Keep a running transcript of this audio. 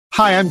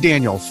Hi, I'm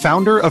Daniel,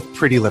 founder of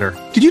Pretty Litter.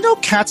 Did you know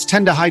cats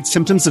tend to hide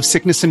symptoms of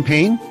sickness and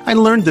pain? I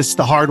learned this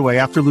the hard way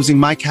after losing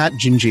my cat,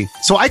 Gingy.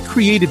 So I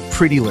created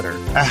Pretty Litter,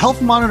 a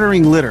health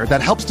monitoring litter that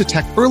helps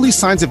detect early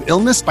signs of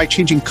illness by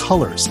changing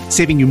colors,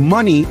 saving you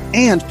money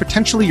and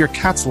potentially your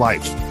cat's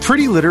life.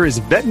 Pretty Litter is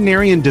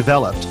veterinarian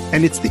developed,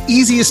 and it's the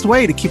easiest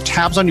way to keep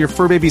tabs on your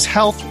fur baby's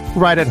health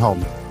right at home.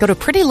 Go to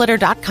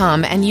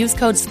prettylitter.com and use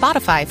code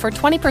SPOTIFY for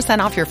 20%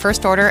 off your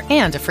first order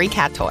and a free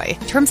cat toy.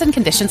 Terms and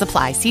conditions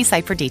apply. See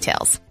site for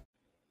details.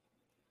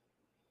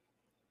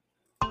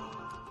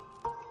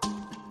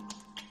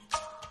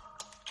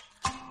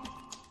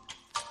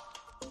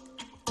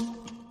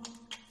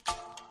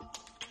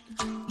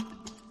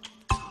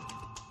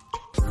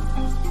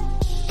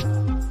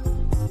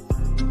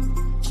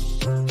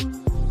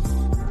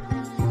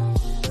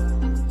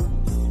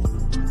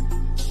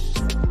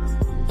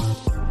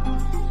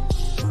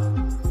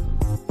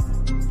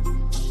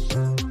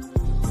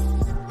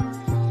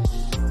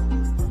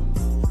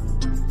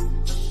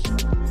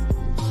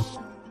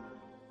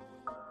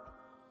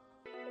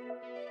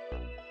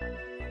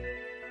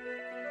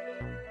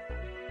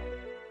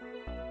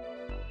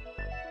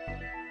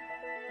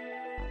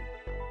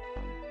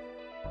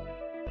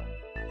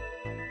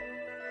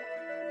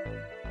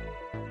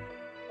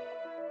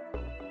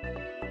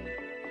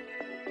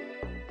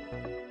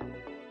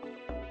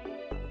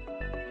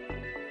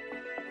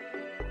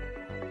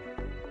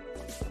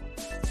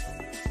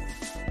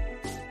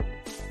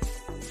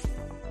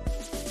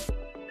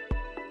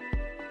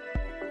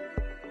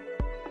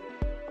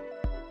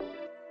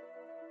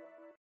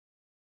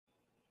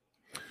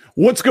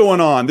 What's going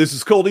on? This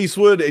is Colt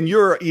Eastwood, and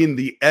you're in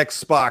the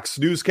Xbox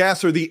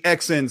Newscast, or the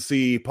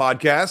XNC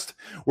podcast.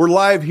 We're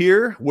live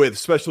here with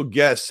special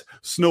guest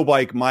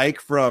Snowbike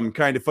Mike from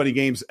Kind of Funny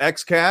Games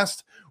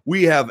XCast.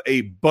 We have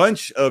a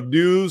bunch of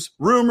news,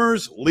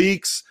 rumors,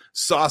 leaks,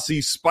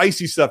 saucy,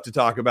 spicy stuff to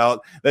talk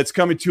about that's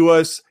coming to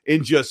us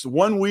in just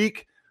 1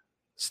 week.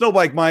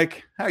 Snowbike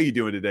Mike, how are you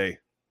doing today?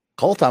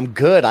 Colt, I'm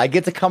good. I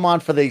get to come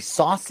on for the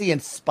saucy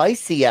and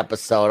spicy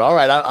episode. All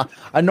right.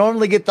 I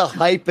normally get the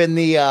hype and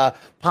the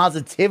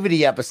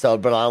positivity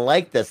episode, but I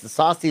like this. The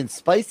saucy and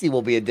spicy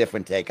will be a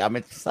different take. I'm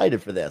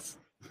excited for this.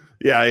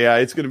 Yeah,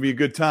 it's going to be a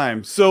good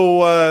time.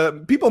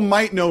 So people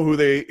might know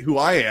who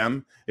I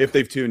am if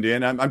they've tuned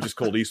in. I'm just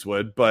Colt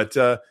Eastwood, but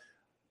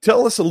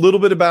tell us a little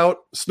bit about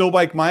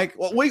Snowbike Mike.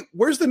 Well, wait,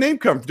 where's the name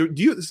come from?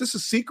 Is this a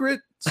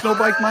secret,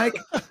 Snowbike Mike?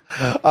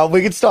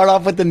 We can start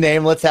off with the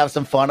name. Let's have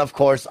some fun. Of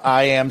course,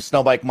 I am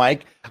Snowbike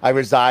Mike. I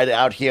reside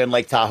out here in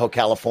Lake Tahoe,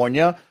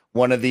 California,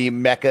 one of the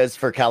meccas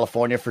for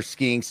California for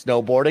skiing,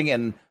 snowboarding,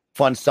 and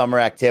fun summer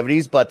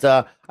activities. But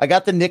I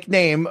got the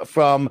nickname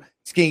from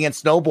skiing and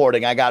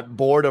snowboarding. I got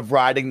bored of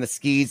riding the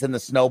skis and the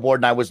snowboard,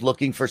 and I was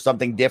looking for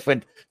something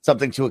different,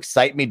 something to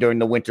excite me during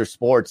the winter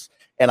sports.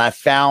 And I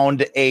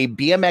found a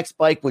BMX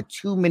bike with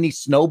two mini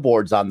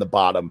snowboards on the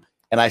bottom.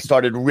 And I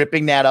started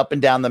ripping that up and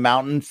down the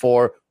mountain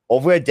for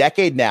over a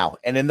decade now.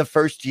 And in the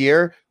first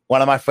year,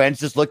 one of my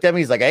friends just looked at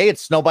me. He's like, "Hey,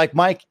 it's Snowbike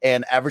Mike."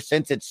 And ever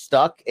since, it's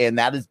stuck. And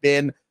that has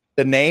been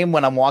the name.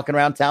 When I'm walking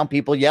around town,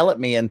 people yell at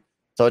me. And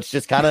so it's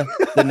just kind of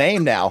the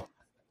name now.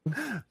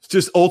 It's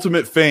just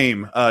ultimate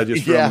fame,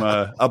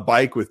 from a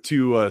bike with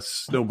two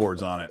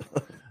snowboards on it.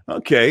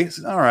 Okay.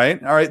 All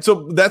right.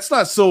 So that's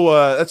not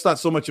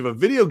so much of a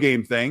video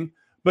game thing.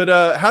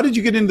 But how did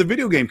you get into the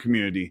video game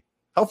community?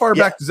 How far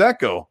back does that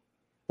go?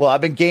 Well,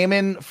 I've been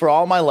gaming for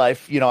all my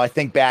life. You know, I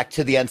think back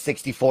to the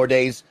N64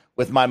 days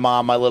with my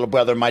mom, my little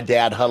brother, my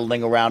dad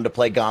huddling around to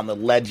play Gauntlet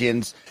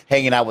Legends,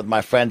 hanging out with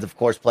my friends, of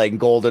course, playing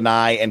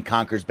GoldenEye and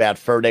Conker's Bad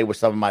Fur Day were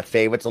some of my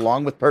favorites,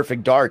 along with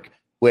Perfect Dark,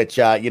 which,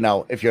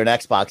 if you're an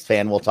Xbox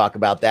fan, we'll talk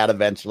about that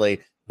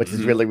eventually, which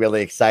is really,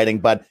 really exciting.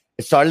 But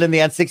it started in the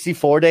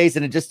N64 days,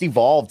 and it just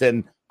evolved.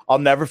 And I'll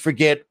never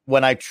forget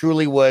when I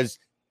truly was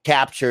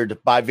captured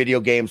by video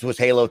games was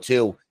Halo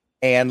 2,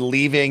 and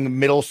leaving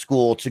middle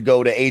school to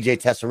go to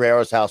AJ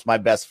Tesserero's house, my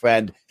best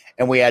friend.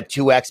 And we had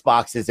two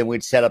Xboxes, and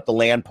we'd set up the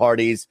LAN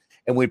parties,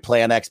 and we'd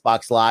play on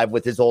Xbox Live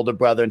with his older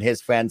brother and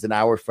his friends and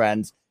our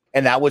friends.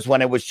 And that was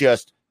when it was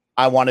just,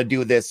 I want to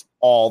do this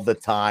all the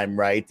time,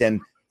 right?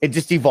 And it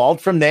just evolved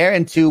from there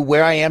into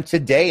where I am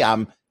today.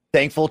 I'm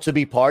thankful to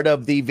be part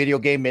of the video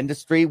game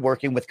industry,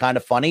 working with Kind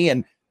of Funny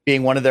and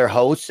being one of their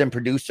hosts and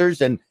producers.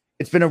 And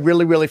it's been a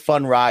really, really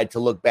fun ride to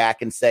look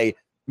back and say,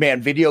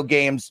 man, video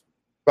games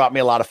brought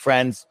me a lot of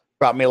friends,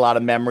 brought me a lot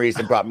of memories,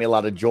 and brought me a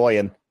lot of joy.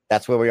 And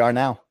that's where we are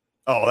now.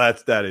 Oh,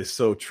 that is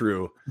so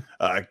true.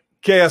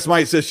 Chaos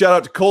Might says, shout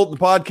out to Colt and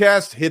the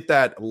podcast. Hit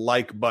that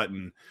like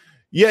button.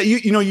 Yeah,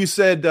 you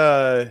said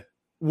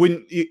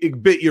when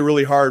it bit you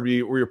really hard when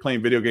you're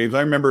playing video games.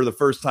 I remember the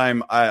first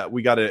time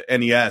we got an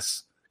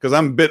NES, because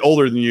I'm a bit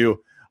older than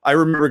you. I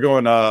remember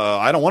going,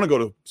 I don't want to go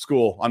to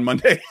school on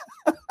Monday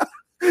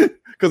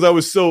because I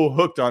was so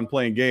hooked on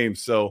playing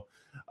games. So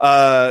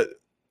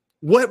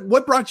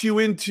what brought you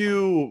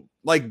into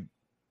like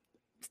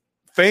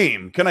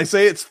fame? Can I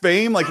say it's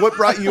fame? Like, what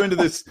brought you into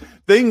this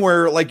thing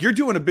where like you're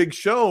doing a big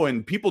show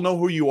and people know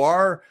who you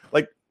are?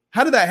 Like,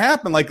 how did that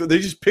happen? Like, they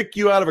just pick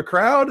you out of a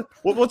crowd?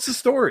 What's the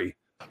story?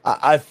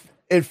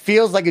 It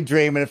feels like a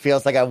dream, and it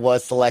feels like I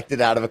was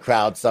selected out of a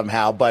crowd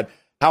somehow. But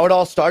how it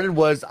all started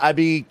was I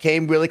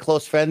became really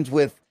close friends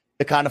with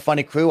the Kind of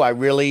Funny crew. I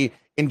really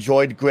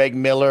enjoyed Greg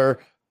Miller,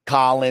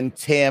 Colin,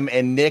 Tim,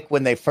 and Nick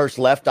when they first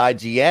left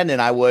IGN,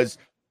 and I was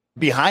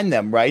behind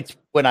them, right?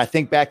 When I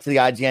think back to the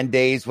IGN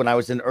days when I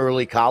was in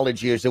early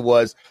college years, it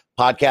was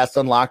Podcast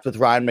Unlocked with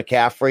Ryan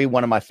McCaffrey,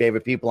 one of my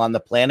favorite people on the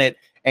planet,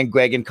 and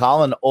Greg and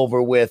Colin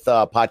over with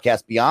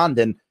Podcast Beyond.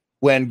 And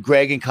when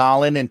Greg and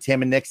Colin and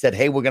Tim and Nick said,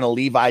 hey, we're going to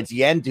leave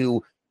IGN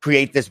to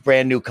create this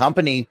brand new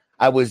company,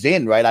 I was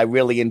in, right? I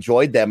really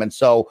enjoyed them. And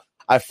so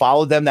I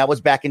followed them. That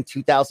was back in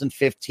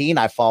 2015.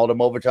 I followed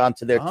them over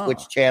onto their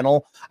Twitch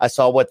channel. I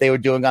saw what they were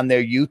doing on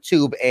their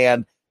YouTube,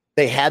 and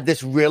they had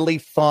this really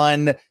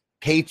fun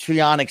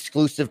Patreon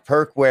exclusive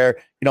perk where,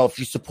 you know, if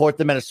you support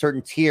them at a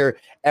certain tier,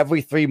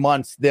 every 3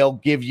 months, they'll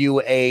give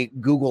you a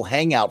Google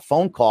Hangout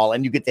phone call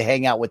and you get to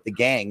hang out with the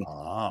gang.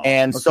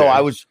 So I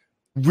was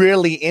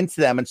really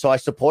into them. And so I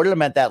supported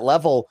them at that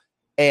level.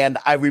 And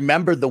I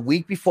remember the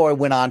week before I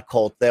went on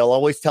Colt, they'll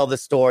always tell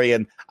this story,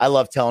 and I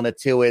love telling it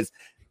too, is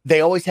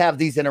they always have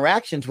these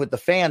interactions with the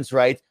fans,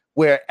 right?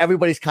 Where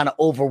everybody's kind of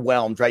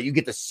overwhelmed, right? You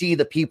get to see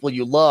the people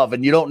you love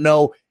and you don't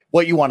know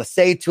what you want to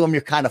say to them.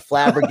 You're kind of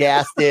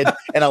flabbergasted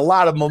and a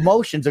lot of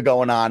emotions are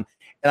going on.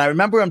 And I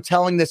remember him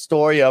telling this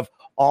story of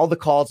all the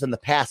calls in the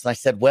past. And I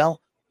said,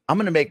 well, I'm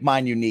going to make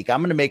mine unique. I'm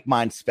going to make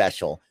mine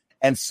special.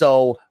 And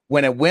so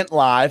when it went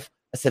live,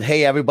 I said,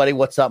 hey, everybody,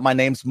 what's up? My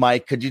name's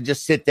Mike. Could you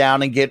just sit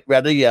down and get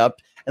ready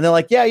up? And they're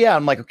like, yeah.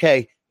 I'm like,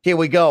 okay, here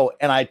we go.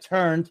 And I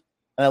turned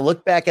and I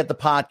looked back at the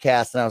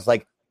podcast and I was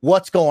like,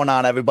 what's going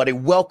on, everybody?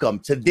 Welcome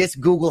to this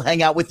Google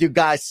Hangout with your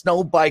guys,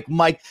 Snowbike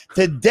Mike.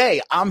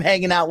 Today, I'm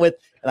hanging out with,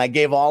 and I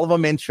gave all of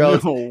them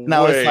intros. And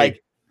I was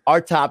like, our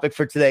topic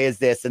for today is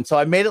this. And so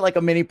I made it like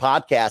a mini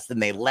podcast,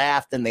 and they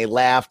laughed and they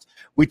laughed.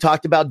 We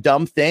talked about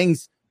dumb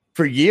things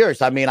for years.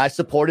 I mean, I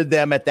supported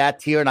them at that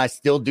tier, and I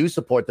still do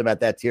support them at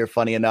that tier,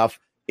 funny enough,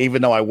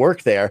 even though I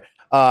work there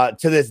to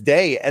this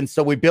day. And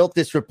so we built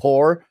this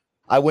rapport.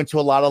 I went to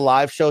a lot of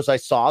live shows. I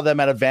saw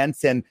them at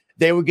events, and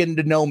they were getting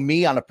to know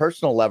me on a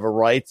personal level,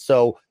 right?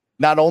 So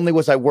not only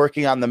was I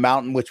working on the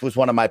mountain, which was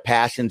one of my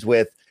passions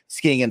with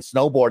skiing and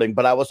snowboarding,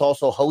 but I was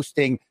also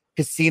hosting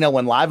casino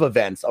and live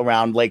events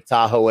around Lake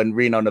Tahoe and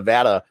Reno,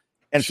 Nevada.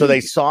 And so they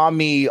saw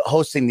me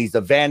hosting these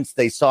events.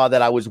 They saw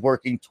that I was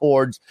working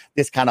towards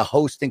this kind of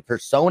hosting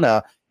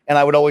persona. And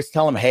I would always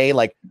tell them, hey,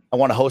 like, I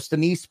want to host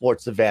an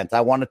esports event.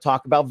 I want to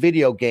talk about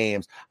video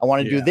games. I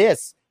want to do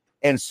this.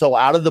 And so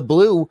out of the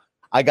blue,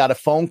 I got a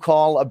phone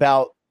call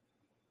about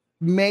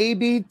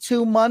maybe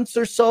 2 months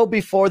or so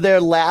before their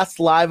last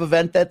live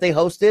event that they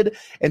hosted.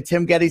 And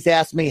Tim Geddes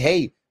asked me,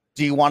 hey,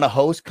 do you want to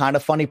host Kind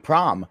of Funny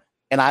Prom?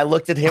 And I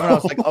looked at him and I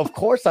was like, of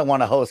course I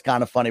want to host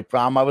Kind of Funny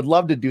Prom. I would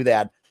love to do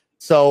that.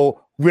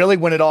 So really,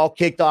 when it all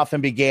kicked off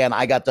and began,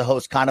 I got to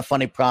host Kind of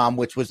Funny Prom,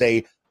 which was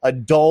a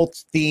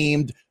adult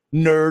themed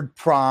nerd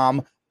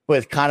prom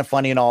with Kind of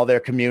Funny in all their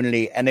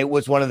community. And it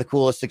was one of the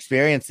coolest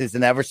experiences.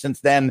 And ever since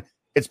then,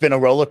 it's been a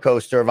roller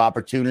coaster of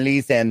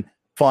opportunities and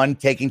fun,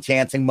 taking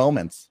chancing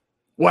moments.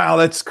 Wow,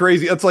 that's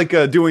crazy. That's like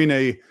doing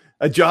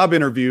a job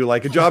interview,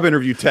 like a job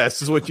interview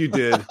test is what you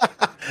did.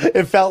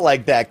 It felt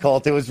like that,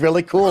 Colt. It was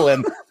really cool.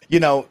 And,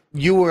 you know,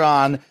 you were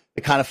on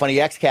the Kind of Funny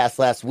XCast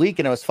last week,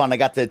 and it was fun. I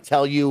got to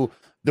tell you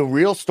the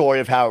real story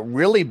of how it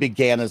really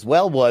began as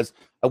well. Was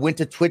I went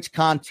to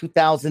TwitchCon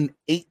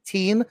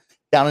 2018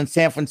 down in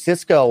San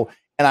Francisco,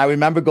 and I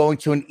remember going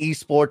to an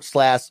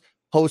esports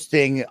 /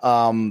 hosting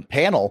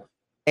panel,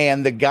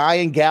 and the guy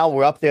and gal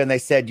were up there, and they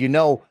said, you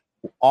know,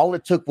 all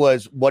it took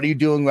was, what are you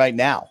doing right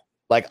now?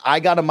 Like, I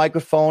got a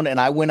microphone and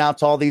I went out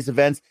to all these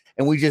events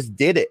and we just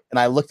did it. And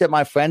I looked at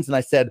my friends and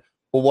I said,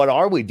 well, what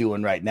are we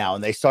doing right now?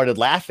 And they started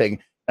laughing.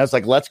 And I was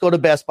like, let's go to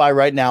Best Buy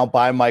right now,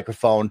 buy a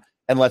microphone,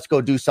 and let's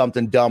go do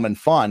something dumb and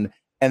fun.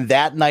 And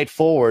that night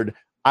forward,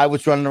 I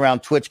was running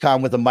around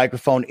TwitchCon with a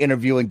microphone,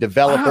 interviewing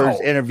developers,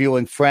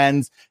 interviewing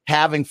friends,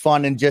 having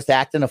fun, and just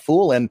acting a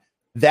fool. And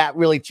that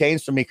really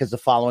changed for me, because the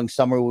following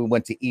summer we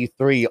went to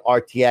E3,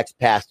 RTX,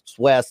 PAX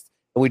West,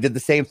 and we did the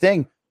same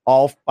thing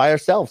all by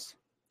ourselves.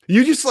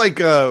 You just like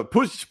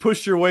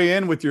pushed your way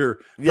in with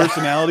your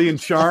personality and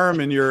charm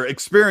and your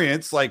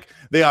experience. Like,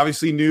 they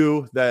obviously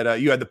knew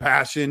that you had the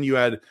passion, you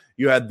had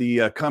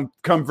the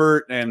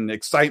comfort and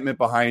excitement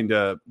behind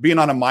being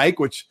on a mic,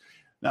 which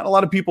not a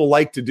lot of people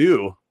like to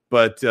do.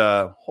 But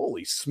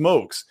holy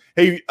smokes!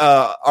 Hey,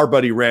 our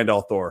buddy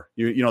Randall Thor,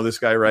 you know this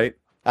guy, right?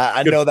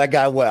 I know that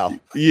guy well.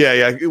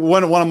 Yeah.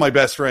 One of my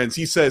best friends.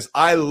 He says,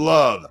 I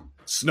love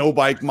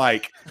Snowbike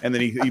Mike, and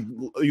then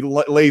he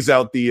lays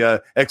out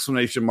the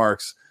exclamation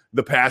marks,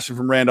 the passion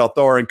from Randall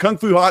Thor. And Kung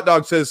Fu Hot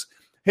Dog says,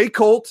 hey,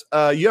 Colt,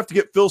 you have to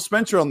get Phil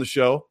Spencer on the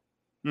show.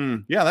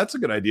 Yeah, that's a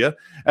good idea,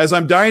 as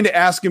I'm dying to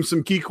ask him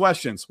some key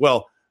questions.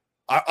 Well,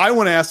 I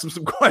want to ask him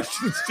some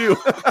questions too.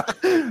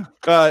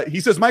 He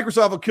says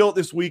Microsoft will kill it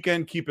this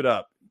weekend. Keep it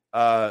up.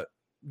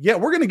 Yeah,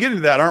 we're going to get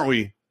into that, aren't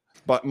we?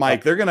 But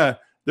Mike, they're going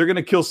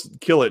to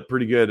kill it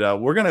pretty good.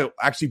 We're going to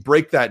actually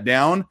break that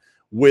down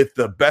with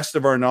the best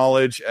of our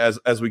knowledge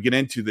as we get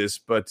into this.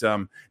 But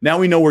now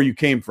we know where you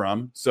came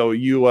from. So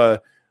you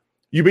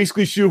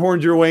basically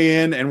shoehorned your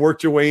way in and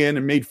worked your way in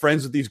and made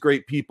friends with these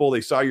great people.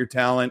 They saw your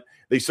talent.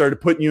 They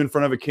started putting you in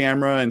front of a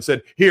camera and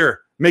said,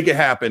 here, make it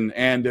happen.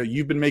 And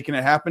you've been making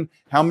it happen.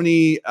 How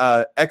many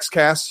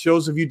XCast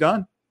shows have you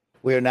done?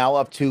 We are now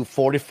up to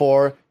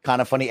 44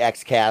 Kind of Funny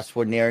XCasts.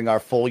 We're nearing our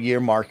full year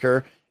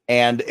marker.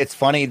 And it's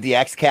funny, the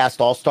XCast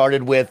all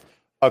started with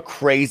a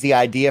crazy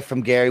idea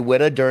from Gary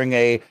Whitta during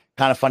a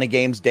Kind of Funny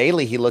Games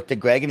Daily. He looked at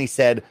Greg and he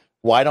said,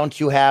 why don't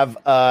you have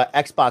a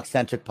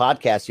Xbox-centric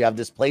podcast? You have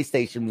this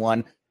PlayStation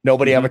one.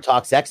 Nobody ever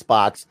talks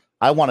Xbox.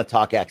 I want to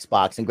talk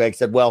Xbox. And Greg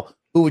said, well,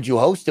 who would you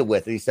host it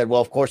with? And he said,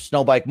 well, of course,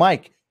 Snowbike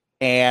Mike.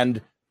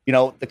 And, you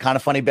know, the Kind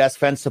of Funny best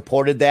friends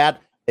supported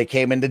that. They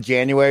came into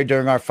January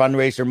during our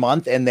fundraiser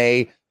month and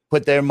they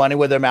put their money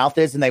where their mouth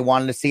is and they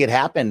wanted to see it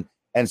happen.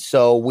 And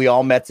so we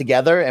all met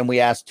together and we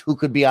asked who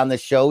could be on the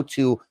show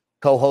to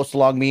co-host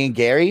along me and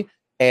Gary.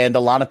 And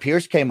Alana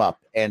Pierce came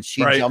up and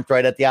she jumped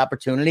right at the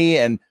opportunity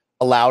and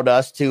allowed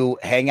us to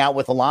hang out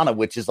with Alana,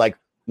 which is like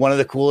one of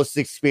the coolest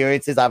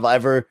experiences I've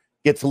ever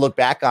get to look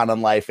back on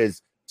in life.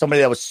 Is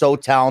somebody that was so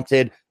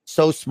talented,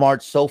 so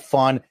smart, so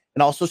fun,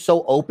 and also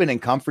so open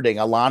and comforting.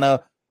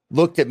 Alana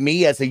looked at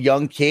me as a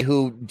young kid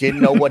who didn't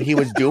know what he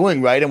was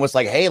doing, right? And was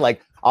like, hey,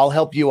 like, I'll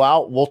help you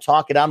out. We'll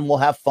talk it out and we'll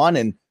have fun.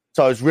 And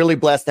so I was really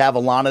blessed to have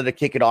Alana to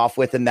kick it off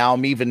with. And now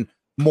I'm even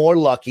more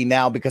lucky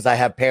now because I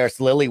have Paris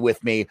Lilly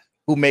with me,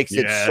 who makes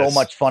it so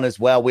much fun as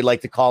well. We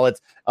like to call it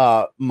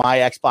my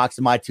Xbox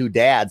and my two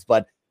dads,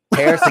 but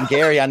Paris and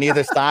Gary on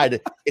either side,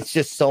 it's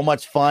just so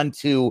much fun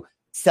to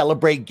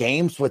celebrate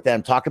games with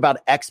them, talk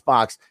about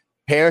Xbox.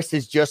 Paris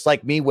is just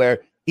like me,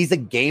 where he's a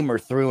gamer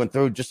through and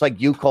through, just like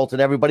you, Colt,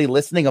 and everybody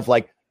listening, of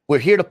like, we're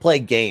here to play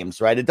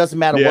games, right? It doesn't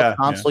matter what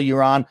console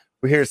you're on.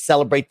 We're here to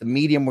celebrate the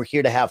medium. We're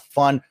here to have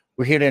fun.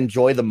 We're here to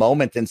enjoy the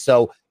moment. And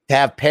so to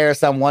have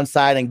Paris on one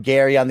side and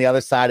Gary on the other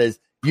side is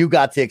you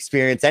got to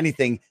experience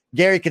anything.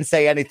 Gary can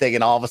say anything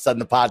and all of a sudden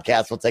the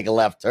podcast will take a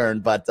left turn,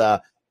 but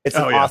it's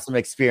an awesome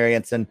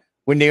experience. And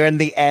we're nearing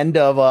the end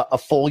of a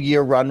full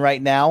year run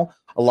right now.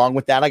 Along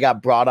with that, I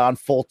got brought on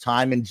full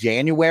time in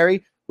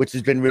January, which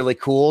has been really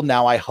cool.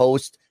 Now I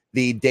host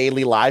the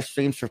daily live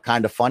streams for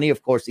Kind of Funny,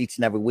 of course, each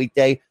and every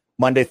weekday,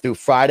 Monday through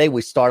Friday.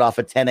 We start off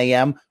at 10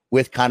 a.m.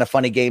 with Kind of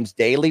Funny Games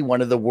Daily,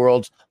 one of the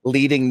world's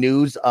leading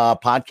news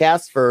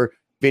podcasts for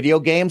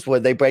video games, where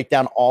they break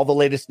down all the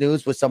latest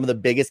news with some of the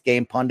biggest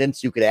game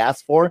pundits you could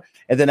ask for.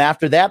 And then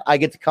after that, I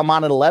get to come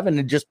on at 11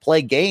 and just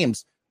play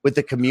games with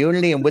the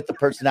community and with the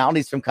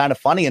personalities from Kind of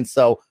Funny. And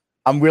so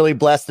I'm really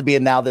blessed to be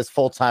in now this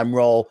full-time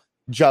role,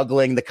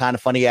 juggling the Kind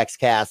of Funny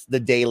XCast, the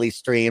daily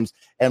streams,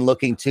 and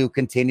looking to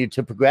continue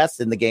to progress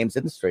in the games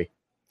industry.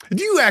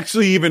 Do you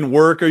actually even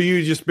work, or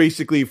you just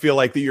basically feel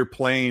like that you're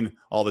playing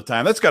all the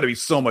time? That's got to be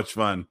so much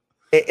fun.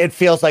 It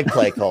feels like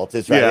play, Colt.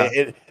 It's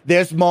right.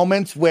 There's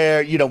moments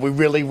where, you know, we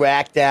really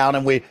rack down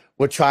and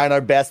we're trying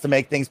our best to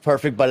make things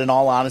perfect. But in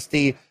all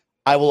honesty,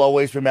 I will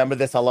always remember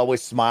this. I'll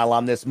always smile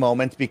on this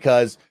moment,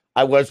 because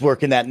I was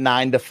working that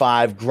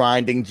 9-to-5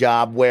 grinding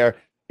job where,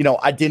 you know,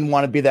 I didn't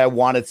want to be there. I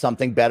wanted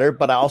something better,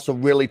 but I also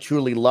really,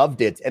 truly loved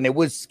it. And it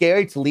was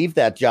scary to leave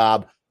that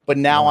job. But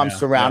now I'm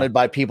surrounded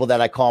by people that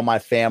I call my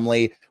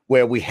family,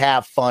 where we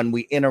have fun,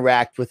 we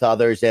interact with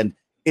others, and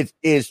it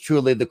is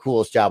truly the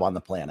coolest job on the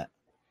planet.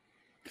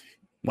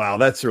 Wow,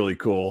 that's really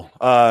cool.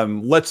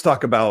 Let's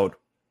talk about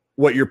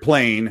what you're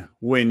playing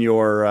when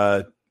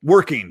you're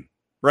working,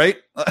 right?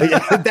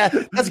 That's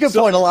a good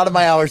point. A lot of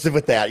my hours are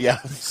with that,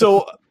 yeah.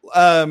 So,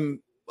 I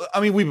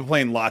mean, we've been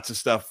playing lots of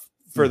stuff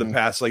for the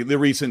past, like the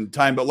recent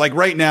time, but like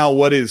right now,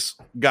 what is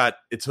got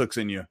its hooks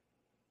in you?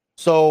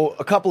 So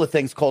a couple of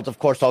things, Colt. Of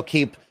course, I'll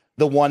keep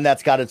the one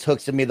that's got its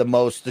hooks in me the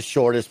most, the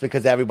shortest,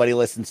 because everybody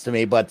listens to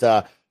me. But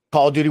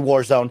Call of Duty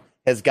Warzone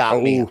has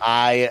got me.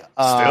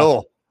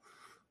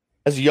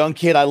 As a young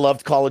kid, I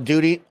loved Call of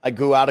Duty. I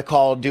grew out of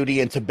Call of Duty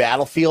into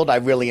Battlefield. I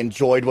really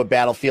enjoyed what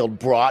Battlefield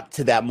brought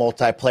to that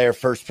multiplayer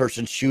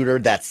first-person shooter.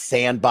 That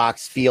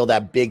sandbox feel,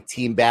 that big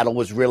team battle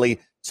was really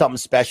something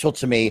special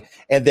to me.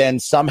 And then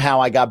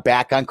somehow I got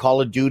back on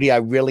Call of Duty. I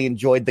really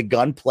enjoyed the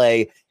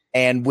gunplay.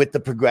 And with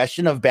the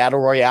progression of Battle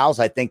Royales,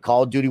 I think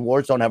Call of Duty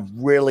Warzone have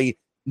really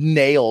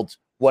nailed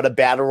what a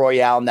Battle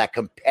Royale and that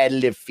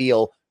competitive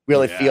feel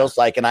really feels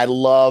like. And I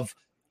love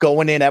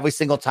going in every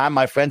single time.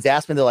 My friends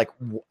ask me, they're like,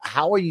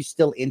 how are you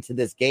still into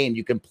this game?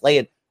 You can play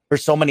it for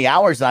so many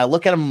hours. And I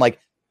look at them like,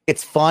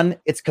 it's fun,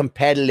 it's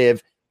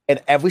competitive,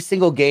 and every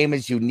single game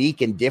is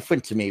unique and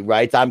different to me,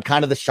 right? I'm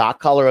kind of the shot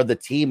caller of the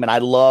team, and I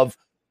love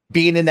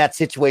being in that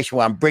situation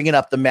where I'm bringing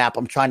up the map.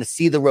 I'm trying to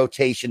see the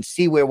rotation,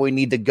 see where we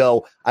need to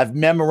go. I've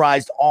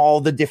memorized all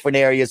the different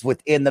areas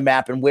within the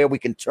map and where we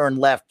can turn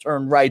left,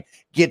 turn right,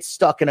 get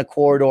stuck in a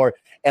corridor.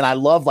 And I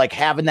love like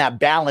having that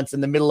balance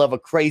in the middle of a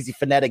crazy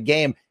frenetic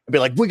game and be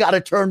like, we got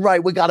to turn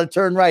right,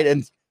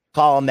 and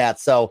call them that.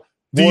 So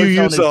do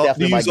you use all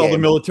the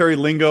military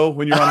lingo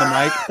when you're on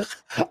the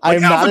mic?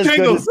 I'm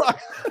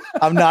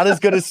not as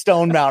good as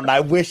Stone Mountain. I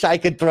wish I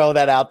could throw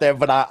that out there,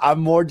 but I'm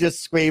more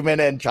just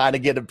screaming and trying to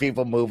get the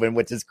people moving,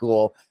 which is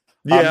cool.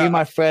 Me and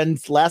my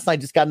friends last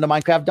night just got into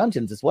Minecraft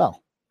Dungeons as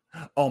well.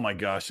 Oh my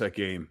gosh, that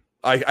game.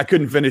 I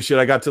couldn't finish it.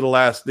 I got to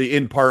the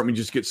end part and we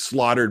just get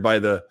slaughtered by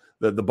the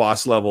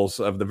boss levels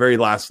of the very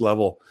last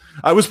level.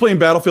 I was playing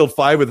Battlefield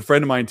 5 with a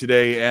friend of mine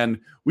today, and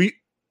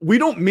we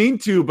don't mean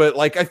to, but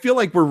like I feel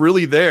like we're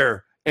really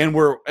there, and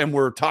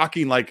we're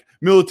talking like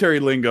military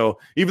lingo,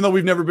 even though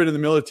we've never been in the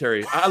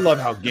military. I love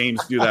how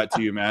games do that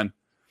to you, man.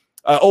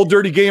 Old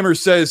Dirty Gamer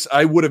says,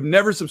 I would have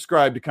never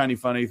subscribed to Kindy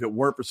Funny if it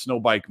weren't for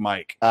Snowbike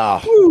Mike.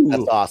 Oh,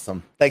 that's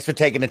awesome. Thanks for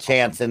taking a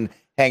chance and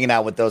hanging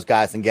out with those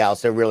guys and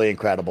gals. They're really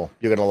incredible.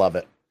 You're going to love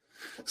it.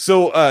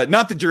 So,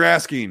 not that you're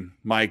asking,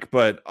 Mike,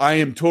 but I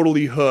am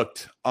totally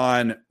hooked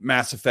on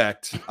Mass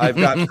Effect. I've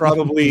got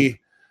probably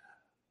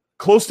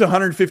close to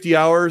 150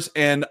 hours,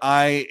 and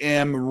I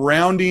am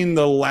rounding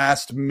the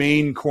last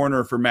main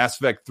corner for Mass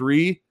Effect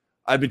 3.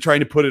 I've been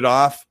trying to put it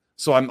off,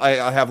 so I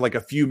have like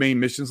a few main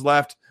missions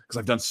left because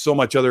I've done so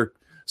much other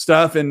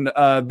stuff, and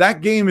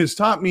that game has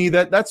taught me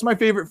that that's my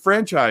favorite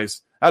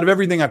franchise out of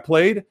everything I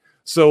played.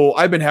 So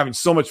I've been having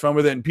so much fun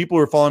with it, and people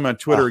who are following me on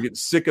Twitter are getting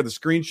sick of the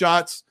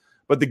screenshots,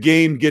 but the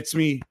game gets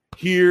me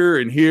here,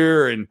 and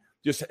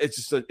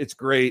it's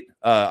great.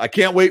 I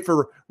can't wait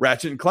for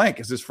Ratchet and Clank.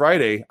 It's this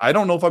Friday. I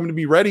don't know if I'm going to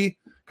be ready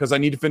because I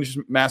need to finish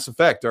Mass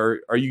Effect.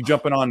 Are you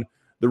jumping on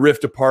the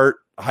Rift Apart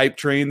hype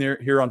train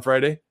here on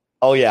Friday?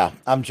 Oh, yeah.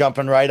 I'm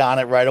jumping right on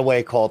it right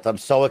away, Colt. I'm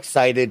so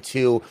excited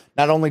to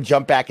not only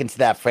jump back into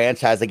that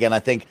franchise again. I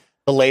think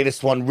the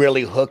latest one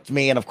really hooked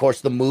me. And, of course,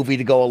 the movie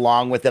to go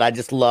along with it. I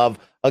just love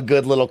a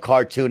good little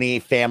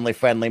cartoony,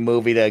 family-friendly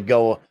movie to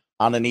go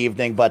on an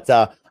evening. But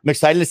I'm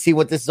excited to see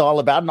what this is all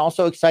about, and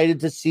also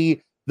excited to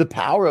see the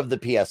power of the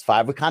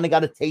PS5. We kind of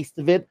got a taste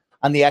of it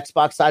on the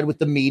Xbox side with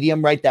the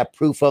Medium, right? That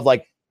proof of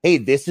like, hey,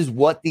 this is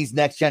what these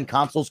next-gen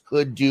consoles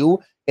could do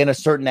in a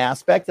certain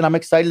aspect. And I'm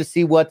excited to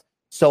see what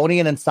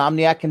Sony and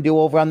Insomniac can do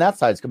over on that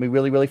side. It's going to be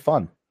really, really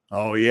fun.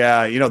 Oh,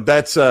 yeah.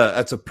 That's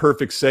a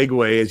perfect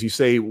segue, as you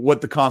say, what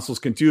the consoles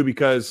can do,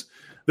 because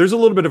there's a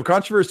little bit of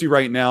controversy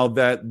right now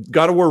that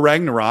God of War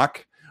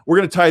Ragnarok, we're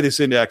going to tie this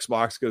into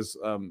Xbox because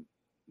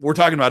we're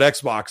talking about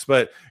Xbox,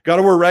 but God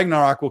of War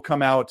Ragnarok will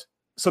come out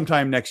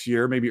sometime next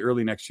year, maybe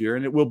early next year,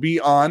 and it will be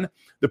on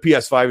the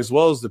PS5 as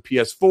well as the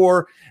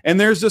PS4. And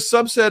there's a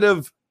subset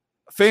of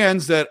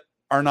fans that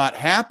are not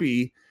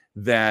happy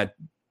that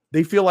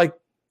they feel like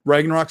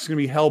Ragnarok's going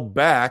to be held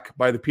back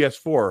by the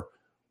PS4.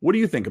 What do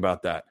you think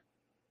about that?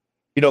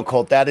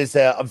 Colt, that is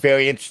a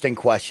very interesting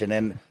question.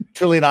 And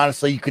truly and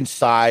honestly, you can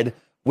side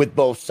with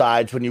both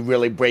sides when you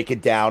really break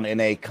it down in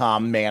a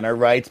calm manner,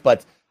 right?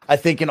 But I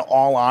think in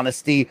all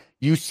honesty,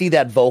 you see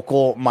that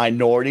vocal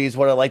minority is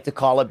what I like to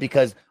call it,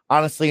 because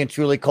honestly and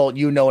truly, Colt,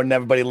 and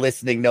everybody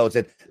listening knows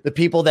it. The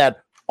people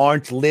that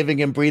aren't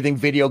living and breathing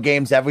video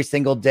games every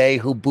single day,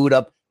 who boot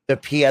up their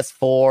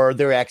PS4,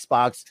 their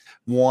Xbox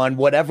One,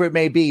 whatever it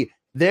may be,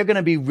 they're going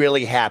to be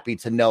really happy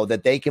to know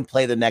that they can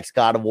play the next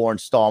God of War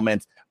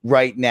installment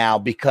right now,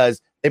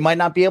 because they might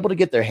not be able to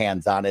get their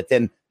hands on it.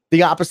 And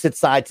the opposite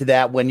side to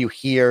that, when you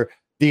hear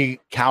the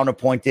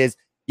counterpoint is,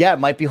 yeah, it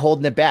might be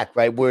holding it back,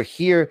 right? We're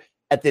here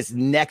at this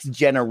next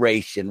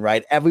generation,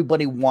 right?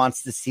 Everybody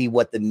wants to see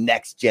what the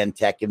next gen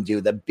tech can do,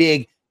 the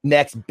big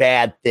next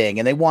bad thing,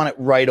 and they want it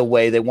right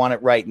away. They want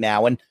it right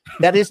now. And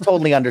that is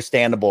totally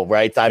understandable,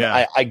 right?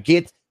 I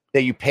get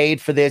that you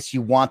paid for this,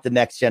 you want the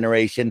next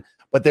generation,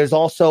 but there's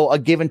also a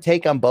give and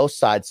take on both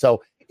sides.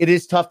 So it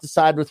is tough to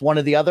side with one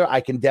or the other.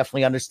 I can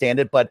definitely understand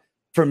it. But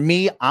for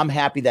me, I'm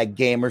happy that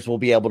gamers will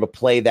be able to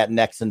play that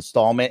next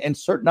installment and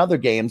certain other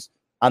games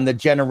on the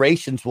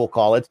generations, we'll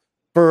call it,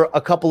 for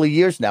a couple of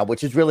years now,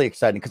 which is really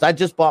exciting. Because I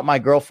just bought my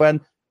girlfriend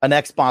an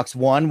Xbox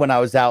One when I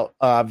was out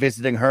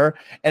visiting her.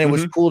 And it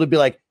was cool to be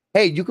like,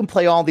 hey, you can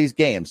play all these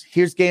games.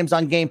 Here's games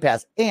on Game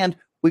Pass. And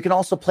we can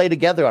also play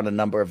together on a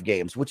number of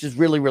games, which is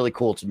really, really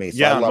cool to me.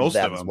 So I love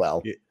that as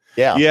well.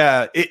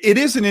 Yeah. It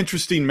is an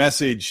interesting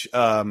message.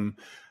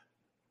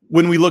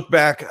 When we look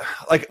back,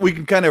 like, we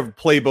can kind of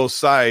play both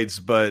sides,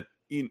 but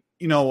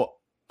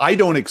I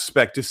don't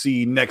expect to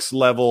see next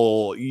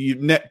level.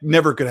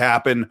 Never could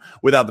happen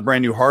without the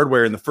brand new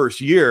hardware in the first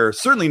year.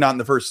 Certainly not in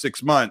the first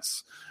 6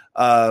 months.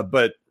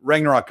 But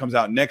Ragnarok comes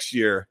out next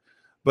year.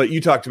 But you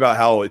talked about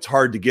how it's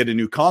hard to get a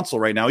new console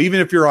right now, even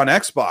if you're on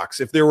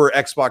Xbox. If there were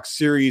Xbox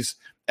Series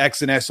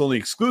X and S only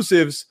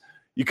exclusives,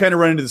 you kind of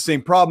run into the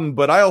same problem.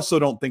 But I also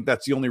don't think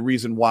that's the only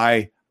reason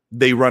why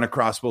they run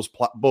across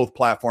both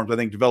platforms. I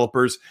think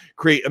developers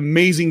create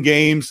amazing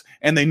games,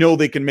 and they know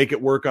they can make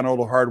it work on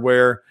older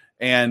hardware,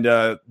 and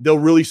they'll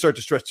really start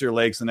to stretch their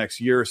legs the next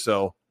year or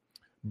so.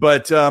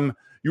 But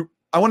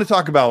I want to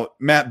talk about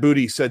Matt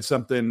Booty said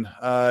something.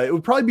 It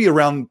would probably be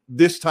around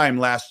this time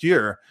last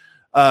year.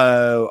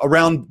 It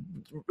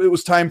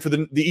was time for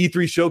the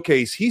E3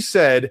 showcase. He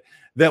said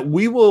that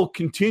we will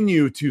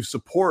continue to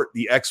support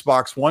the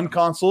Xbox One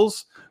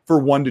consoles for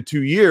 1 to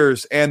 2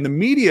 years, and the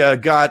media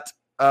got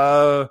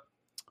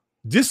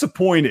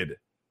disappointed,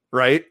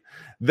 right?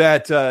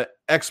 That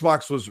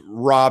Xbox was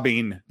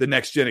robbing the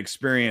next gen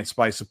experience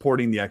by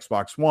supporting the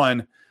Xbox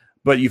One.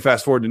 But you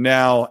fast forward to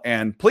now,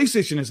 and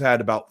PlayStation has had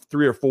about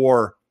 3 or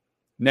 4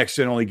 next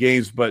gen only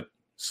games, but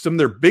some of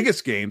their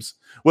biggest games,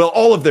 well,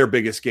 all of their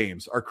biggest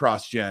games are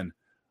cross gen.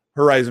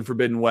 Horizon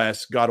Forbidden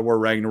West, God of War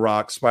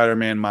Ragnarok,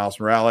 Spider-Man, Miles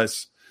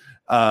Morales.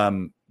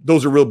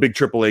 Those are real big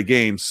AAA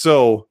games.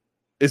 So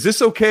is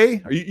this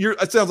okay?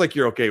 It sounds like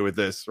you're okay with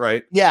this,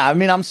 right? Yeah, I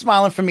mean, I'm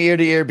smiling from ear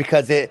to ear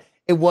because it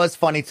was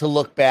funny to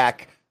look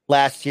back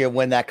last year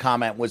when that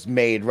comment was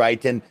made,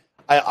 right? And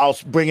I'll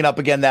bring it up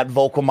again, that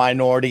vocal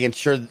minority, and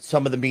sure,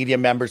 some of the media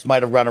members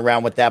might have run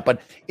around with that,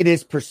 but it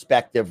is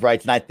perspective,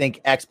 right? And I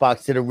think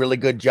Xbox did a really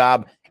good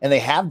job, and they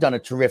have done a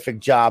terrific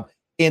job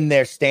in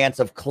their stance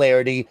of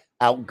clarity,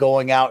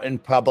 going out in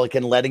public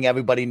and letting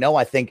everybody know.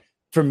 I think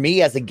for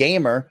me as a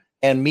gamer,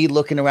 and me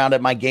looking around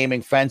at my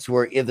gaming friends who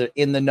are either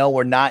in the know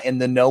or not in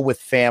the know with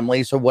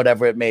families or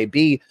whatever it may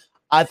be,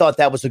 I thought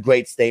that was a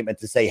great statement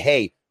to say,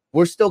 hey,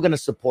 we're still going to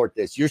support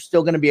this. You're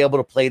still going to be able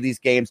to play these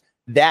games.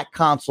 That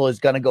console is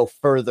going to go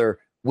further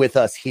with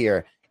us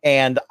here.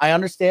 And I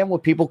understand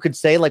what people could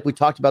say, like we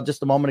talked about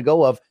just a moment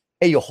ago, of,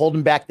 hey, you're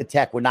holding back the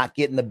tech. We're not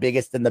getting the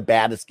biggest and the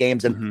baddest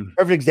games. And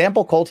perfect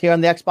example, Colt, here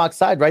on the Xbox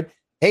side, right?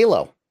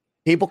 Halo.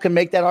 People can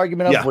make that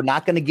argument of we're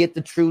not going to get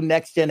the true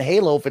next-gen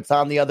Halo if it's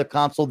on the other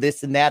console,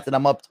 this and that, and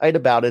I'm uptight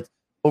about it.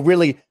 But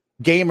really,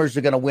 gamers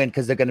are going to win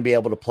because they're going to be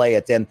able to play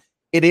it. And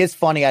it is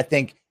funny, I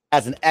think,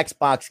 as an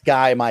Xbox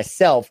guy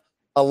myself,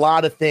 a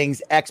lot of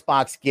things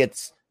Xbox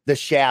gets the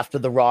shaft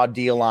of the raw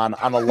deal on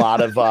a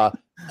lot of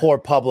poor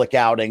public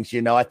outings.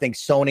 You know, I think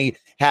Sony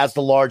has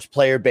the large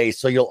player base,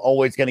 so you're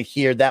always going to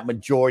hear that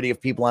majority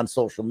of people on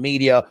social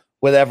media,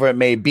 whatever it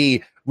may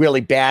be,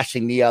 really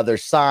bashing the other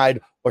side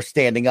or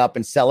standing up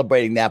and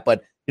celebrating that.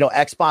 But, you know,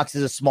 Xbox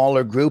is a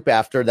smaller group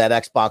after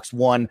that Xbox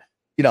One,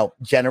 you know,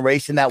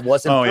 generation that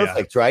wasn't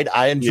perfect, right?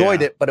 I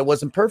enjoyed it, but it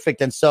wasn't perfect.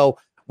 And so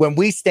when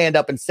we stand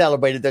up and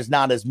celebrate it, there's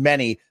not as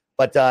many.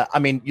 But, I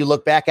mean, you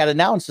look back at it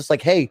now, and it's just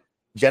like, hey,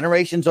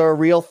 generations are a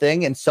real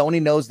thing, and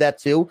Sony knows that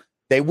too.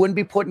 They wouldn't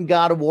be putting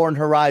God of War and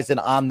Horizon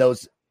on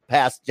those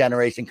past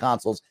generation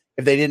consoles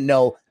if they didn't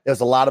know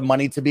there's a lot of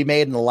money to be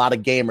made and a lot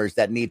of gamers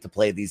that need to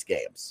play these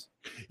games.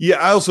 Yeah,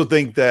 I also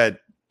think that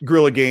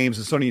Guerrilla Games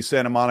and Sony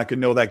Santa Monica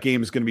know that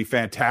game is going to be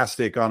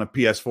fantastic on a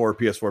PS4,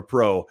 PS4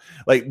 Pro.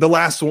 Like the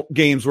last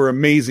games were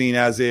amazing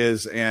as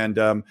is, and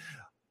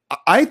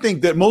I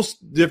think that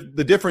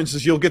the difference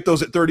is you'll get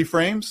those at 30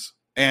 frames,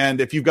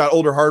 and if you've got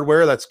older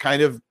hardware, that's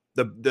kind of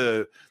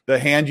the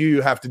hand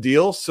you have to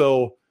deal.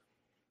 So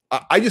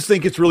I just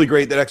think it's really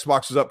great that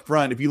Xbox is up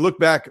front. If you look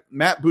back,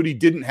 Matt Booty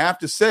didn't have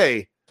to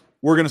say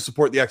we're going to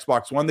support the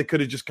Xbox One. They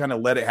could have just kind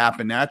of let it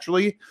happen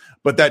naturally,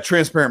 but that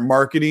transparent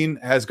marketing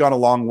has gone a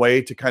long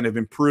way to kind of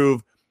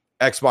improve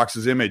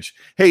Xbox's image.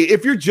 Hey,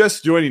 if you're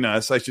just joining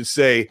us, I should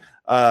say,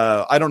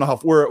 I don't know how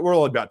we're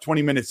only about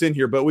 20 minutes in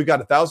here, but we've got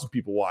 1,000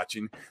 people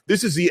watching.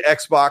 This is the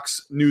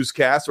Xbox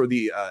newscast, or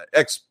the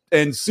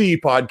XNC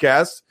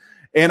podcast.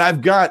 And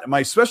I've got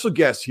my special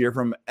guest here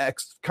from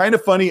Kind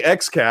of Funny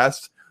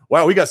Xcast.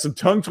 Wow, we got some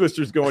tongue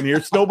twisters going here.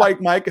 Snowbike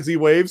Mike as he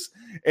waves.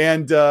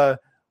 And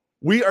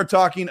we are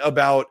talking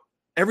about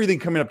everything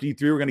coming up to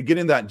E3. We're going to get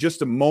into that in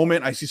just a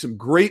moment. I see some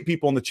great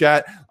people in the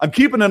chat. I'm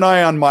keeping an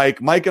eye on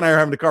Mike. Mike and I are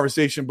having a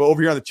conversation, but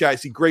over here on the chat, I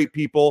see great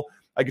people.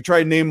 I could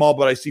try to name them all,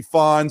 but I see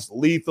Fonz,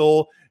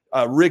 Lethal,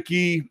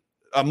 Ricky,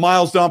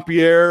 Miles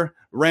Dompierre,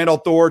 Randall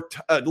Thor,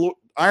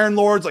 Iron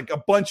Lords, like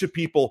a bunch of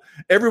people.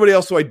 Everybody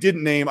else who I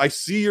didn't name, I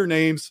see your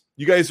names.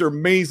 You guys are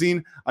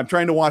amazing. I'm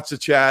trying to watch the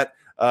chat.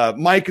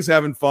 Mike is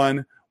having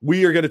fun.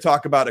 We are going to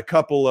talk about a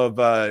couple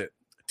of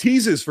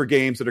teases for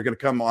games that are going to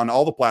come on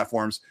all the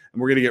platforms,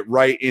 and we're going to get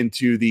right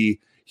into the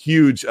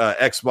huge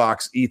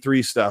Xbox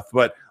E3 stuff.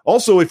 But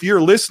also, if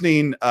you're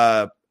listening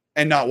and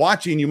not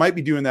watching, you might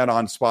be doing that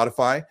on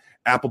Spotify,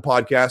 Apple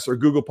Podcasts, or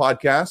Google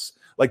Podcasts.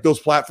 Like, those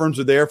platforms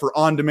are there for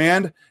on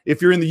demand.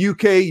 If you're in the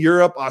UK,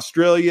 Europe,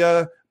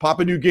 Australia,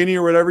 Papua New Guinea,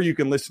 or whatever, you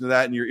can listen to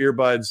that in your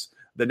earbuds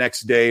the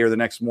next day or the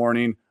next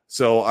morning.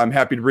 So I'm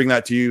happy to bring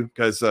that to you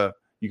because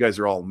you guys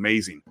are all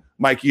amazing.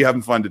 Mike, you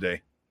having fun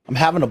today? I'm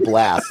having a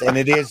blast, and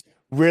it is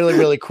really,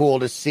 really cool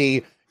to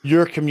see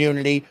your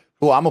community,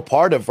 who I'm a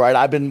part of, right?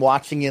 I've been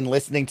watching and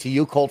listening to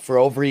you, Colt, for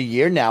over a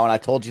year now, and I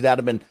told you that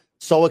I've been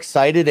so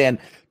excited, and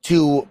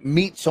to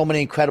meet so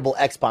many incredible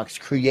Xbox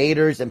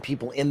creators and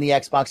people in the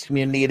Xbox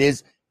community. It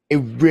is a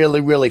really,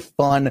 really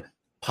fun,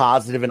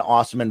 positive, and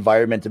awesome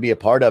environment to be a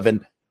part of.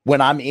 And when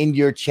I'm in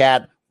your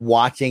chat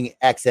watching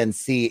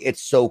XNC,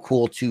 it's so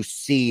cool to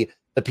see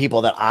the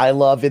people that I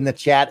love in the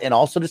chat, and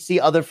also to see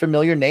other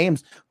familiar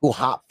names who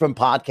hop from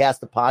podcast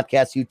to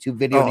podcast, YouTube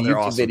video to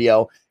YouTube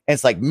video. And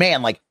it's like,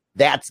 man, like,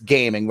 that's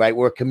gaming, right?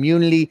 We're a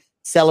community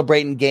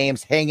celebrating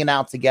games, hanging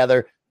out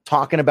together,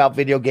 talking about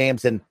video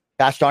games, and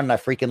gosh darn it, I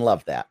freaking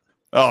love that.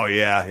 Oh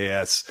yeah,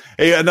 yes.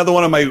 Hey, another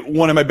one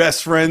of my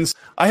best friends.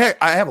 I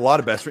have a lot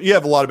of best friends. You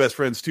have a lot of best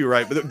friends too,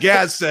 right? But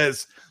Gaz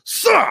says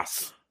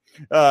sauce.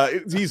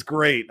 He's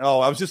great.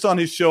 Oh, I was just on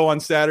his show on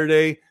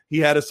Saturday. He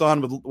had us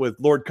on with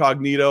Lord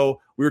Cognito.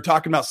 We were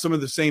talking about some of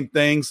the same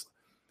things.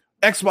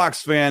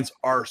 Xbox fans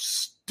are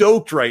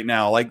stoked right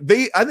now. Like,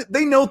 they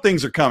know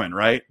things are coming,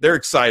 right? They're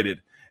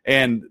excited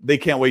and they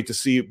can't wait to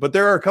see. But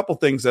there are a couple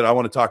things that I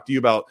want to talk to you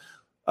about.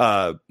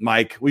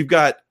 Mike, we've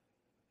got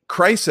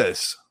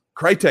Crysis.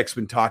 Crytek's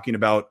been talking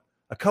about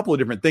a couple of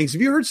different things.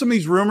 Have you heard some of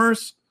these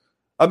rumors?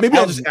 Maybe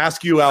I'll just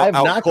ask you out. I have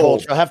not,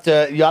 cold. Coach.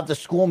 You have to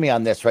school me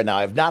on this right now.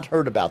 I have not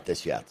heard about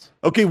this yet.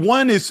 Okay,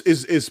 one is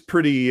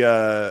pretty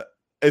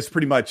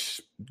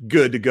much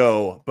good to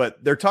go,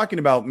 but they're talking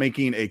about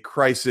making a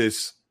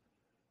Crysis.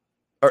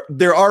 Or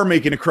they are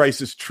making a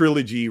Crysis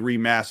trilogy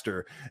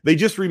remaster. They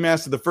just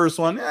remastered the first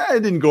one.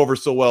 It didn't go over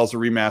so well as a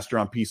remaster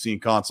on PC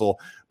and console,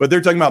 but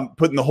they're talking about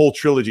putting the whole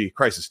trilogy.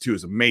 Crysis 2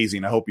 is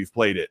amazing. I hope you've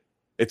played it.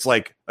 It's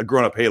like a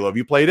grown-up Halo. Have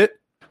you played it?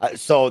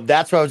 So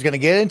that's what I was going to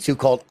get into,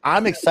 Colt.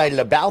 I'm excited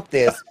about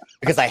this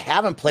because I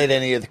haven't played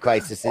any of the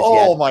Crysis yet.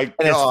 Oh, my God.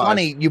 And it's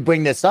funny you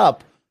bring this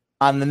up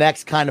on the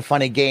next Kind of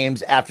Funny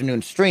Games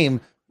afternoon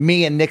stream.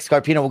 Me and Nick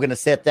Scarpino were going to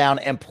sit down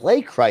and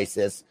play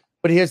Crysis,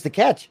 but here's the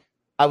catch.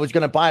 I was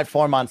going to buy it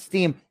for him on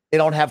Steam. They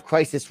don't have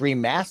Crysis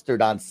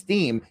remastered on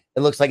Steam.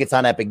 It looks like it's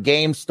on Epic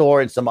Games Store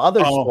and some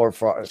other store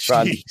fronts.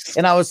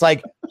 And I was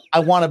like, I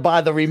want to buy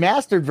the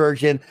remastered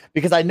version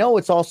because I know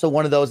it's also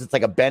one of those, it's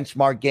like a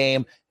benchmark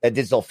game that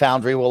Digital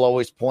Foundry will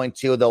always point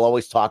to. They'll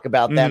always talk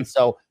about that.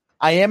 So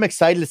I am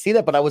excited to see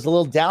that, but I was a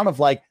little down of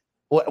like,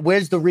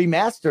 where's the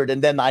remastered?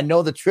 And then I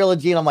know the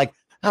trilogy and I'm like,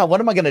 what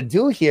am I going to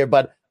do here?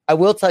 But I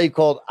will tell you,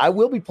 Colt, I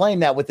will be playing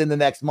that within the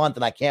next month.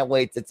 And I can't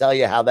wait to tell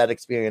you how that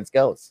experience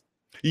goes.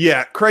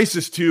 Yeah,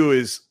 Crysis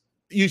 2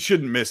 you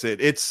shouldn't miss it.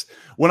 It's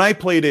when I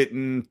played it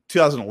in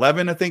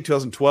 2011, I think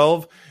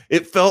 2012,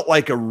 it felt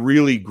like a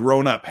really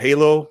grown-up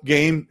Halo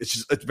game.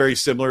 It's very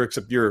similar,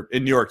 except you're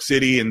in New York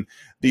City and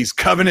these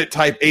Covenant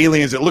type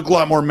aliens that look a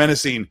lot more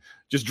menacing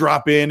just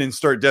drop in and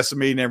start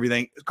decimating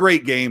everything.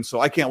 Great game.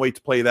 So I can't wait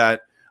to play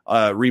that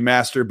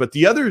remaster. But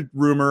the other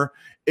rumor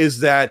is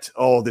that,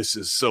 this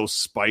is so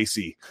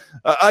spicy.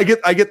 I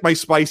get my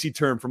spicy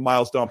term from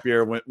Miles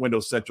Dampierre,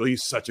 Windows Central.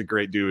 He's such a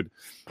great dude.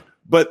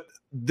 But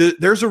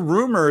there's a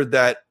rumor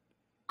that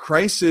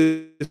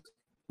Crysis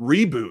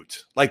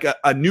reboot, like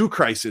a new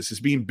Crysis, is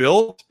being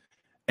built,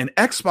 and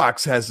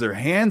Xbox has their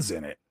hands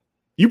in it.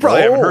 You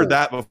probably haven't heard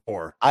that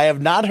before. I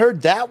have not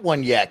heard that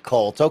one yet,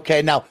 Colt.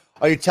 Okay, now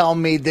are you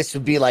telling me this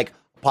would be like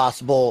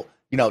possible,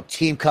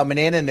 team coming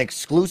in and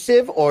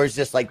exclusive, or is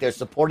this like they're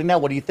supporting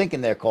that? What are you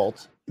thinking there,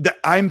 Colt?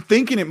 I'm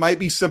thinking it might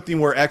be something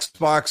where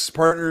Xbox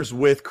partners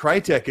with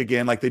Crytek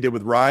again, like they did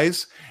with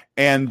Rise,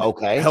 and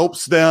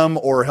helps them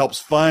or helps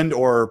fund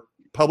or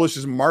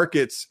publishes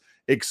markets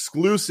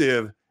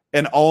exclusive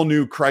an all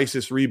new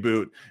Crysis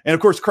reboot. And of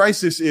course,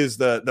 Crysis is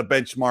the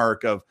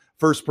benchmark of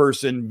first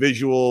person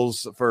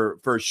visuals for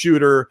a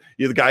shooter.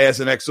 The guy has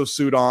an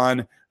exosuit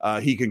on.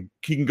 He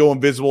can go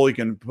invisible. He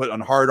can put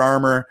on hard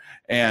armor,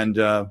 and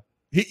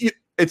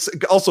it's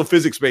also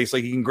physics based.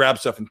 Like he can grab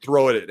stuff and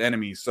throw it at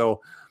enemies.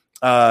 So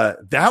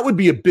that would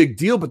be a big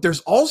deal. But there's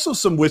also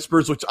some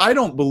whispers, which I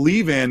don't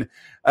believe in,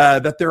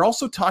 that they're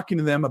also talking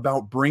to them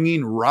about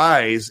bringing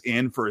Rise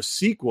in for a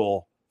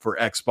sequel for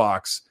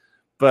Xbox.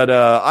 But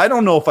I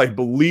don't know if I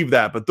believe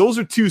that. But those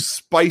are two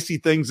spicy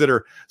things that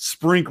are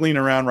sprinkling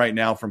around right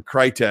now from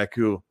Crytek,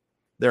 who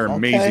they're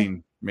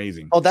amazing.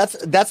 Oh, that's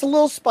a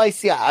little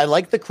spicy. I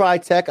like the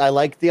Crytek. I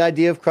like the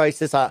idea of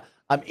Crysis.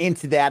 I'm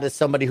into that as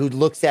somebody who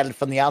looks at it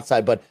from the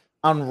outside. But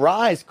on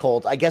Rise,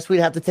 Colt, I guess we'd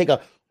have to take a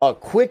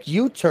quick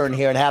U-turn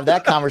here and have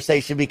that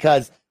conversation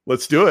because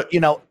let's do it.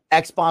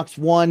 Xbox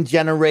One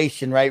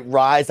generation, right?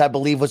 Rise, I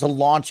believe, was a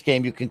launch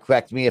game. You can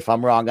correct me if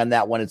I'm wrong on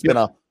that one. It's been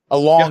a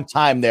long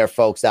time there,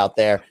 folks out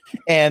there.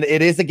 And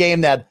it is a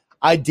game that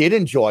I did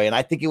enjoy. And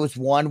I think it was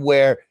one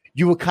where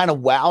you were kind of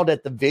wowed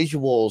at the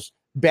visuals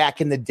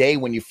back in the day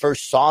when you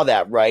first saw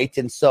that, right?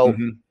 And so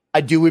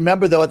I do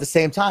remember, though, at the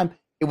same time,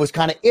 it was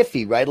kind of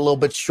iffy, right? A little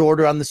bit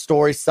shorter on the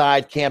story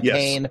side,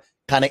 campaign,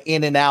 kind of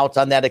in and out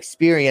on that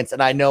experience.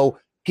 And I know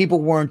people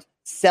weren't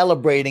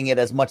celebrating it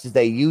as much as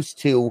they used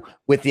to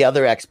with the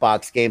other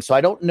Xbox games. So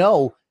I don't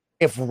know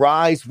if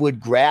Rise would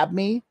grab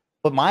me,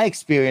 but my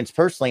experience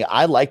personally,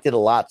 I liked it a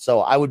lot.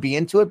 So I would be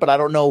into it, but I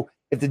don't know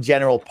if the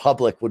general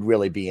public would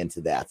really be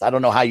into that. I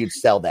don't know how you'd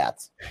sell that.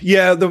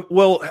 Yeah,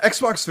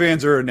 Xbox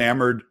fans are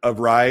enamored of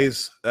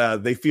Rise.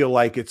 They feel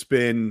like it's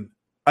been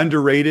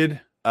underrated.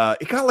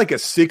 It got like a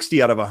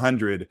 60 out of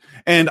 100.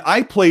 And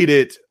I played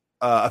it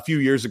a few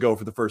years ago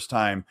for the first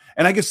time.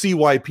 And I could see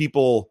why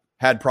people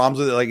had problems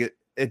with it. Like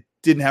it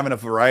didn't have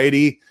enough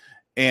variety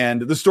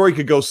and the story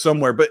could go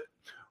somewhere. But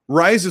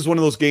Rise is one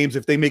of those games,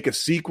 if they make a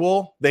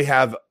sequel, they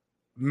have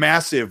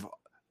massive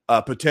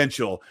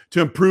potential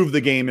to improve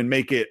the game and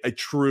make it a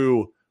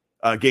true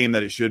game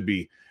that it should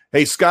be.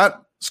 Hey,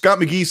 Scott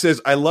McGee says,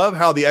 I love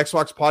how the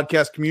Xbox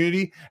podcast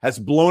community has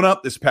blown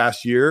up this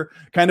past year.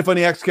 Kind of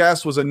Funny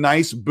XCast was a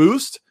nice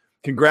boost.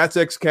 Congrats,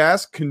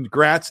 XCast.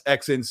 Congrats,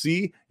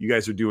 XNC. You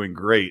guys are doing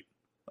great.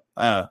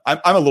 I'm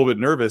a little bit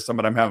nervous,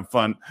 but I'm having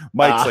fun.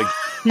 Mike's like,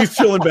 he's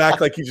chilling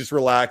back, like he just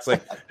relaxed.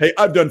 Like, hey,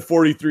 I've done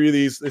 43 of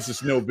these. This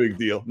is no big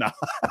deal. No,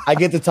 I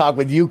get to talk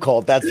with you,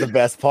 Colt. That's the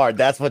best part.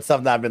 That's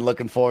something I've been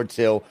looking forward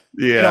to.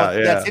 Yeah,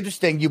 That's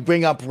interesting. You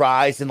bring up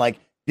Rise and like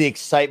the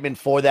excitement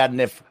for that, and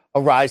if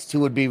a Rise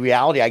 2 would be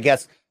reality, I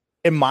guess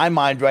in my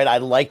mind, right? I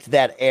liked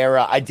that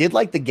era. I did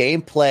like the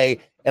gameplay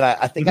And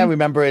I think I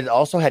remember it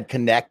also had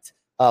Connect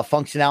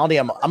functionality.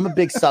 I'm a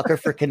big sucker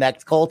for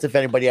Connect, Colt. If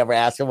anybody ever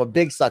asks, I'm a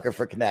big sucker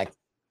for Connect.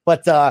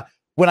 But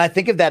when I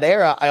think of that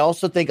era, I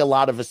also think a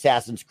lot of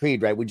Assassin's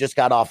Creed, right? We just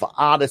got off of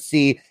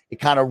Odyssey. It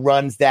kind of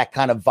runs that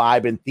kind of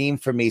vibe and theme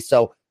for me.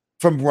 So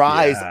from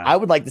Rise, I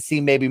would like to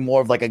see maybe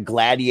more of like a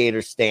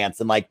gladiator stance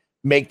and like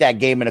make that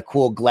game in a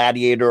cool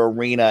gladiator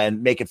arena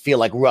and make it feel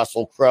like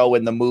Russell Crowe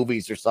in the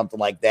movies or something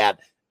like that.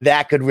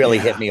 That could really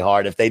hit me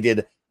hard. If they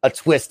did a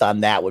twist on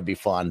that, would be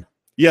fun.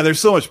 Yeah, there's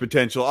so much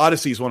potential.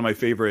 Odyssey is one of my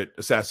favorite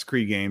Assassin's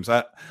Creed games.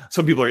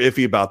 Some people are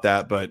iffy about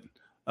that, but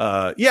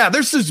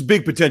there's this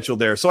big potential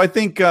there. So I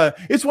think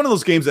it's one of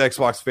those games that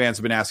Xbox fans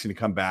have been asking to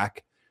come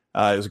back.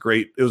 It was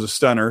great. It was a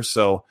stunner.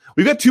 So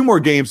we've got 2 more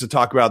games to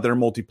talk about that are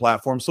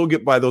multi-platform. So we'll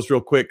get by those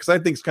real quick because I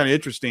think it's kind of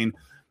interesting.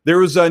 There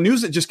was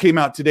news that just came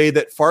out today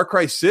that Far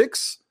Cry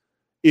 6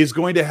 is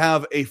going to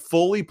have a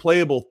fully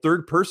playable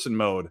third-person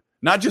mode.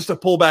 Not just to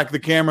pull back the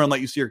camera and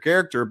let you see your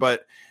character,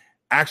 but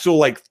actual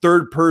like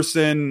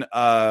third-person,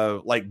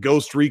 like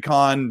Ghost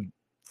Recon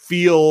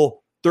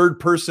feel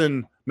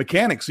third-person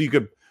mechanics. So you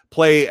could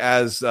play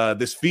as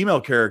this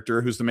female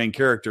character who's the main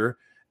character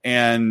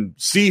and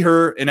see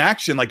her in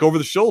action, like over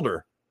the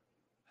shoulder.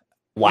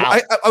 Wow.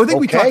 I think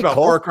we talked about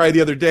Far Cry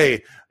the other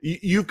day.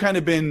 You've kind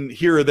of been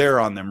here or there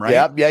on them,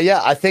 right?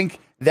 Yeah. I think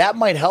that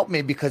might help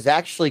me because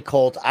actually,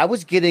 Colt, I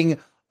was getting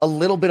a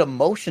little bit of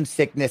motion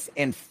sickness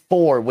in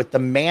 4 with the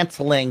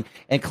mantling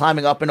and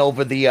climbing up and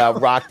over the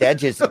rocked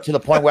edges to the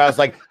point where I was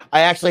like,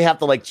 I actually have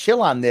to like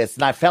chill on this.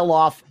 And I fell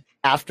off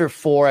after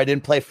 4. I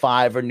didn't play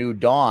 5 or New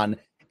Dawn.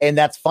 And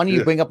that's funny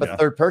you bring up a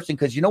third person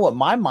because you know what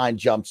my mind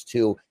jumps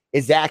to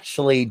is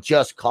actually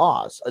Just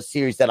Cause, a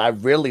series that I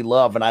really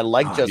love. And I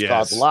like Just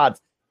Cause a lot.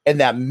 And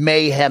that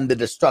mayhem, the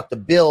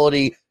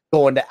destructibility,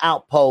 going to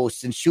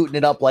outposts and shooting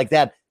it up like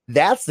that.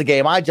 That's the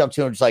game I jump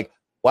to. And just like,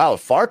 wow, if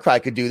Far Cry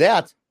could do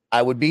that,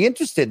 I would be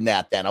interested in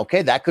that then.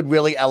 Okay, that could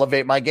really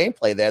elevate my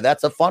gameplay there.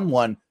 That's a fun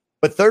one.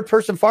 But third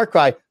person Far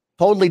Cry,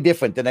 totally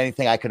different than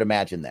anything I could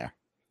imagine there.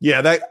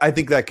 Yeah, I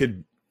think that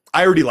could.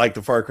 I already like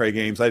the Far Cry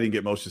games. I didn't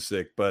get motion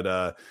sick,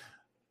 but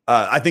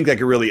I think that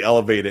could really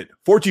elevate it.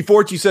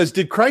 Forty says,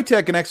 did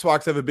Crytek and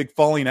Xbox have a big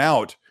falling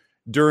out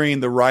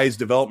during the Rise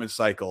development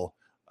cycle?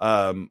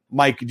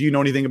 Mike, do you know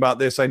anything about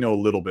this? I know a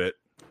little bit.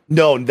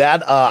 No,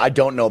 that I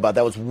don't know about.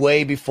 That was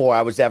way before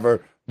I was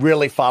ever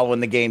really following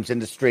the games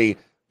industry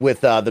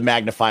with the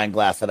magnifying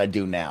glass that I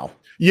do now.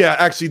 Yeah,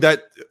 actually,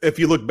 that if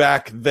you look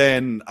back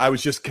then, I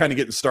was just kind of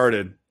getting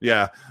started.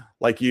 Yeah,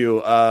 like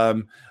you.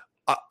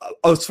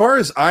 As far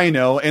as I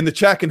know, and the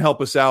chat can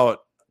help us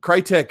out,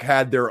 Crytek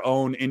had their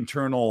own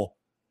internal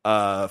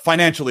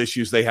financial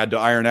issues they had to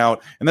iron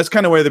out. And that's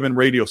kind of why they've been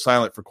radio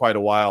silent for quite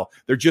a while.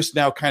 They're just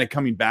now kind of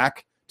coming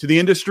back to the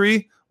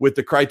industry with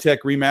the Crytek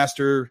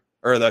remaster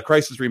or the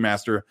Crysis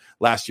remaster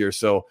last year.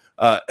 So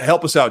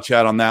help us out,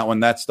 chat, on that one.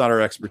 That's not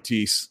our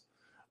expertise.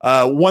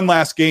 One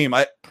last game.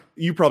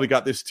 You probably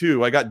got this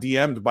too. I got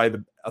DM'd by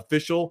the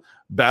official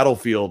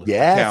Battlefield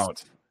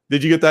account.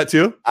 Did you get that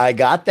too? I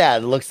got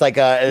that. It looks like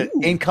an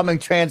incoming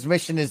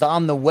transmission is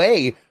on the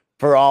way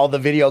for all the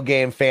video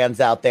game fans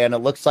out there. And it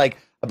looks like,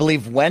 I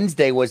believe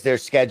Wednesday was their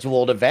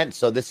scheduled event.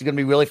 So this is going to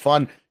be really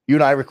fun. You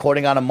and I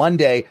recording on a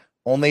Monday.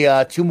 Only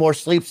 2 more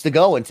sleeps to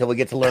go until we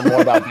get to learn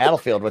more about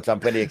Battlefield, which I'm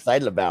pretty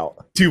excited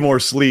about. 2 more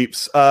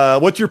sleeps.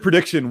 What's your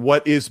prediction?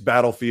 What is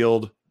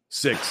Battlefield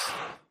 6?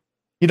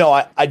 You know,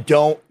 I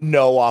don't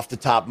know off the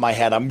top of my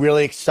head. I'm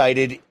really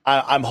excited.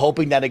 I'm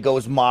hoping that it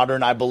goes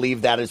modern. I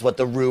believe that is what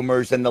the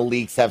rumors and the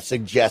leaks have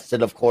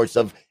suggested, of course,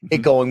 of it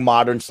going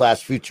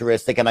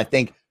modern/futuristic. And I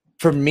think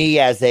for me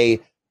as a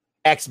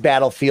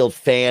ex-Battlefield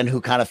fan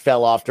who kind of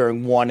fell off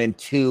during 1 and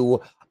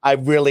 2, I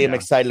really am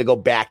excited to go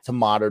back to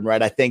modern,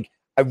 right? I think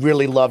I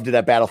really loved it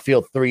at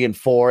Battlefield 3 and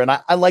 4. And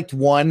I liked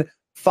 1.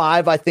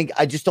 5,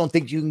 I just don't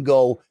think you can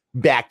go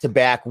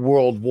back-to-back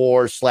World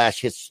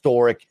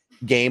War/historic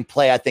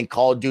gameplay. I think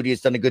Call of Duty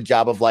has done a good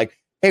job of like,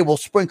 hey, we'll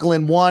sprinkle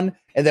in 1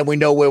 and then we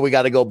know where we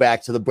got to go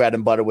back to the bread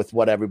and butter with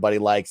what everybody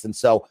likes. And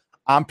so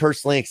I'm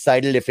personally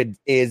excited if it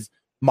is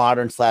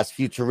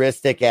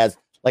modern/futuristic, as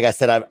like I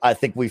said, I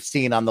think we've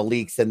seen on the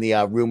leaks and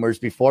the rumors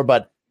before,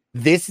 but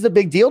this is a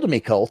big deal to me,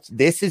 Colt.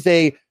 This is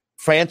a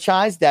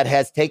franchise that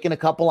has taken a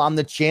couple on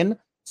the chin,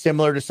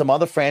 similar to some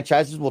other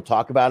franchises. We'll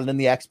talk about it in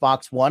the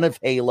Xbox One of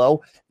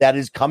Halo that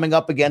is coming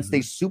up against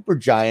a super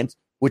giant,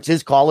 which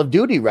is Call of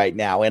Duty right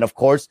now. And of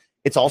course,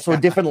 it's also a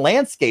different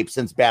landscape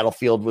since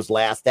Battlefield was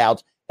last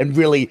out and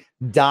really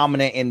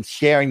dominant in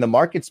sharing the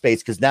market space,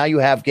 because now you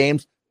have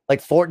games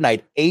like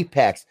Fortnite,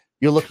 Apex.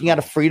 You're looking at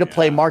a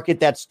free-to-play market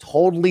that's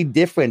totally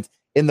different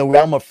in the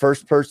realm of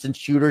first-person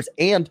shooters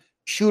and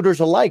shooters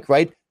alike,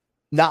 right?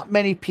 Not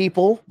many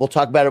people, we'll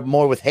talk about it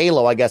more with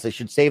Halo, I guess I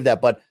should save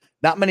that, but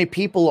not many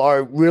people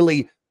are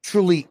really,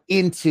 truly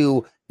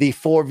into the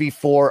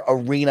 4v4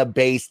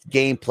 arena-based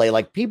gameplay.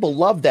 Like, people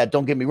love that,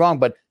 don't get me wrong,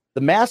 but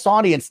the mass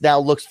audience now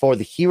looks for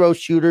the hero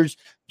shooters,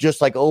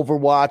 just like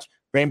Overwatch,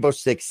 Rainbow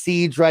Six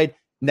Siege, right?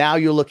 Now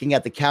you're looking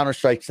at the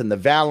Counter-Strikes and the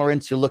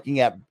Valorants. You're looking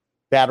at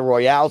Battle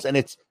Royales, and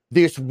it's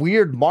this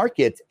weird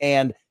market.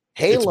 And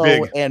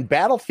Halo and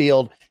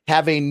Battlefield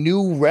have a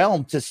new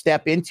realm to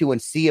step into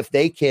and see if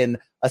they can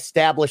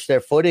establish their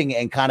footing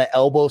and kind of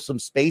elbow some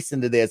space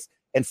into this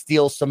and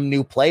steal some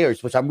new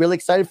players, which I'm really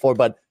excited for.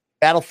 But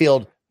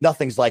Battlefield,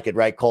 nothing's like it,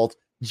 right, Colt?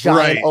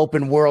 Giant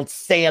open world,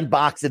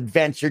 sandbox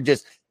adventure,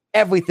 just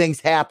everything's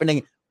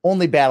happening.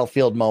 Only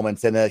Battlefield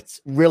moments. And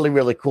it's really,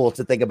 really cool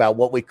to think about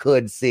what we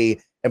could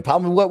see and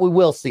probably what we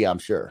will see, I'm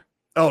sure.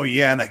 Oh,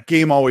 yeah. And that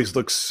game always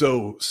looks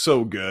so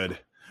good.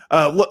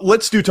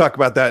 Let's talk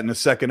about that in a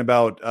second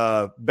about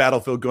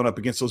Battlefield going up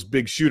against those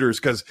big shooters,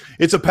 because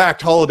it's a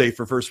packed holiday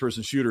for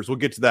first-person shooters. We'll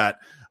get to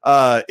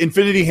that.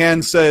 Infinity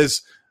Hand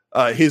says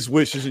his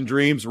wishes and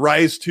dreams,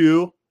 Rise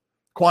 2,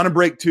 Quantum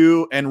Break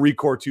 2, and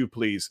Recore 2,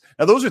 please.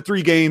 Now, those are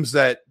 3 games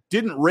that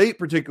didn't rate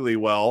particularly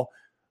well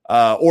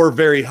or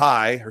very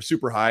high or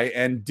super high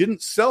and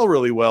didn't sell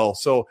really well.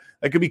 So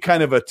that could be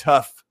kind of a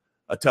tough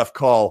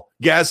call.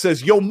 Gaz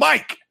says, yo,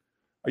 Mike,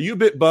 are you a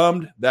bit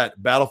bummed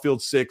that Battlefield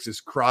 6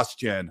 is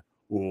cross-gen?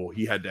 Oh,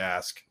 he had to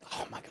ask.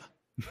 Oh, my God.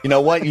 You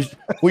know what?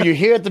 You're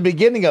here at the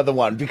beginning of the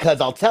one,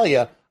 because I'll tell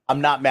you, I'm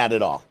not mad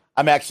at all.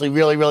 I'm actually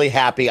really, really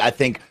happy. I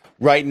think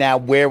right now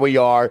where we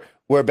are,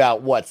 we're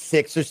about,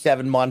 6 or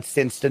 7 months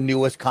since the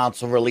newest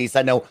console release.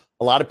 I know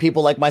a lot of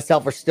people like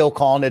myself are still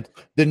calling it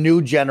the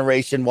new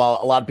generation, while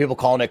a lot of people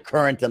calling it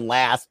current and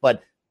last.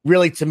 But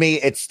really, to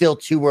me, it's still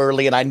too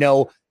early. And I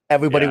know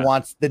everybody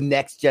wants the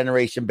next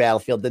generation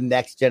Battlefield, the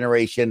next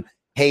generation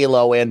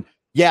Halo, and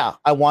yeah,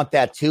 I want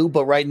that too.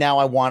 But right now,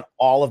 I want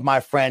all of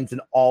my friends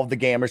and all of the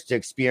gamers to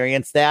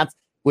experience that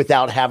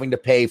without having to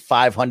pay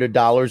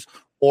 $500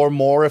 or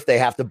more if they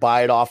have to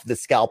buy it off the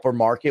scalper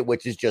market,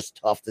 which is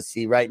just tough to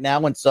see right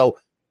now. And so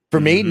for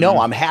me, no,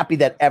 I'm happy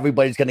that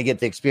everybody's going to get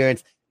the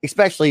experience,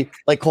 especially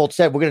like Colt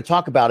said, we're going to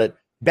talk about it.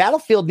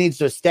 Battlefield needs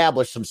to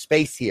establish some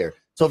space here.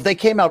 So if they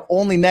came out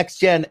only next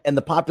gen and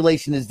the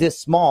population is this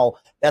small,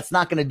 that's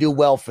not going to do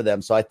well for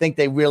them. So I think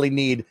they really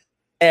need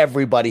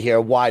everybody here,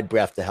 a wide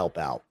breadth, to help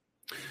out.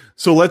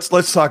 So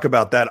let's talk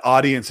about that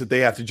audience that they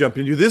have to jump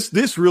into.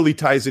 This really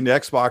ties into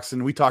Xbox,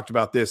 and we talked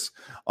about this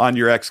on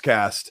your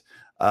XCast.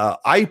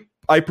 I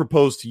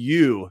proposed to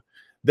you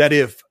that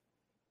if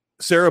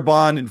Sarah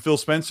Bond and Phil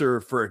Spencer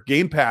for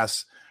Game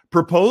Pass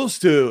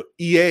proposed to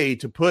EA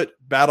to put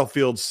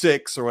Battlefield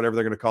 6 or whatever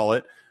they're going to call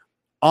it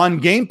on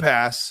Game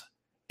Pass,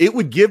 it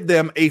would give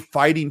them a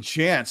fighting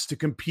chance to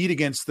compete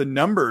against the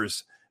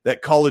numbers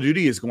that Call of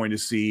Duty is going to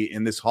see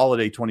in this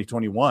holiday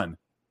 2021.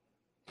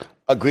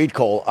 Agreed,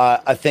 Cole.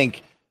 I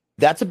think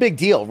that's a big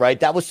deal, right?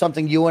 That was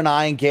something you and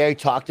I and Gary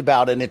talked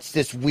about, and it's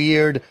this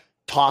weird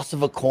toss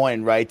of a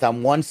coin, right?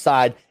 On one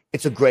side,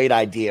 it's a great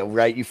idea,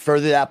 right? You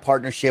further that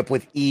partnership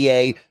with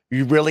EA,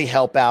 you really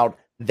help out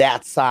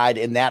that side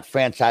and that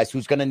franchise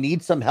who's going to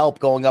need some help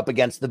going up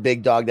against the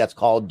big dog that's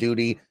Call of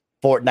Duty,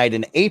 Fortnite,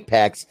 and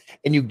Apex,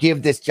 and you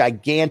give this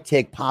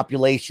gigantic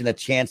population a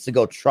chance to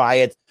go try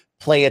it,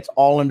 play it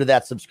all under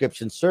that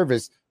subscription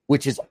service,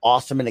 which is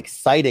awesome and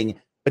exciting.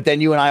 But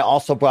then you and I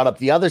also brought up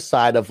the other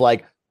side of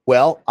like,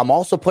 well, I'm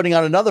also putting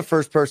out another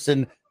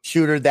first-person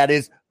shooter that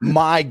is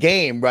my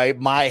game, right?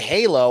 My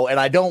Halo, and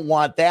I don't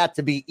want that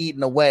to be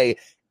eaten away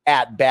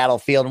at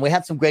Battlefield. And we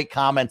had some great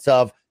comments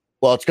of,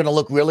 well, it's going to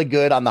look really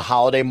good on the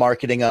holiday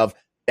marketing of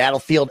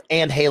Battlefield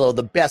and Halo,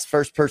 the best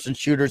first-person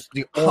shooters,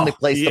 the only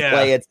place to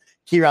play it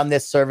here on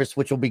this service,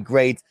 which will be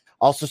great.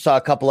 Also saw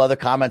a couple other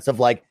comments of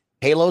like,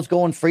 Halo's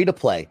going free to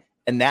play.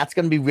 And that's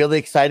going to be really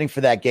exciting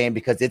for that game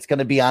because it's going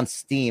to be on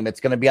Steam.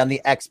 It's going to be on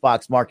the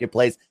Xbox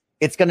Marketplace.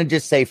 It's going to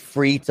just say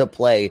free to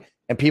play,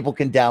 and people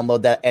can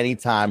download that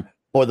anytime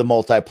for the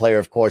multiplayer,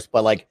 of course.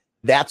 But like,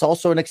 that's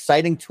also an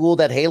exciting tool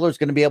that Halo is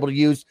going to be able to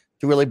use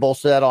to really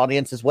bolster that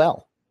audience as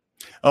well.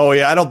 Oh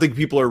yeah, I don't think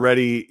people are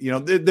ready. You know,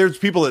 there's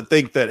people that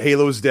think that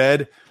Halo's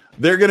dead.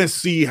 They're going to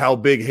see how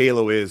big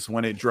Halo is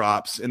when it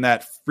drops in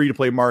that free to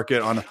play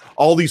market on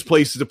all these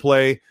places to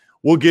play.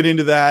 We'll get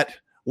into that.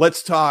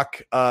 Let's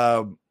talk.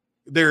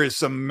 There is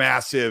some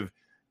massive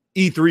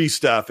E3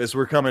 stuff as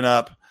we're coming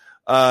up.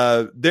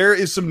 There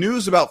is some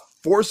news about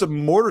Forza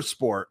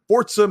Motorsport.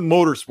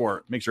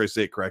 Make sure I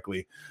say it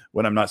correctly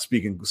when I'm not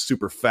speaking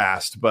super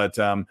fast. But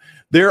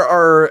there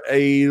are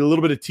a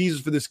little bit of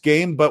teasers for this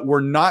game, but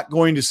we're not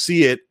going to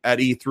see it at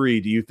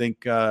E3. Do you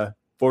think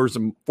Forza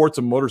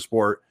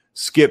Motorsport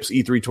skips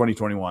E3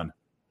 2021?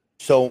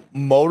 So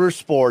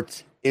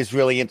Motorsport is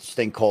really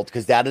interesting, Colt,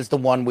 because that is the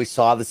one we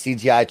saw the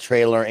CGI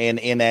trailer in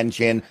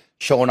engine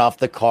showing off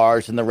the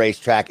cars and the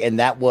racetrack. And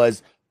that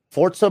was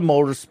Forza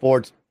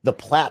Motorsport, the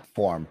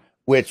platform,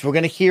 which we're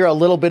going to hear a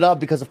little bit of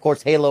because, of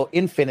course, Halo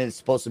Infinite is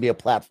supposed to be a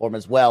platform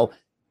as well.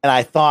 And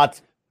I thought,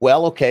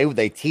 well, okay,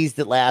 they teased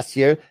it last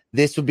year.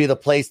 This would be the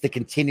place to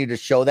continue to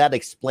show that,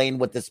 explain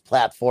what this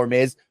platform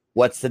is,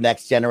 what's the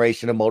next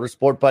generation of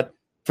motorsport. But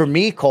for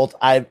me, Colt,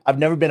 I've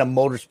never been a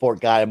motorsport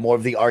guy. I'm more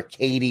of the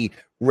arcadey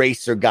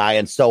racer guy.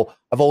 And so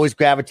I've always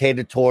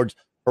gravitated towards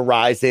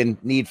Horizon,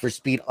 Need for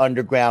Speed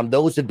Underground.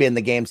 Those have been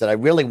the games that I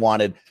really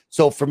wanted.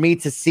 So for me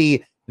to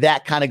see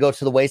that kind of go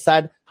to the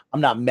wayside, I'm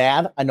not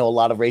mad. I know a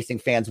lot of racing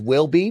fans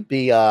will be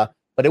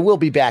but it will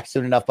be back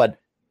soon enough. But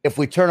if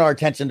we turn our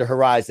attention to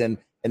Horizon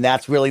and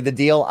that's really the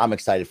deal. I'm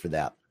excited for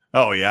that.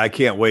 Oh yeah, I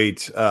can't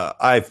wait.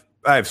 I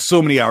have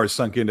so many hours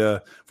sunk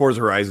into Forza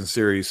Horizon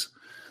series.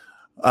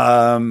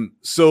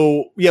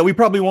 So yeah, we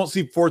probably won't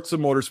see Forza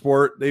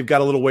Motorsport. They've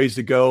got a little ways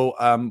to go.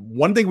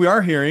 One thing we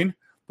are hearing,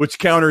 which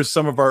counters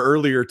some of our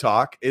earlier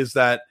talk, is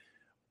that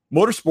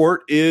Motorsport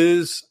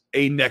is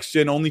a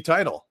next-gen only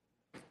title.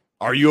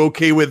 Are you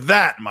okay with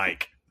that,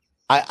 Mike?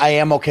 I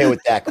am okay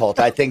with that, Colt.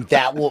 I think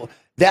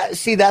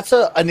that's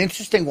an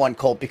interesting one,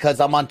 Colt, because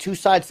I'm on two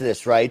sides of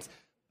this, right?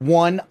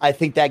 One, I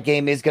think that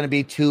game is going to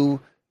be 2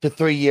 to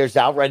 3 years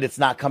out, right? It's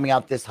not coming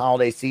out this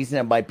holiday season.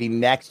 It might be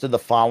next to the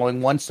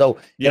following one. So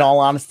in all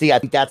honesty, I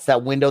think that's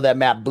that window that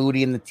Matt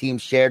Booty and the team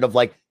shared of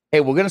like,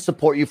 hey, we're going to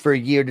support you for a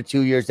year to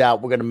 2 years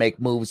out. We're going to make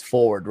moves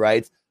forward,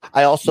 right?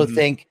 I also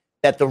think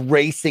that the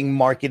racing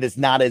market is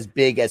not as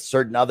big as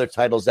certain other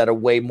titles that are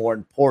way more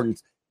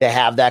important to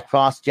have that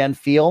cross-gen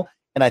feel.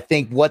 And I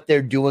think what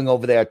they're doing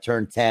over there at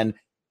Turn 10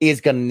 is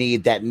going to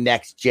need that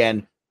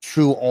next-gen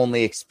true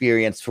only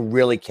experience to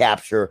really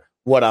capture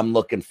what I'm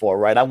looking for,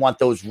 right? I want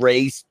those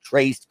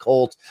traced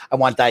Colts. I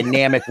want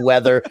dynamic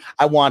weather.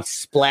 I want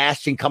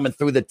splashing coming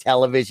through the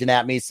television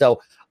at me.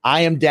 So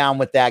I am down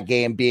with that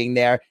game being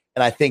there.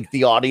 And I think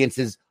the audience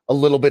is a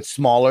little bit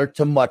smaller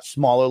to much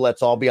smaller,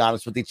 let's all be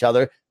honest with each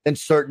other, than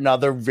certain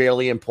other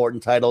really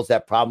important titles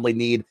that probably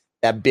need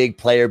that big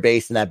player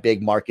base and that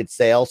big market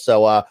sale.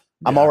 So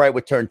I'm all right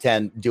with Turn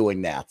 10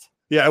 doing that.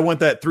 Yeah, I want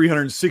that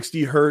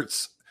 360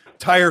 hertz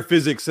tire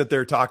physics that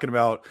they're talking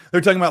about.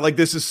 They're talking about like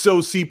this is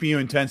so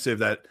CPU intensive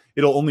that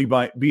it'll only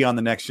be on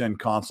the next gen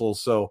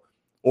consoles. So,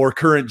 or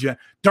current gen.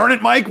 Darn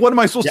it, Mike, what am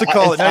I supposed to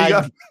call it?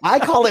 I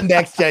call it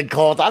next gen,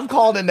 Colt. I'm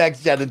calling it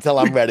next gen until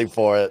I'm ready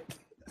for it.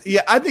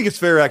 Yeah, I think it's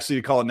fair actually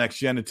to call it next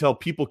gen until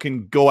people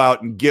can go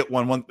out and get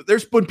one. When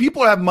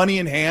people have money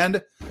in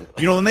hand,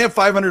 when they have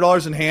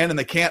 $500 in hand and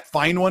they can't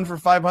find one for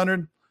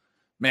 $500,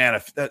 man,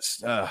 if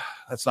that's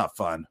not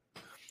fun.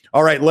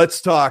 All right,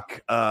 let's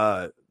talk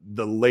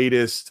the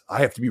latest. I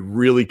have to be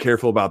really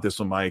careful about this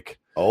one, Mike.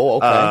 Oh,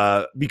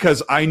 okay.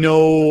 Because I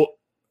know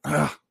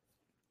I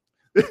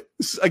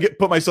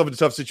put myself in a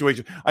tough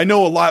situation. I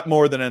know a lot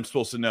more than I'm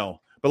supposed to know.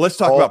 But let's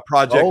talk about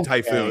Project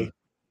Typhoon.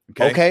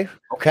 Okay.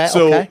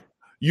 So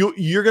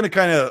you're going to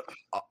kind of,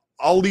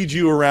 I'll lead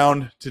you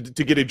around to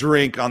get a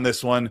drink on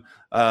this one.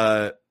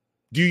 Do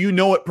you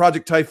know what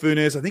Project Typhoon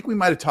is? I think we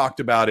might have talked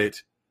about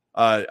it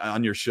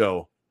on your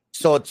show.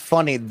 So it's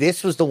funny.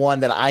 This was the one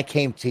that I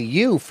came to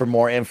you for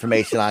more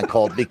information on,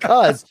 Colt,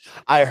 because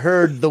I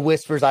heard the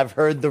whispers. I've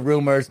heard the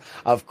rumors.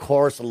 Of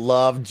course,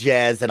 love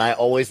Jez, and I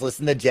always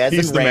listen to Jez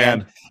and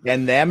Rand.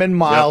 And them and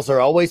Miles are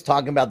always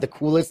talking about the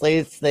coolest,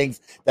 latest things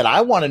that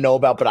I want to know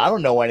about, but I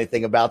don't know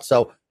anything about.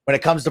 So when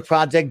it comes to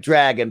Project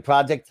Dragon,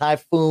 Project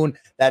Typhoon,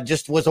 that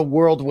just was a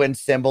whirlwind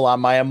symbol on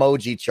my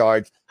emoji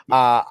chart.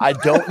 I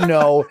don't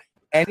know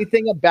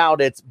anything about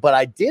it, but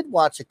I did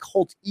watch a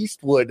Colt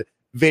Eastwood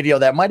video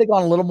that might have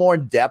gone a little more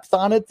in depth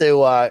on it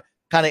to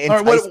kind of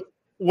entice. Right,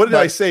 what did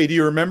I say? Do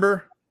you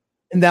remember?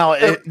 Now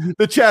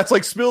the chat's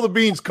like, spill the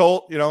beans,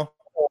 Colt. Now,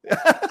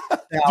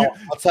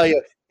 I'll tell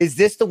you, is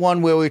this the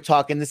one where we're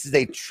talking? This is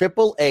a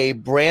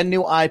AAA brand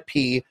new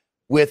IP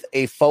with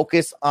a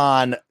focus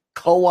on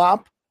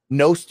co-op.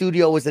 No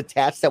studio is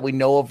attached that we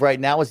know of right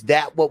now. Is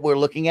that what we're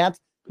looking at?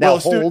 Now,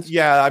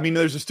 I mean,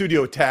 there's a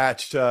studio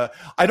attached. I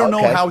don't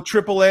know how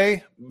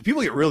AAA.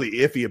 People get really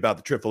iffy about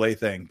the AAA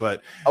thing,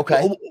 but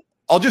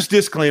I'll just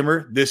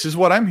disclaimer, this is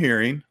what I'm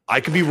hearing.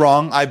 I could be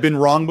wrong. I've been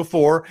wrong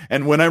before.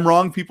 And when I'm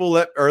wrong, people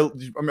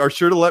are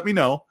sure to let me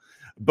know.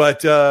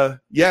 But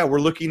we're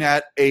looking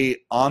at a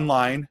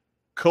online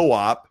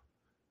co-op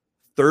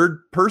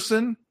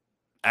third-person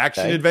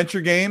action adventure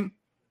game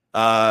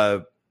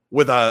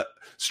with a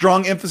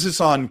strong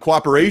emphasis on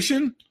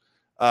cooperation.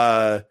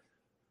 I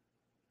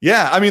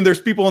mean,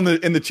 there's people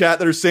in the chat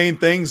that are saying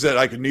things that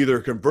I can neither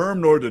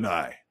confirm nor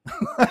deny.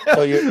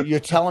 So you're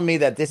telling me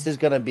that this is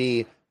going to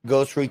be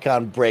Ghost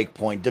Recon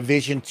Breakpoint,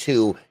 Division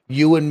 2,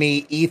 you and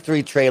me,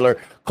 E3 trailer.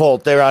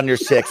 Colt, they're on your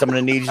 6. I'm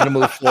going to need you to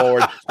move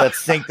forward.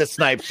 Let's sync the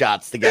snipe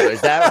shots together.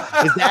 Is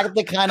that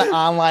the kind of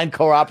online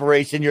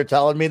cooperation you're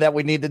telling me that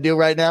we need to do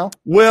right now?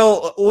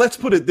 Well, let's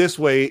put it this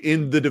way.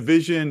 In the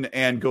Division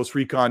and Ghost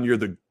Recon, you're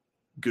the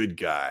good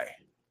guy.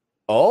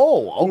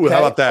 Oh, okay. Ooh,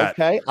 how about that?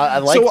 Okay, I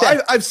like that.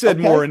 So I've said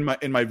more in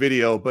my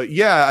video, but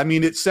yeah, I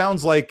mean, it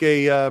sounds like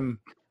a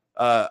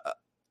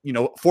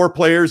 4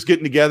 players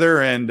getting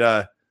together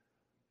and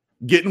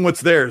getting what's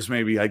theirs,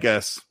 maybe, I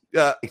guess.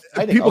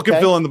 People can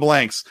fill in the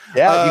blanks.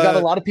 Yeah, you got a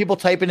lot of people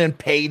typing in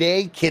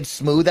Payday, Kid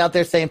Smooth out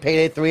there saying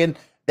Payday 3, and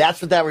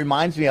that's what that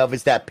reminds me of,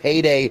 is that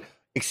Payday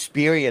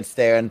experience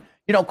there. And,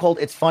 Colt,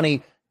 it's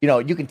funny,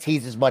 you can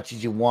tease as much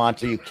as you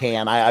want, or you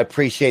can. I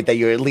appreciate that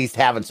you're at least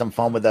having some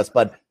fun with us,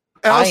 but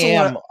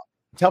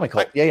tell me,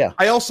 Colt.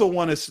 I also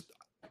want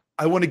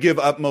to give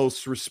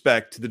utmost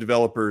respect to the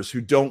developers who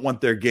don't want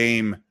their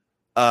game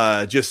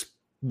just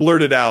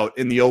blurted out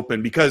in the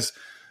open, because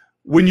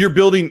when you're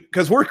building,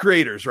 because we're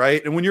creators,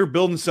 right? And when you're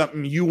building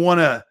something, you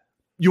want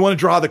you want to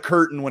draw the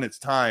curtain when it's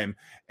time.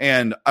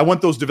 And I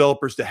want those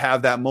developers to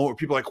have that moment where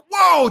people are like,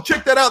 whoa,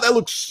 check that out. That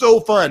looks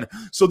so fun.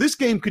 So this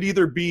game could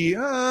either be,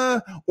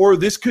 or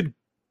this could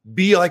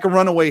be like a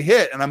runaway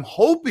hit. And I'm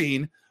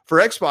hoping for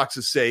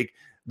Xbox's sake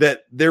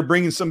that they're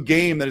bringing some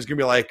game that is going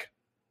to be like,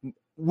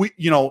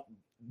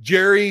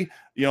 Jerry,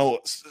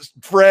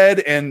 Fred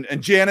and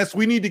Janice,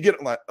 we need to get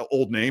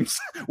old names.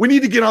 We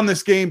need to get on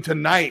this game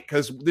tonight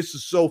because this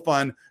is so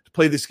fun to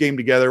play this game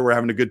together. We're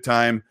having a good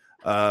time.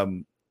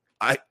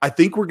 I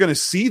think we're going to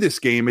see this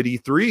game at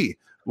E3,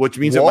 which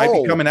means it might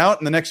be coming out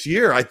in the next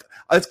year.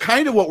 That's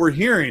kind of what we're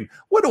hearing.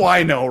 What do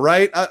I know,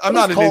 right? I'm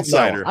not an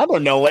insider. I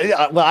don't know.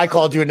 Well, I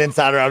called you an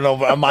insider. I don't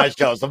know on my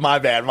show, so my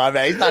bad.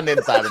 He's not an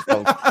insider,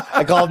 folks.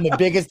 I called him the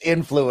biggest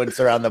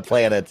influencer on the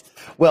planet.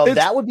 Well,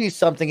 that would be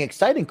something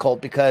exciting,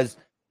 Colt, because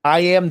I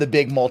am the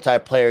big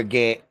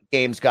multiplayer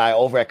games guy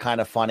over at Kind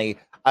of Funny.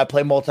 I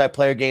play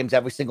multiplayer games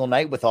every single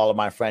night with all of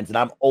my friends, and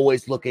I'm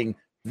always looking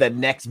for the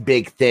next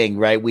big thing,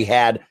 right? We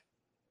had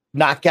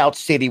Knockout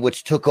City,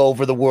 which took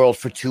over the world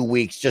for 2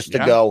 weeks just to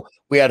go.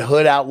 We had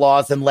Hood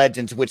Outlaws and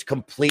Legends, which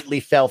completely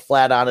fell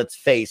flat on its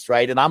face,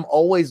 right? And I'm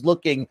always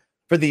looking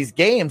for these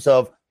games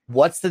of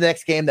what's the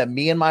next game that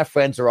me and my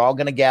friends are all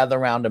going to gather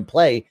around and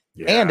play.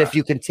 Yeah. And if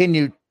you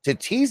continue to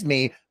tease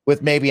me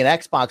with maybe an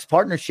Xbox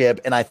partnership,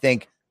 and I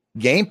think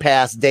Game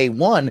Pass day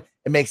one,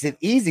 it makes it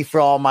easy for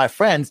all my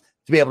friends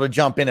to be able to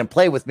jump in and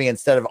play with me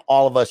instead of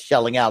all of us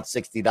shelling out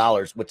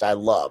 $60, which I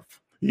love.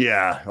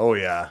 Yeah. Oh,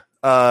 yeah.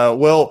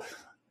 Well,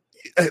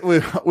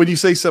 when you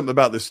say something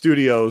about the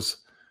studios,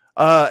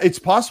 it's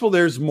possible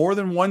there's more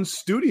than one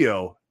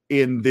studio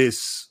in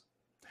this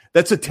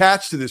that's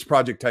attached to this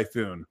Project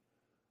Typhoon.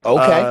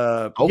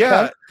 Okay.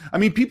 Yeah. I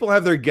mean, people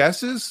have their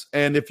guesses,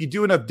 and if you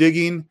do enough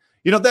digging,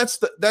 that's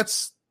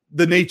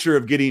the nature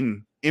of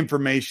getting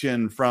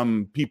information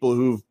from people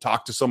who've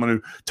talked to someone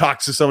who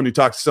talks to someone who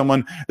talks to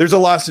someone. There's a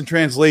loss in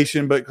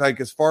translation, but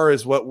like as far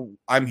as what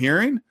I'm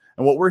hearing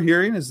and what we're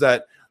hearing is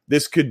that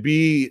this could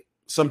be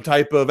some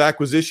type of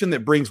acquisition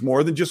that brings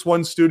more than just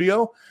one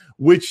studio,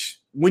 which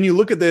when you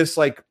look at this,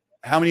 like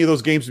how many of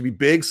those games would be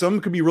big? Some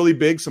could be really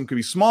big, some could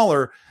be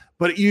smaller,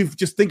 but you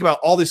just think about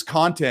all this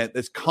content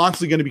that's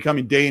constantly going to be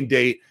coming day and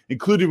date,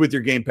 included with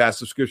your Game Pass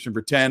subscription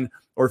for 10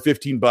 or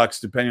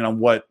 $15, depending on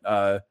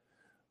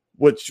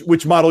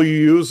which model you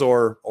use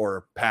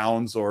or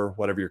pounds or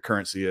whatever your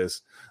currency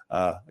is.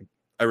 I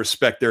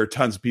respect there are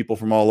tons of people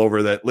from all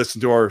over that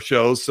listen to our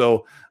shows.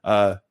 So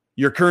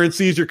your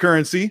currency is your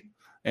currency.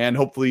 And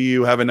hopefully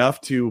you have enough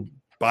to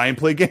buy and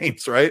play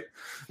games, right?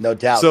 No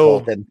doubt.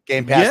 So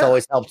Game Pass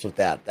always helps with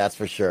that. That's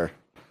for sure.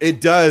 It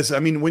does. I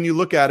mean, when you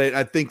look at it,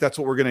 I think that's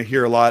what we're going to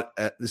hear a lot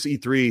at this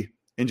E3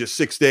 in just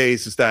 6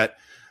 days is that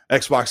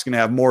Xbox is going to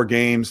have more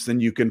games than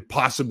you can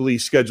possibly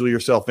schedule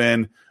yourself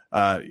in.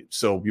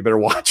 So you better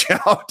watch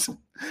out.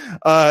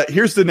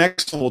 Here's the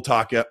next one we'll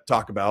talk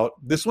about.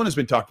 This one has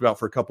been talked about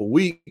for a couple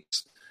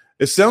weeks.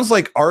 It sounds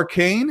like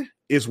Arcane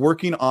is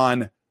working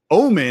on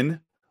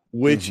Omen,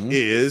 which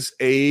is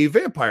a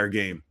vampire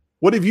game.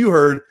 What have you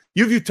heard?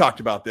 You've talked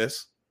about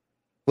this.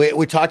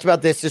 We talked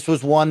about this. This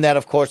was one that,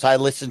 of course, I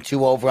listened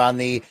to over on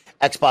the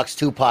Xbox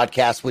 2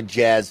 podcast with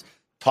Jez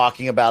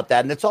talking about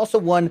that. And it's also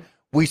one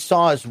we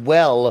saw as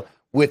well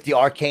with the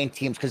Arcane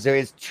teams because there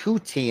is 2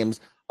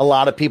 teams. A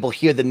lot of people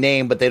hear the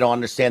name, but they don't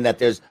understand that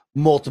there's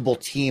multiple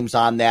teams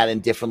on that in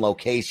different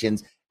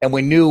locations. And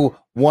we knew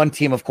one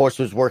team, of course,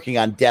 was working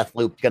on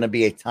Deathloop, going to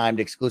be a timed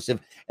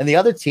exclusive. And the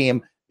other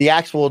team, the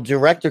actual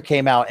director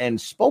came out and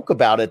spoke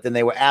about it. Then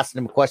they were asking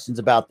him questions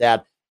about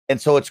that. And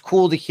so it's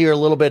cool to hear a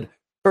little bit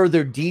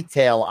further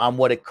detail on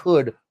what it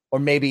could or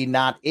maybe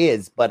not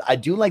is. But I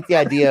do like the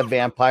idea of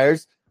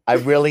vampires. I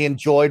really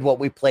enjoyed what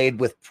we played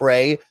with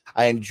Prey.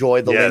 I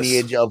enjoyed the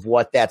lineage of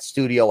what that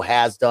studio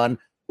has done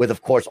with,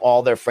 of course,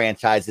 all their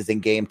franchises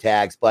and game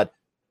tags. But,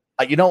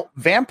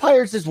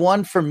 vampires is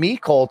one for me,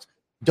 Colt,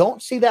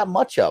 don't see that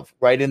much of,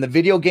 right? In the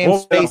video game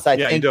space, I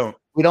think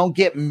we don't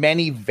get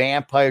many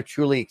vampire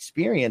truly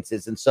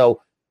experiences. And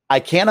so I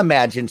can't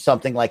imagine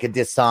something like a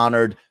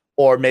Dishonored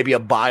or maybe a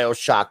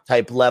BioShock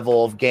type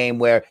level of game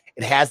where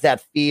it has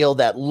that feel,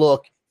 that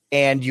look,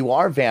 and you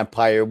are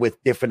vampire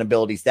with different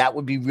abilities. That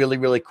would be really,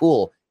 really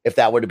cool if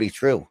that were to be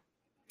true.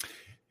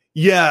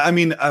 Yeah, I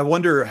mean, I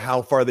wonder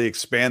how far they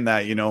expand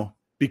that,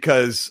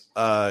 because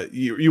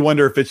you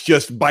wonder if it's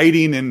just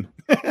biting and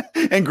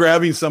and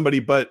grabbing somebody,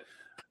 but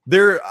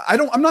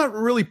I'm not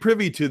really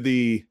privy to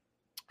the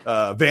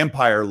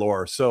vampire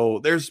lore. So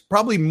there's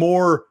probably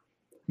more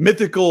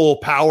mythical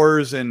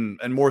powers and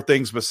more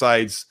things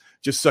besides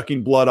just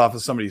sucking blood off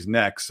of somebody's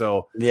neck.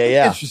 So I'm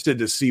interested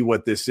to see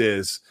what this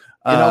is.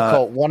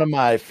 Colt, one of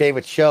my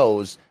favorite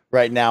shows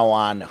right now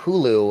on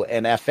Hulu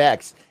and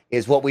FX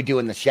is What We Do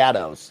in the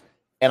Shadows.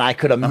 And I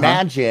could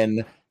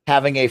imagine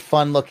having a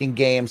fun looking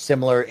game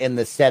similar in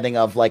the setting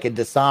of like a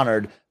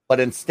Dishonored, but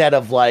instead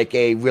of like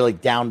a really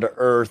down to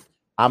earth,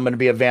 I'm going to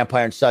be a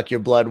vampire and suck your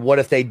blood. What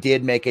if they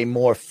did make a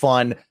more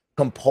fun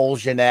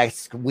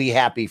Compulsion-esque We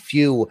Happy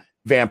Few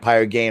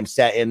vampire game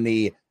set in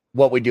the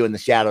What We Do in the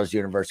Shadows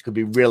universe? Could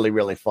be really,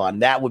 really fun.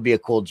 That would be a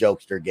cool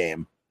jokester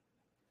game.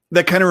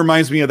 That kind of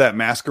reminds me of that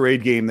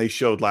Masquerade game they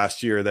showed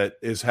last year that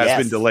has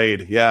been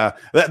delayed. Yeah.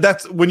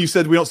 That's when you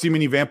said we don't see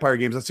many vampire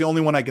games. That's the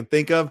only one I can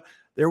think of.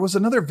 There was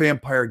another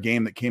vampire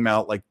game that came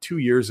out like 2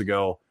 years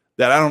ago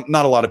that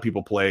not a lot of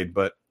people played,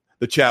 but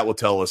the chat will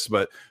tell us.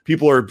 But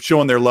people are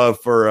showing their love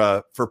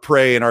for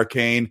Prey and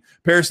Arcane.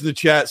 Paris in the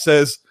chat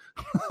says,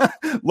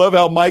 love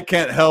how Mike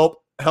can't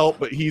help,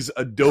 but he's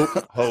a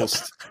dope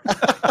host.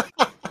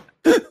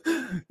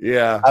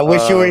 Yeah. I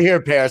wish you were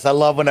here, Paris. I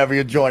love whenever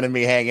you're joining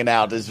me hanging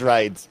out. Is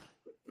right.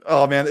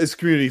 Oh man, this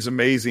community is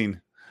amazing.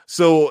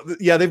 So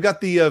yeah, they've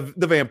got the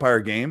vampire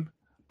game.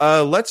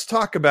 Let's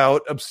talk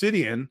about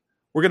Obsidian.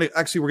 We're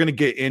gonna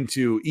get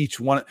into each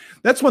one.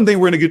 That's one thing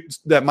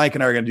that Mike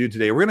and I are gonna do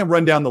today. We're gonna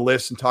run down the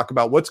list and talk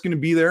about what's gonna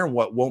be there and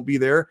what won't be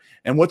there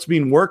and what's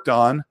being worked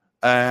on.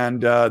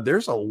 And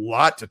there's a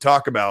lot to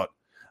talk about.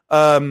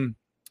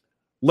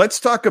 Let's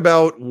talk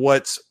about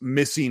what's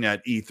missing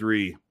at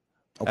E3.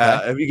 Okay.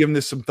 Have you given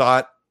this some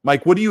thought,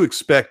 Mike? What do you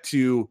expect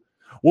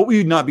what would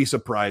you not be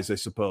surprised, I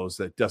suppose,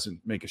 that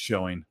doesn't make a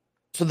showing?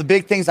 So the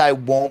big things I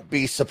won't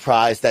be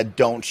surprised that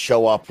don't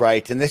show up,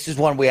 right? And this is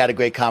one we had a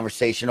great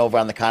conversation over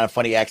on the Kind of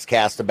Funny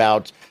Xcast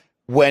about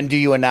when do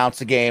you announce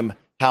a game?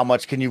 How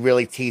much can you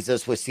really tease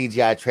us with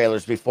CGI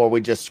trailers before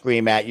we just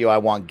scream at you, I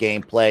want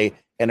gameplay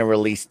and a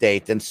release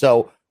date? And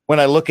so when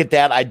I look at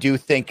that, I do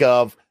think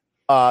of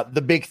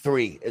the big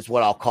three is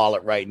what I'll call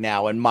it right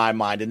now in my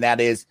mind. And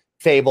that is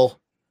Fable,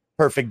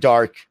 Perfect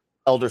Dark,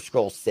 Elder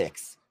Scrolls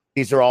 6.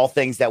 These are all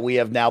things that we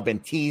have now been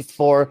teased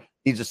for.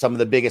 These are some of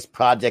the biggest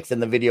projects in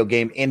the video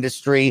game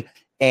industry.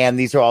 And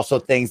these are also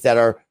things that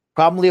are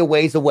probably a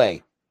ways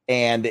away.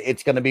 And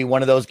it's going to be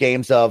one of those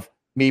games of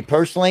me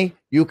personally.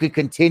 You could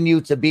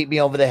continue to beat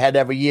me over the head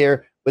every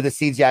year with a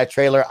CGI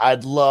trailer.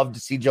 I'd love to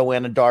see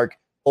Joanna Dark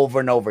over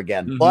and over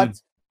again. Mm-hmm.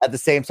 But at the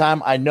same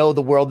time, I know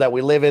the world that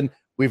we live in,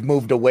 we've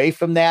moved away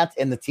from that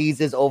and the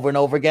teases over and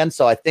over again.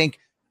 So I think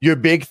your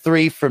big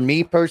three for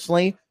me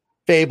personally,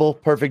 Fable,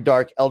 Perfect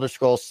Dark, Elder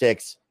Scrolls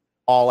 6,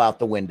 all out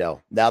the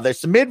window. Now there's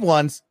some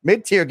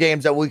mid-tier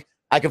games that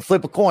I can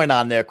flip a coin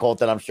on there, Colt,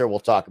 that I'm sure we'll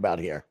talk about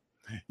here.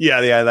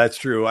 Yeah, that's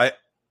true. I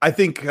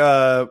think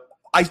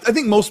I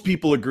think most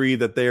people agree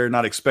that they're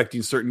not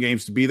expecting certain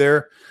games to be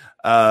there.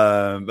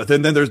 But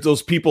then there's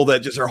those people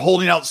that just are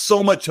holding out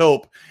so much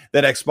hope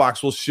that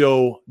Xbox will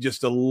show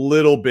just a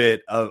little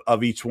bit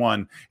of each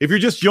one. If you're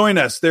just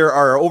joining us, there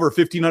are over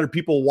 1,500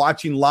 people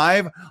watching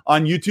live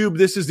on YouTube.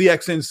 This is the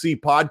XNC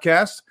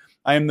podcast.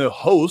 I am the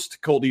host,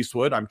 Colt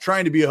Eastwood. I'm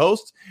trying to be a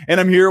host, and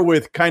I'm here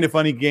with Kind of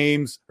Funny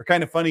Games, or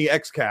Kind of Funny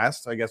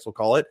Xcast, I guess we'll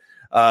call it.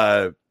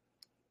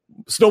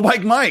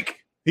 Snowbike Mike.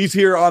 He's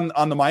here on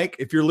the mic.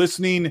 If you're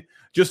listening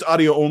just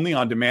audio only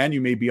on demand,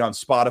 you may be on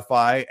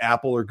Spotify,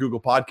 Apple, or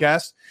Google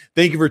Podcasts.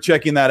 Thank you for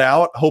checking that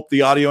out. Hope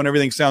the audio and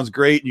everything sounds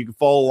great. You can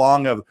follow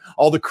along of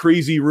all the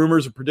crazy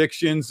rumors and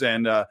predictions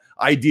and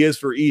ideas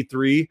for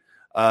E3.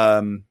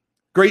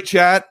 Great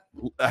chat.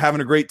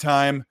 Having a great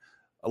time.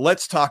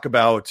 Let's talk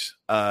about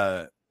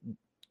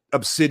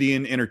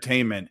Obsidian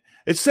Entertainment.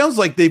 It sounds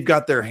like they've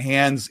got their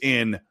hands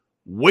in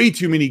way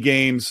too many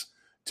games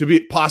to be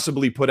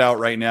possibly put out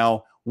right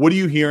now. What are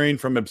you hearing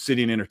from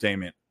Obsidian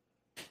Entertainment?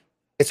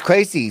 It's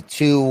crazy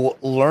to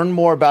learn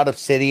more about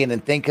Obsidian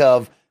and think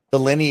of the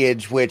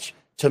lineage, which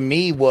to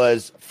me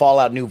was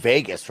Fallout New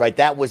Vegas, right?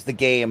 That was the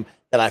game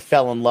that I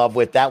fell in love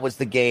with. That was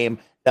the game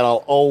that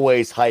I'll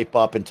always hype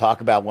up and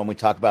talk about when we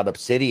talk about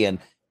Obsidian.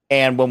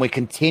 And when we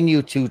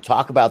continue to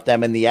talk about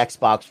them in the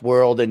Xbox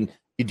world and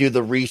you do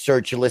the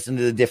research, you listen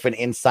to the different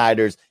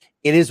insiders,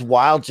 it is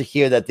wild to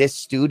hear that this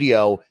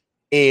studio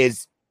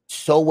is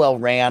so well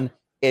ran.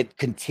 It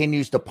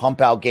continues to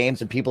pump out games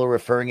and people are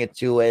referring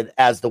to it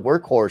as the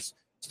workhorse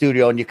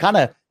studio. And you kind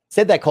of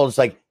said that, Cole. It's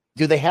like,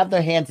 do they have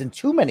their hands in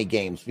too many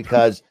games?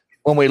 Because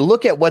when we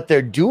look at what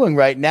they're doing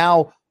right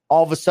now,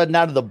 all of a sudden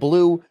out of the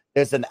blue,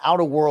 there's an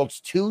Outer Worlds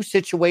 2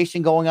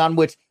 situation going on,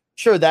 which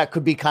sure, that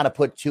could be kind of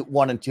put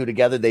 1 and 2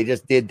 together. They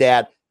just did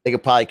that. They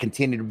could probably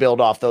continue to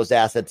build off those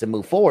assets and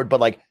move forward.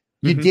 But like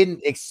you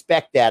didn't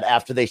expect that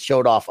after they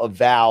showed off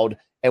Avowed,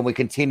 and we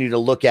continue to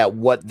look at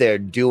what they're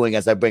doing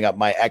as I bring up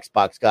my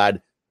Xbox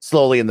guide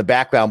slowly in the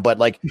background. But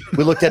like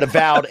we looked at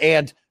Avowed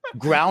and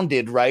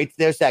Grounded, right?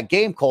 There's that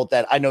game, Colt,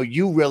 that I know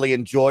you really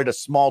enjoyed, a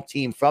small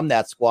team from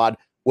that squad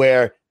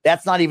where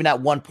that's not even at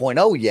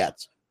 1.0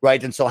 yet,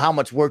 right? And so how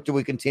much work do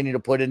we continue to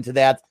put into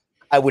that?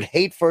 I would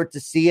hate for it to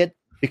see it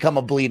become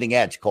a Bleeding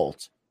Edge,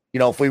 Colt. You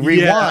know, if we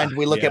rewind,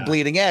 we look at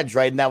Bleeding Edge,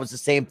 right? And that was the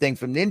same thing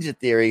from Ninja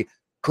Theory.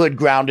 Could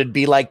Grounded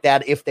be like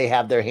that if they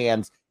have their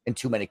hands in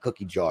too many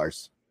cookie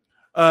jars?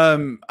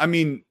 I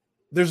mean,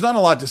 there's not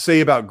a lot to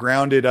say about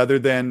Grounded other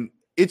than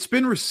it's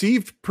been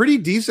received pretty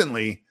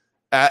decently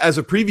as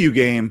a preview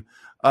game.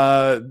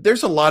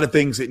 There's a lot of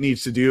things it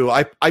needs to do.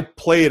 I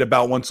play it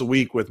about once a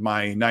week with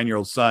my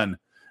 9-year-old son,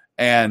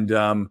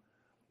 and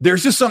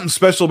there's just something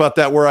special about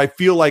that where I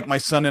feel like my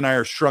son and I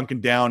are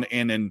shrunken down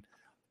in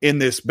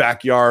this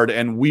backyard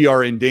and we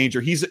are in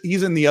danger. He's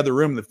in the other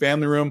room, the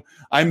family room.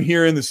 I'm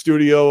here in the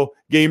studio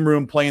game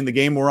room playing the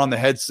game. We're on the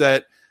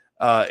headset.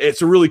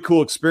 It's a really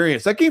cool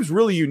experience. That game's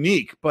really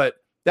unique, but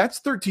that's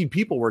 13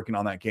 people working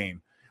on that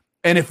game.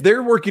 And if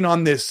they're working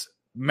on this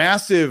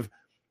massive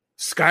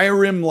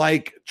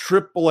Skyrim-like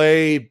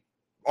AAA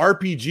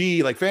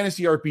RPG, like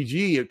fantasy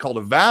RPG called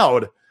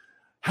Avowed,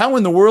 how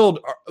in the world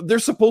they're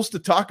supposed to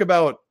talk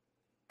about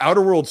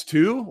Outer Worlds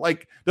 2?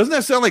 Like, doesn't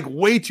that sound like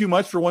way too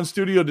much for one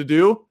studio to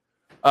do?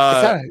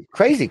 It's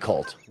crazy,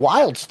 Colt.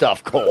 Wild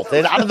stuff, Colt.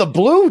 And out of the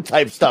blue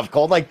type stuff,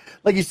 Colt. Like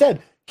you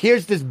said,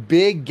 here's this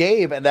big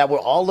game and that we're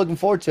all looking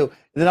forward to. And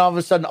then all of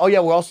a sudden, oh yeah,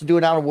 we're also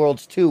doing Outer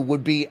Worlds 2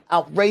 would be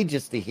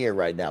outrageous to hear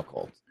right now,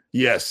 Colt.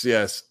 Yes.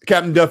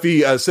 Captain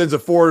Duffy sends a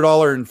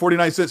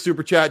 $4.49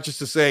 super chat just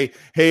to say,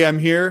 hey, I'm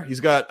here. He's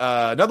got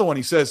another one.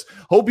 He says,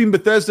 hoping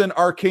Bethesda and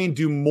Arcane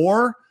do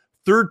more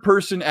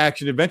third-person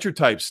action adventure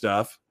type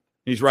stuff.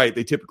 And he's right.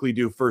 They typically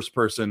do first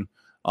person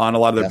on a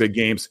lot of their big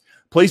games.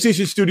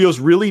 PlayStation Studios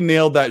really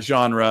nailed that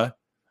genre,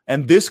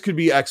 and this could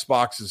be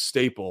Xbox's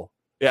staple.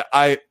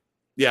 I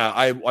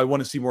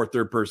want to see more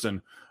third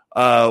person.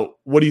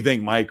 What do you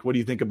think, Mike? What do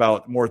you think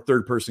about more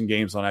third person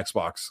games on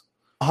Xbox?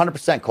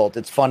 100%, Colt.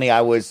 It's funny. I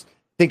was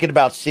thinking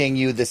about seeing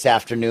you this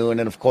afternoon.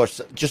 And of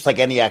course, just like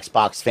any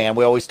Xbox fan,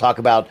 we always talk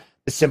about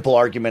the simple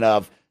argument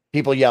of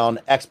people yelling,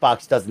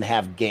 Xbox doesn't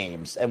have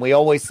games. And we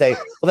always say,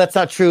 well, that's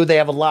not true. They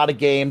have a lot of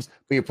games,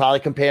 but you're probably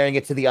comparing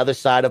it to the other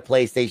side of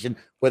PlayStation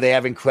where they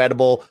have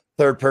incredible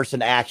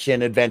third-person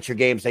action adventure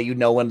games that you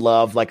know and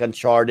love, like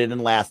Uncharted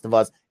and Last of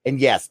Us. And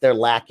yes, they're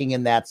lacking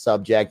in that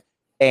subject.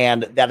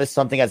 And that is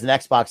something as an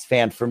Xbox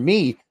fan, for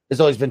me, there's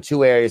always been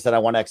two areas that I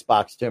want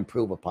Xbox to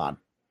improve upon.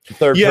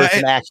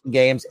 Third-person action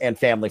games and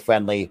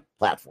family-friendly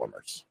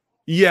platformers.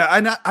 Yeah,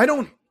 and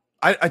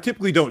I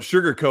typically don't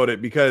sugarcoat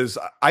it because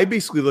I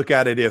basically look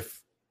at it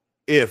if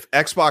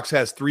Xbox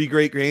has 3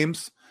 great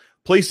games,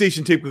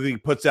 PlayStation typically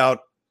puts out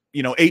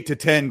 8 to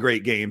 10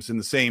 great games in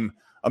the same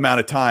amount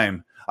of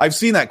time. I've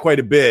seen that quite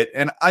a bit,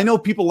 and I know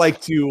people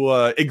like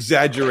to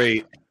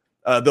exaggerate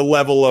the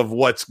level of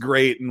what's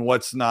great and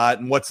what's not,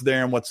 and what's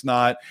there and what's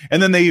not.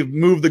 And then they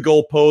move the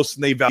goalposts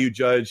and they value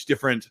judge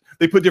different.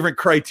 They put different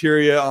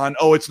criteria on,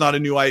 it's not a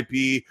new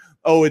IP.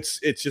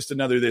 It's just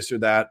another this or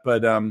that.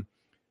 But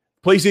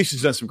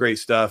PlayStation's done some great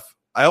stuff.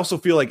 I also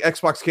feel like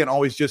Xbox can't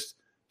always just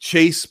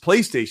chase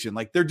PlayStation.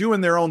 Like, they're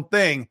doing their own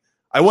thing.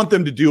 I want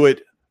them to do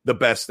it the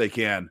best they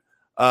can.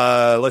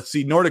 Let's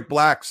see. Nordic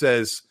Black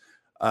says,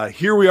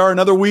 here we are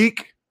another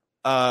week.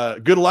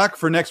 Good luck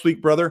for next week,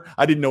 brother.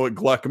 I didn't know what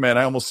gluck meant.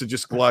 I almost said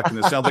just gluck, and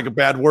it sounds like a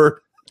bad word.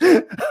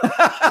 Good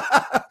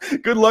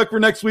luck for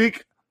next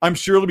week. I'm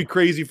sure it'll be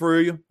crazy for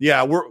you.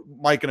 Yeah,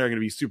 Mike and I are going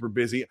to be super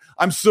busy.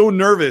 I'm so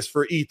nervous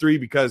for E3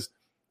 because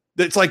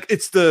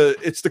it's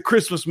the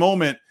Christmas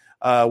moment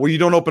where you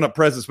don't open up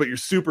presents, but you're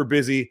super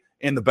busy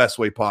in the best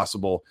way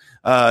possible.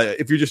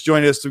 If you're just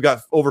joining us, we've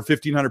got over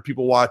 1,500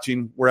 people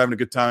watching. We're having a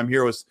good time.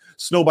 Here was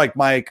Snowbike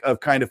Mike of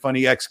Kind of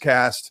Funny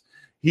Xcast.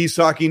 He's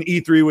talking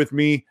E3 with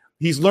me.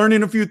 He's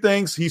learning a few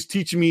things. He's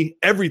teaching me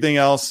everything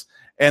else.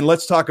 And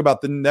let's talk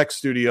about the next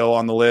studio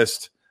on the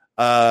list,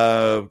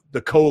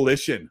 the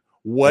Coalition.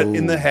 What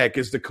in the heck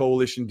is the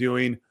Coalition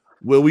doing?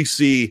 Will we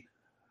see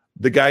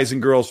the guys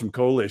and girls from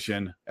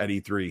Coalition at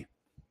E3?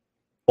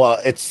 Well,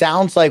 it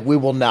sounds like we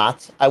will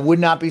not. I would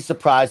not be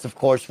surprised. Of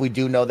course, we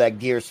do know that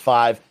Gears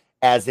 5,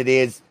 as it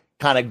is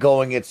kind of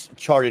going its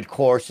charted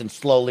course and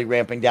slowly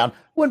ramping down,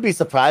 wouldn't be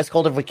surprised,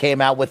 Colt, if we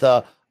came out with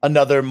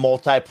another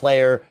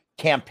multiplayer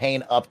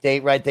campaign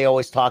update, right? They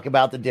always talk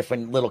about the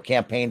different little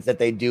campaigns that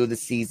they do, the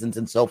seasons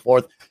and so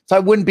forth. So I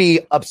wouldn't be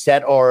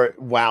upset or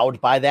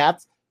wowed by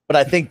that. But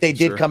I think they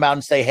did come out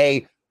and say,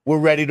 hey, we're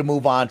ready to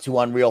move on to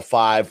Unreal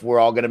 5. We're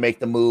all going to make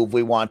the move.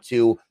 We want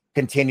to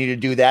continue to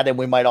do that. And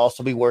we might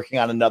also be working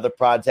on another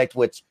project,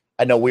 which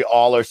I know we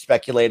all are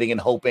speculating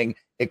and hoping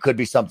it could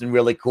be something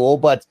really cool.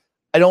 But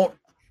I'm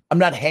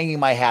not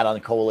hanging my hat on the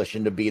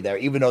Coalition to be there,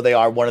 even though they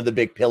are one of the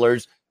big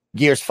pillars.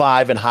 Gears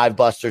 5 and Hive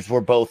Busters were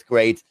both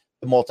great.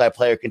 The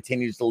multiplayer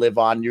continues to live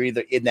on. You're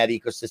either in that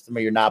ecosystem or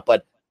you're not,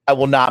 but I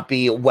will not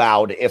be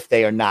wowed if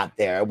they are not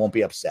there. I won't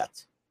be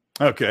upset.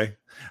 Okay.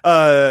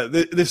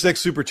 This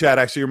next super chat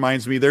actually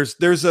reminds me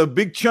there's a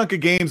big chunk of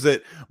games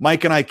that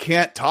Mike and I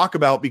can't talk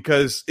about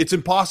because it's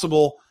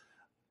impossible.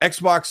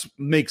 Xbox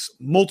makes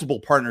multiple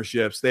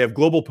partnerships. They have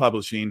global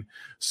publishing.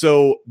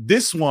 So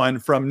this one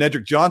from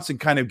Nedrick Johnson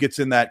kind of gets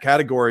in that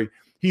category.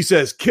 He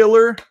says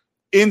Killer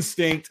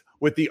Instinct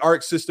with the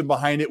Arc system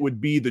behind it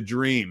would be the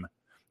dream.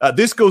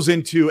 This goes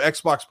into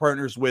Xbox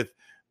partners with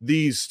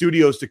these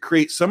studios to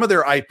create some of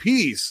their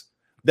IPs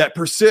that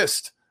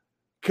persist.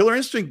 Killer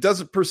Instinct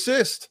doesn't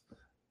persist.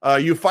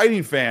 You a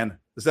fighting fan?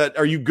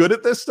 Are you good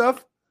at this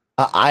stuff?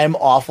 I'm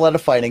awful at a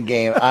fighting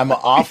game. I'm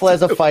awful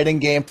as a fighting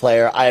game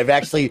player. I have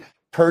actually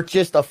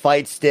purchased a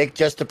fight stick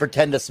just to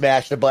pretend to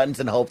smash the buttons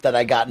and hope that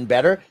I gotten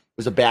better. It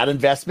was a bad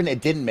investment.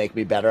 It didn't make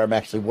me better. I'm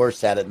actually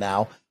worse at it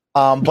now.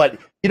 But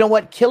you know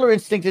what? Killer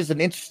Instinct is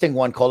an interesting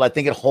one, Cole. I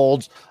think it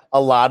holds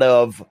a lot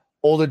of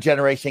older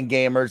generation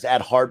gamers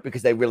at heart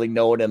because they really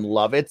know it and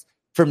love it.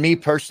 For me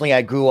personally,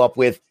 I grew up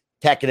with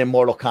Tekken and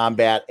Mortal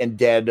Kombat and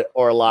Dead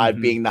or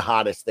Alive being the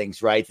hottest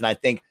things, right? And I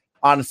think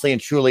honestly and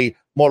truly,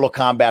 Mortal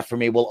Kombat for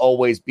me will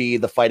always be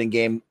the fighting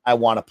game I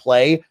want to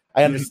play.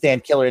 I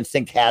understand Killer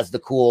Instinct has the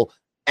cool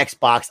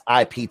Xbox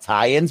IP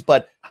tie-ins,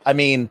 but I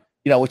mean,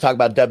 we talk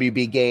about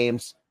WB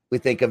Games. We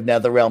think of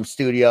NetherRealm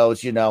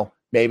Studios,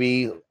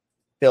 maybe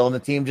Phil and the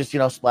team just,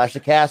 splash the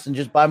cash and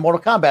just buy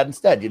Mortal Kombat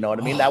instead. You know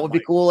what I mean? That would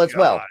be cool as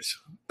well.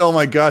 Oh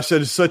my gosh.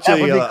 That is such that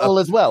would be cool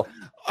as well.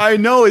 I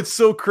know, it's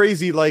so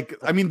crazy. Like,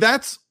 I mean,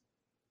 that's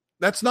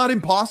not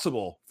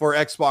impossible for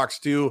Xbox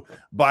to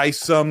buy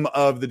some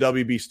of the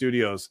WB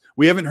studios.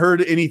 We haven't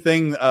heard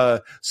anything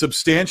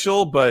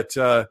substantial, but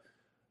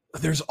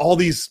there's all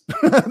these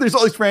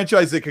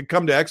franchises that could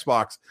come to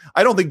Xbox.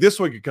 I don't think this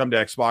one could come to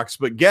Xbox,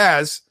 but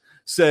Gaz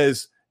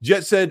says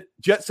Jet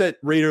Set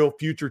Radio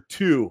Future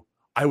 2.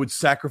 I would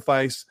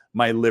sacrifice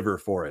my liver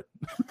for it.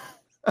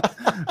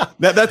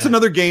 That's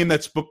another game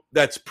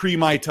that's pre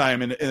my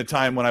time in a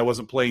time when I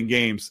wasn't playing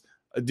games.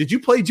 Did you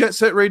play Jet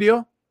Set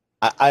Radio?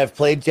 I have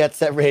played Jet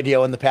Set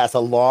Radio in the past a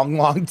long,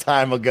 long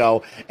time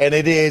ago, and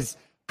it is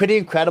pretty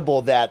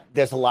incredible that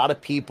there's a lot of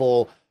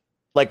people,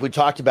 like we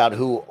talked about,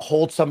 who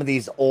hold some of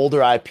these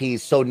older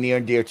IPs so near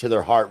and dear to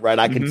their heart, right?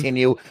 I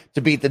continue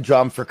to beat the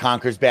drum for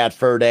Conker's Bad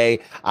Fur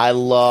Day. I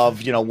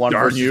love, 1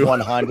 versus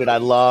 100. I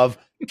love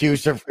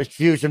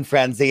Fusion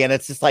Frenzy, and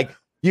it's just like,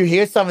 you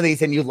hear some of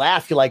these and you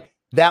laugh. You're like,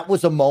 that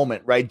was a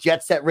moment, right?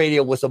 Jet Set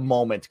Radio was a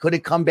moment. Could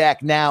it come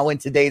back now in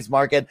today's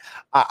market?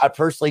 I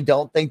personally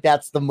don't think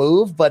that's the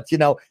move, but,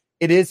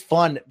 it is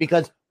fun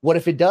because what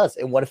if it does?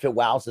 And what if it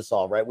wows us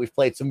all, right? We've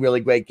played some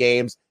really great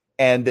games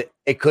and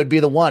it could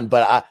be the one,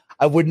 but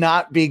I would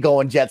not be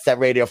going Jet Set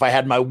Radio if I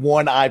had my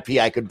one IP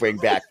I could bring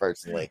back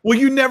personally. Well,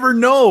 you never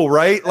know,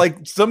 right?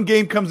 Like some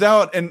game comes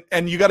out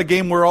and you got a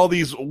game where all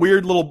these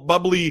weird little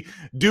bubbly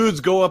dudes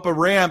go up a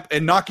ramp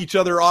and knock each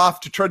other off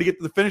to try to get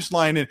to the finish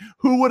line. And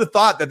who would have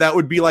thought that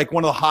would be like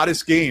one of the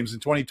hottest games in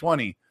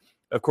 2020?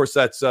 Of course,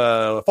 that's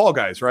Fall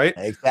Guys, right?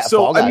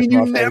 So, I mean,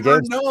 you never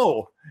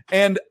know.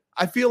 And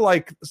I feel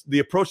like the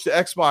approach to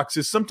Xbox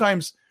is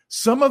sometimes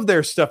some of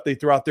their stuff they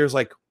throw out there is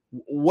like,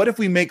 what if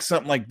we make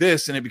something like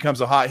this and it becomes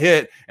a hot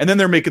hit, and then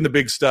they're making the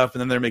big stuff and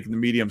then they're making the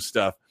medium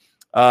stuff.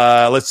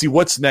 Let's see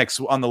what's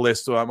next on the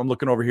list. So I'm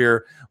looking over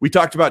here. We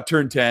talked about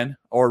Turn 10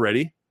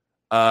 already.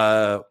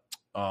 Our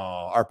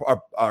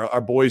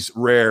boys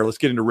Rare. Let's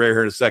get into Rare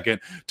here in a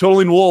second.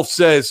 Totaling Wolf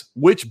says,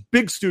 which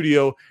big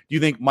studio do you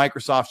think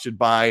Microsoft should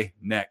buy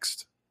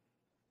next?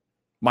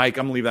 Mike,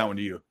 I'm gonna leave that one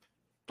to you.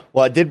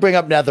 Well, I did bring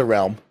up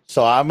NetherRealm,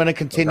 so I'm going to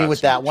continue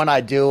with that one.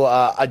 I do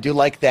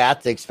like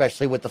that,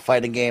 especially with the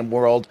fighting game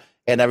world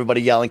and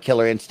everybody yelling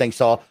Killer Instinct.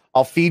 So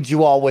I'll feed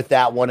you all with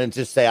that one and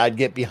just say I'd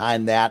get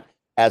behind that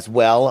as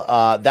well.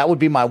 That would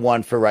be my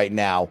one for right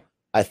now.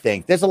 I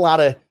think there's a lot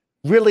of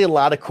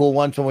cool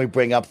ones when we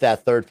bring up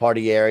that third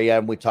party area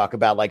and we talk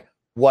about like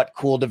what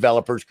cool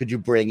developers could you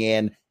bring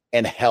in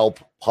and help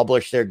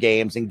publish their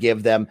games and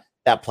give them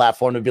that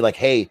platform to be like,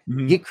 hey,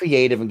 get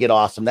creative and get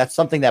awesome. That's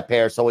something that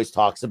Paris always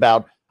talks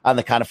about on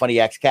the Kind of Funny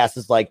XCast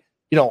is like,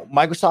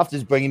 Microsoft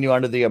is bringing you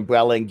under the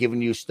umbrella and giving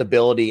you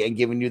stability and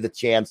giving you the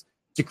chance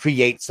to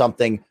create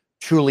something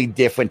truly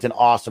different and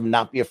awesome,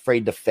 not be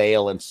afraid to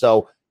fail. And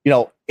so,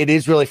 it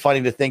is really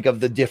funny to think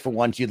of the different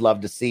ones you'd love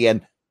to see.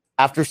 And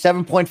after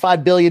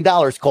 $7.5 billion,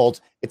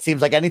 Colt, it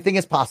seems like anything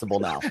is possible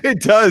now.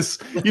 It does.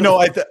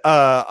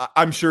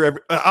 I'm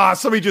sure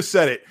somebody just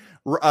said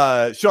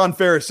it. Sean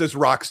Ferris says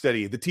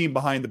Rocksteady, the team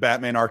behind the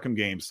Batman Arkham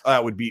games.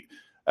 That would be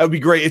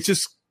great. It's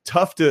just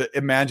tough to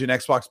imagine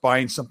Xbox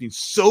buying something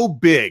so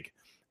big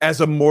as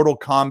a Mortal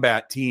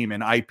Kombat team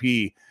and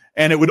IP,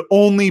 and it would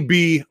only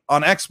be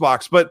on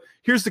Xbox. But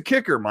here's the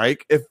kicker,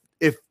 Mike.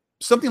 If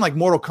something like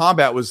Mortal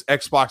Kombat was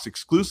Xbox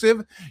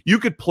exclusive, you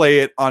could play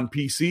it on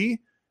PC,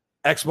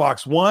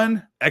 Xbox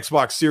One,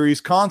 Xbox Series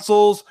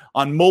consoles,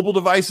 on mobile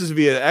devices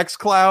via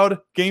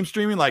xCloud, game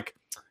streaming. Like,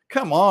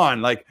 come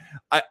on. Like,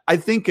 I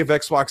think if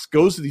Xbox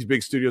goes to these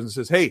big studios and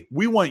says, hey,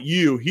 we want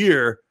you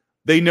here,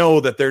 they know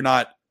that they're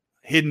not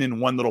hidden in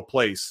one little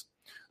place.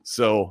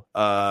 So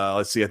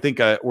let's see. I think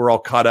we're all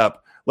caught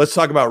up. Let's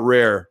talk about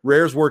Rare.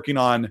 Rare's working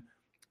on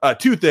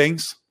two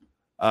things.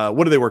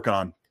 What are they working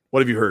on? What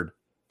have you heard?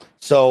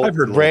 So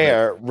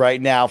Rare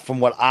right now, from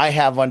what I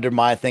have under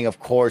my thing, of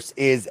course,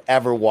 is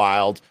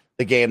Everwild,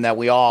 the game that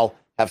we all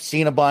have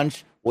seen a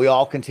bunch. We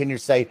all continue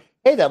to say,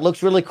 hey, that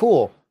looks really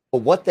cool.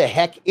 But what the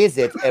heck is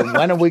it? And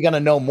when are we going to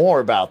know more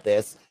about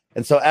this?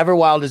 And so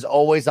Everwild is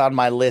always on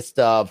my list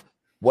of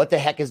what the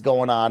heck is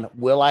going on?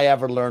 Will I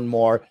ever learn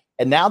more?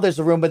 And now there's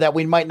a rumor that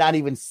we might not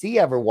even see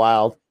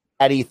Everwild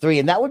at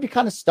E3. And that would be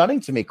kind of stunning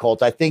to me,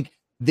 Colt. I think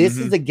this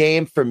is a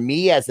game for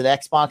me as an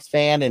Xbox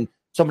fan and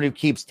somebody who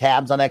keeps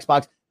tabs on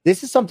Xbox.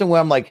 This is something where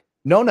I'm like,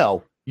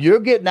 no, you're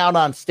getting out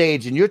on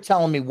stage and you're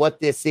telling me what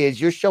this is.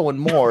 You're showing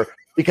more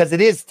because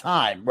it is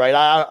time, right?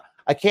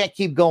 I can't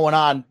keep going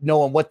on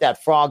knowing what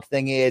that frog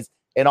thing is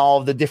and all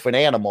of the different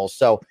animals.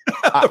 So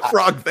the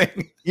frog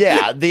thing.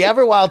 Yeah. The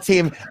Everwild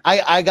team,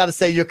 I got to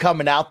say you're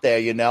coming out there,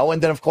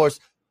 and then of course,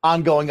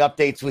 ongoing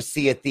updates with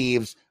Sea of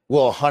Thieves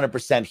will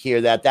 100%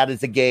 hear that. That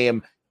is a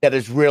game that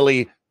has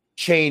really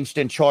changed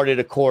and charted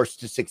a course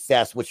to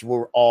success, which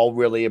we're all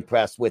really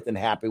impressed with and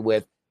happy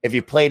with. If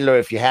you played it or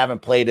if you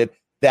haven't played it,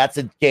 that's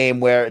a game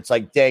where it's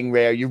like, dang,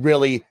 Rare, you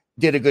really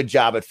did a good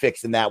job at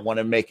fixing that one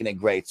and making it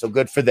great. So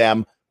good for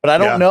them. But I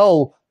don't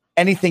know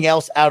anything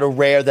else out of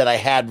Rare that I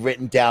had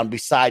written down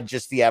besides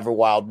just the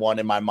Everwild one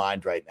in my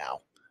mind right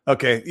now.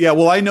 Okay. Yeah.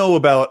 Well,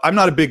 I'm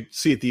not a big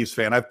Sea of Thieves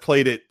fan. I've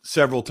played it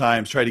several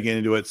times, tried to get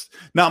into it. It's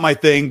not my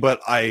thing, but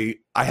I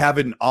have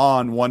an awe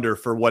and wonder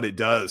for what it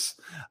does.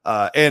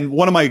 And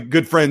one of my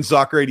good friends,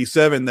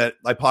 Zocker87, that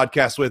I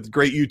podcast with,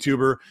 great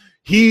YouTuber,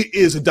 he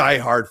is a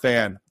diehard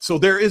fan. So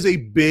there is a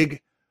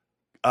big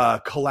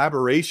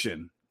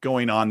collaboration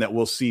going on that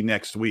we'll see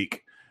next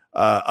week.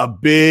 A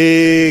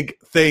big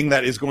thing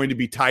that is going to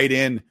be tied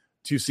in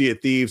to Sea of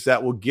Thieves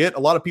that will get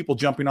a lot of people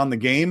jumping on the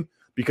game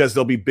because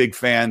they'll be big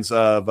fans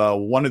of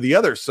one or the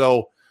other.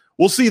 So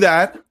we'll see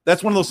that.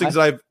 That's one of those things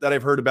that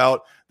I've heard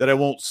about that I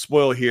won't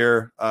spoil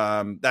here.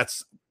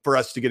 That's for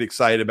us to get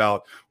excited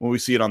about when we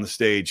see it on the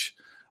stage.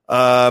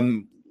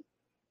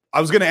 I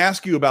was going to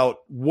ask you about,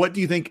 what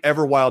do you think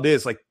Everwild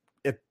is? Like,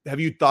 have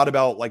you thought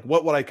about, like,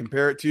 what would I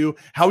compare it to?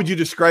 How would you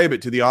describe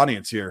it to the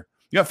audience here?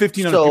 You got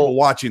 1,500 people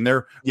watching.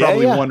 They're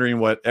probably wondering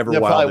what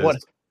Everwild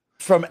is.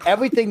 From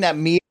everything that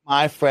me and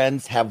my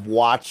friends have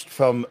watched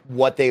from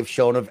what they've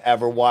shown of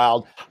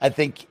Everwild, I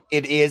think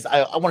it is,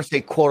 I want to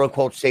say, quote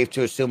unquote, safe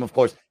to assume. Of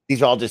course,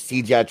 these are all just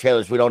CGI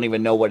trailers. We don't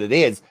even know what it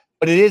is,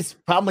 but it is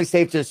probably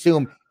safe to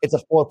assume it's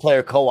a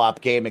 4-player co-op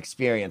game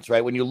experience,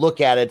 right? When you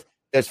look at it,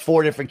 there's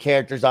 4 different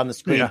characters on the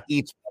screen,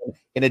 each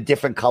in a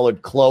different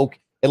colored cloak.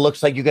 It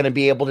looks like you're going to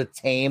be able to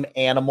tame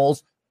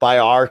animals by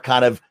our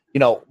kind of,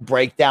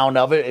 breakdown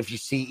of it. If you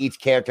see each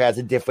character has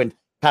a different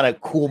kind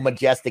of cool,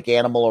 majestic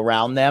animal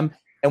around them.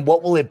 And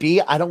what will it be?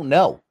 I don't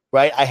know,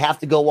 right? I have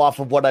to go off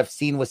of what I've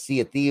seen with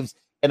Sea of Thieves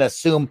and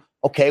assume,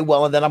 okay,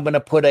 well, and then I'm going to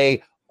put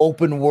a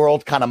open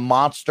world kind of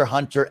Monster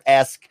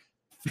Hunter-esque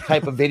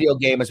type of video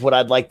game is what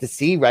I'd like to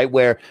see, right?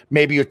 Where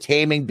maybe you're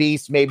taming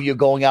beasts, maybe you're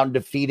going out and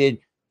defeated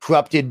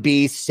corrupted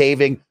beasts,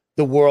 saving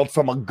the world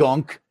from a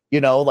gunk,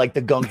 like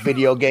the gunk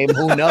video game.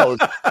 Who knows?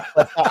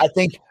 But I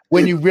think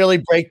when you really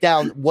break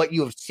down what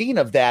you have seen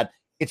of that,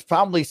 it's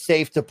probably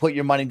safe to put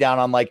your money down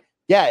on, like,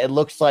 yeah, it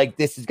looks like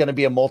this is going to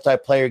be a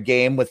multiplayer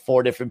game with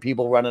 4 different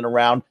people running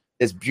around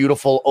this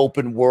beautiful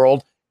open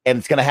world, and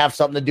it's going to have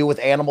something to do with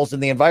animals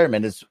in the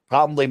environment. Is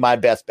probably my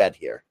best bet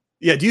here.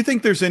 Yeah. Do you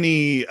think there's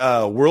any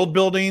world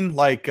building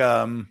like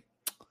you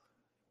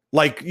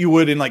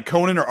would in like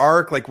Conan or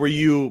Ark, like where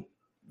you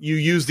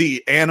use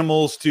the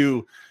animals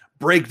to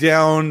break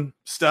down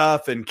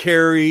stuff and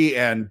carry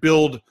and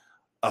build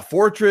a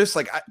fortress?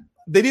 Like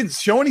they didn't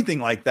show anything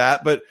like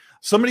that, but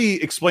somebody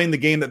explained the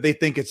game that they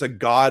think it's a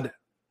god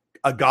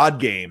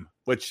game,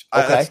 which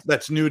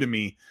that's new to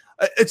me.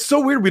 It's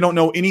so weird. We don't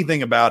know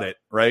anything about it,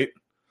 right?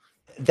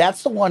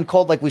 That's the one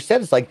called, like we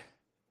said, it's like,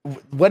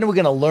 when are we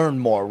going to learn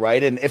more,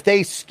 right? And if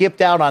they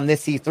skipped out on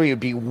this E3, it'd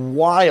be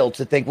wild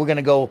to think we're going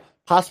to go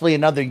possibly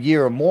another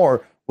year or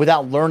more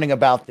without learning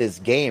about this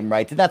game,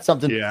 right? And that's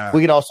something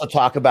we could also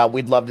talk about.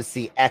 We'd love to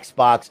see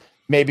Xbox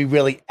maybe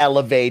really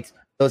elevate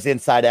those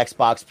inside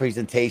Xbox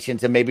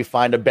presentations and maybe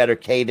find a better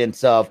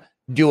cadence of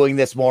doing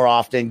this more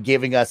often,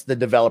 giving us the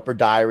developer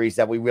diaries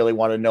that we really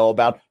want to know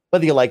about.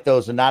 Whether you like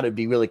those or not, it'd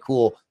be really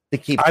cool to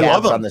keep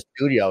tabs on the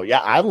studio. Yeah,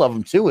 I love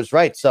them too, is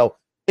right. So I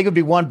think it'd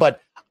be one,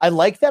 but I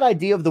like that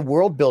idea of the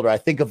world builder. I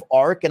think of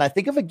Ark, and I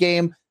think of a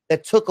game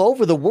that took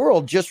over the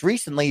world just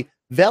recently,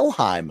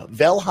 Valheim.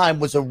 Valheim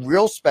was a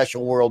real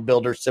special world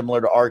builder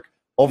similar to Ark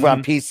over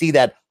on PC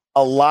that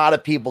a lot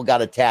of people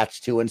got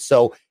attached to. And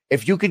so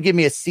if you could give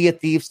me a Sea of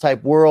Thieves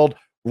type world,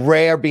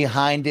 Rare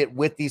behind it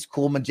with these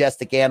cool,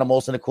 majestic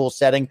animals in a cool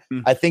setting,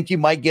 I think you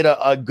might get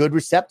a good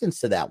receptance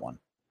to that one.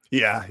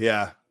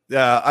 Yeah.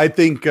 I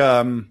think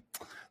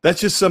that's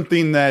just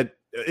something that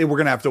we're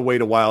going to have to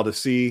wait a while to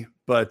see.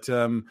 But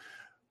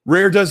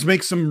Rare does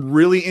make some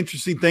really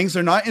interesting things.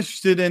 They're not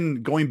interested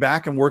in going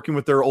back and working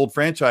with their old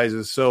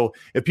franchises. So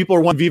if people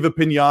are wanting Viva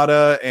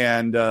Pinata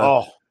and,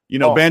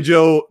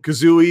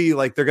 Banjo-Kazooie,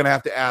 like they're going to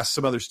have to ask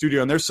some other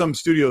studio. And there's some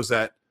studios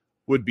that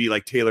would be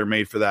like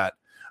tailor-made for that.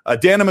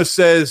 Danimus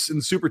says in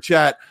the super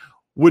chat,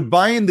 would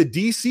buying the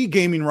DC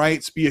gaming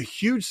rights be a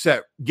huge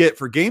get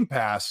for Game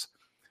Pass?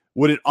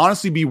 Would it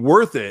honestly be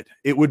worth it?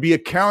 It would be a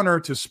counter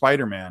to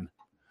Spider-Man.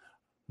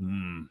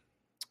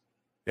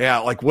 Yeah,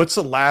 like what's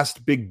the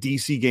last big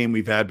DC game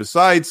we've had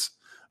besides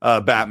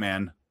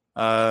Batman?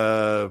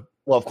 Well,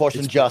 of course,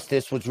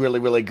 Injustice was really,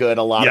 really good.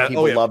 A lot of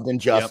people loved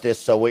Injustice,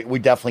 so we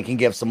definitely can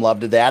give some love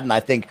to that. And I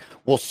think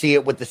we'll see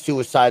it with the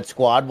Suicide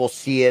Squad. We'll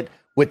see it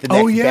with the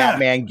next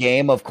Batman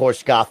game. Of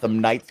course, Gotham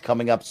Knights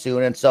coming up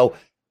soon. And so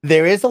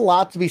there is a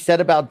lot to be said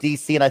about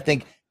DC. And I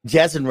think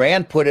Jez and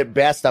Rand put it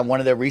best on one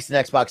of their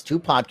recent Xbox 2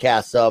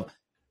 podcasts of,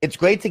 it's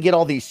great to get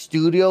all these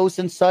studios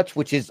and such,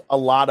 which is a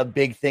lot of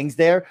big things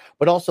there.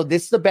 But also,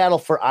 this is a battle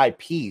for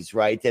IPs,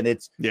 right? And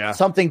it's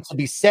something to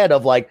be said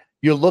of, like,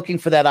 you're looking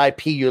for that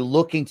IP. You're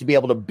looking to be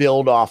able to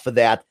build off of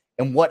that.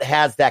 And what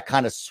has that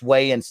kind of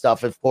sway and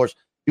stuff? Of course,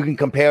 you can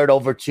compare it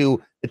over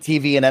to the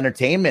TV and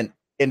entertainment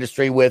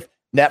industry with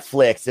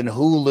Netflix and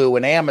Hulu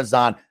and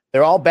Amazon.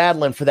 They're all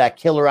battling for that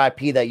killer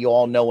IP that you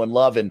all know and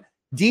love. And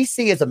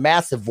DC is a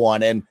massive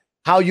one. And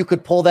how you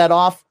could pull that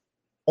off,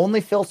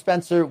 only Phil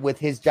Spencer with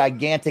his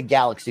gigantic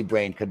galaxy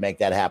brain could make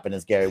that happen,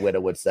 as Gary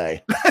Whitta would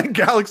say.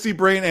 Galaxy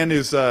brain and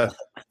his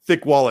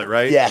thick wallet,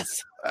 right?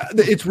 Yes.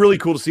 It's really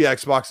cool to see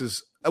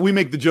Xbox's. We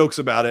make the jokes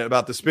about it,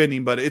 about the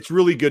spending, but it's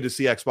really good to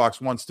see Xbox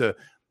wants to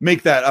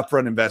make that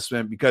upfront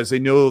investment because they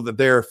know that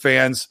their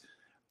fans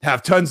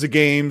have tons of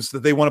games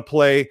that they want to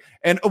play.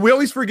 And we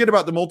always forget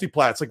about the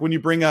multiplats. Like when you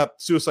bring up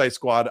Suicide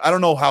Squad, I don't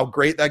know how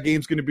great that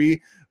game's going to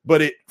be,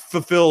 but it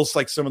fulfills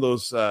like some of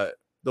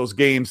those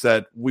games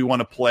that we want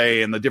to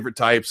play and the different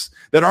types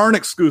that aren't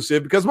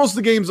exclusive because most of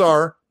the games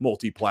are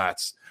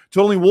multiplats.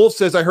 Totally Wolf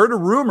says, I heard a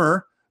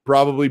rumor,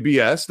 probably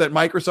BS, that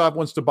Microsoft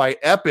wants to buy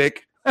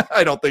Epic.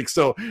 I don't think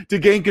so. To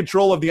gain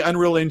control of the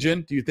Unreal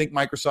Engine. Do you think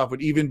Microsoft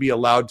would even be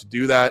allowed to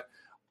do that?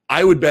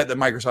 I would bet that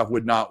Microsoft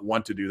would not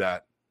want to do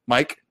that.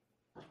 Mike?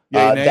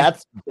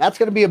 That's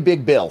going to be a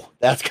big bill.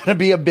 That's going to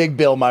be a big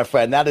bill, my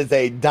friend. That is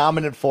a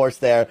dominant force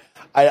there.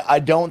 I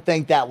don't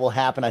think that will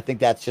happen. I think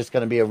that's just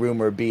going to be a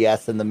rumor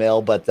BS in the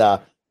mill, but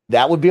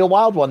that would be a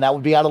wild one. That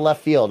would be out of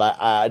left field.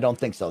 I don't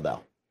think so,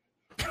 though.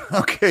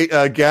 Okay.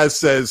 Gaz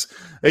says,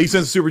 he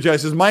sends a super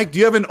chat, says, Mike, do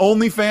you have an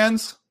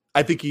OnlyFans?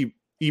 I think he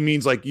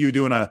means like you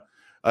doing a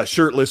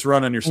shirtless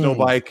run on your snow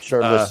bike.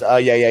 Shirtless.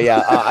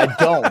 Yeah. I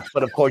don't,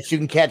 but of course you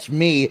can catch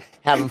me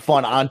having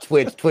fun on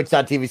Twitch,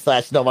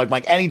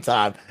 twitch.tv/snowbike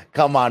anytime.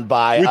 Come on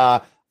by.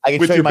 I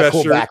can show you my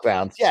cool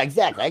backgrounds. Yeah,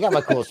 exactly. I got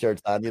my cool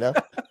shirts on,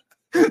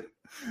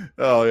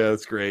 Oh yeah,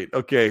 that's great.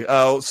 Okay.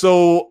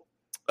 So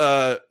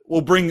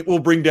we'll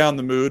bring down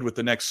the mood with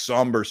the next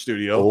somber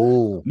studio.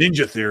 Ooh.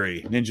 Ninja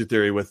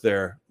Theory with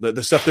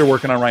the stuff they're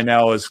working on right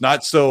now is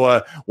not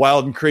so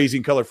wild and crazy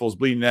and colorful as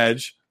Bleeding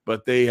Edge,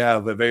 but they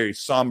have a very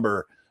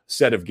somber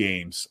set of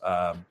games.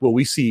 Will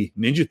we see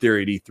Ninja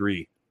Theory at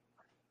E3?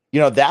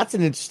 That's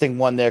an interesting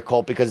one there,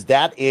 Colt, because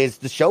that is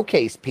the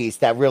showcase piece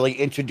that really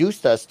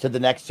introduced us to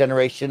the next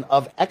generation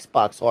of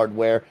Xbox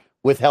hardware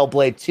with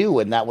Hellblade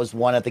 2. And that was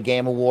one at the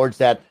Game Awards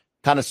that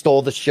kind of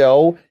stole the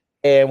show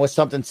and was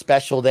something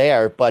special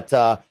there. But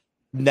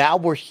now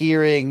we're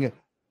hearing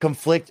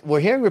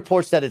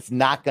reports that it's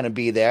not going to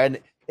be there. And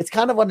it's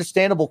kind of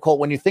understandable, Colt,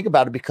 when you think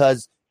about it,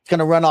 because it's going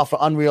to run off of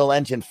Unreal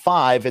Engine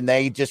 5. And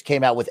they just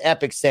came out with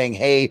Epic saying,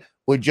 hey,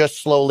 we're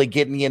just slowly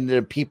getting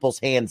into people's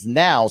hands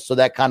now. So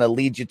that kind of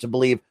leads you to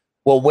believe,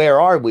 well, where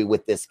are we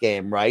with this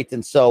game, right?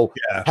 And so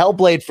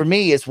Hellblade for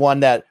me is one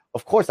that,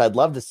 of course, I'd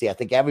love to see. I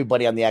think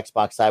everybody on the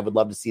Xbox side would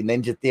love to see.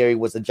 Ninja Theory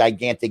was a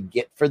gigantic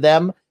get for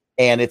them,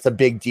 and it's a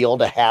big deal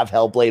to have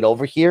Hellblade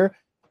over here.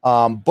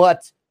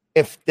 But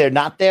if they're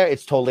not there,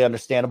 it's totally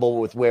understandable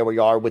with where we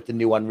are with the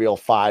new Unreal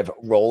 5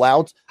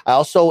 rollout. I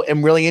also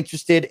am really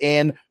interested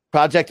in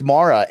Project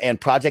Mara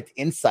and Project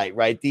Insight,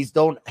 right? These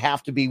don't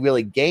have to be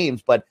really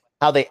games, but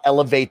how they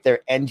elevate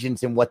their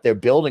engines and what they're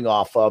building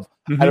off of.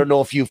 I don't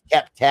know if you've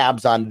kept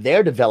tabs on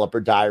their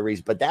developer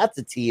diaries, but that's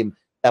a team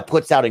that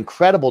puts out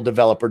incredible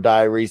developer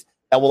diaries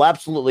that will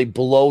absolutely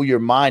blow your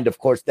mind. Of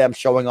course, them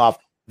showing off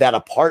that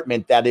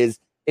apartment that is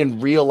in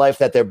real life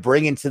that they're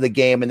bringing to the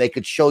game, and they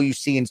could show you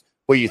scenes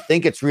where you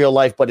think it's real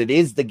life, but it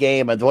is the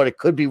game, and what it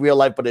could be real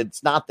life, but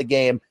it's not the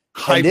game.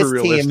 Hyper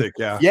realistic,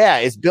 yeah,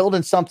 is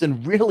building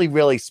something really,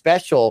 really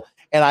special.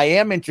 And I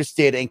am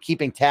interested in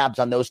keeping tabs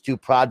on those two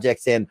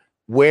projects and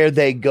where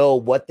they go,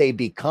 what they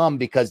become,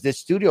 because this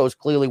studio is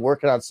clearly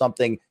working on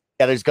something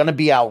that is going to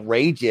be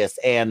outrageous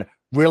and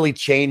really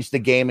change the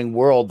gaming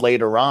world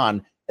later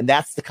on. And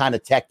that's the kind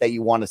of tech that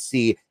you want to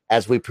see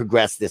as we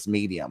progress this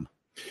medium.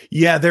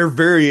 Yeah, they're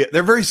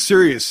very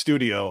serious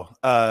studio.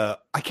 I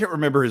can't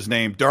remember his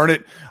name. Darn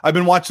it. I've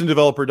been watching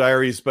developer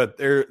diaries, but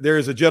there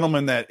is a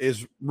gentleman that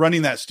is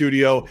running that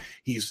studio.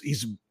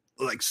 He's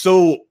like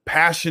so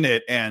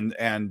passionate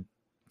and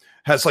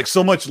has like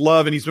so much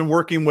love, and he's been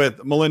working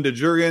with Melinda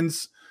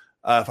Jurgens,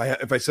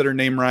 if I said her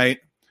name right,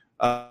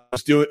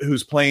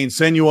 who's playing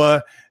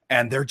Senua,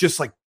 and they're just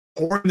like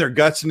pouring their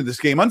guts into this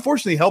game.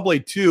 Unfortunately,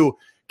 Hellblade 2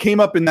 came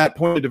up in that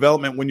point of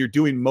development when you're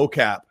doing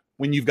mocap,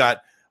 when you've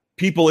got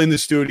people in the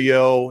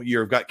studio,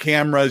 you've got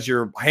cameras,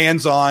 you're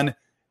hands-on,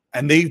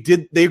 and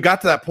they've got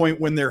to that point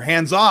when they're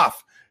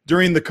hands-off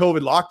during the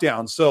COVID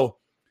lockdown. So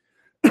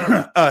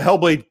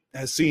Hellblade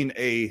has seen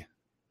a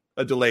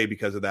delay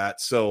because of that.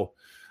 So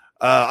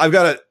I've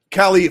got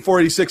Callie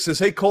 486 says,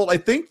 hey, Colt, I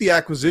think the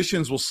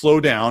acquisitions will slow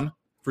down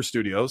for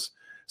studios.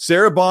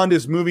 Sarah Bond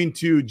is moving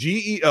to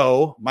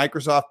GEO.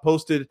 Microsoft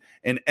posted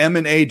an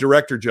M&A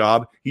director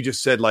job. He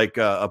just said like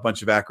a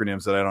bunch of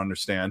acronyms that I don't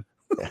understand.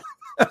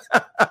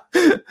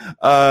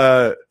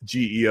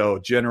 GEO,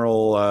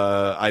 General,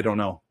 I don't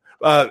know.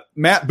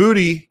 Matt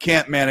Booty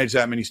can't manage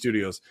that many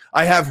studios.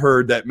 I have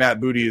heard that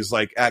Matt Booty is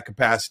like at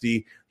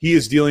capacity. He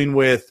is dealing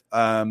with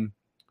how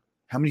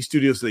many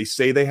studios do they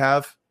say they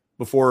have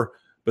before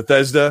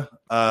Bethesda?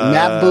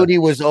 Matt Booty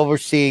was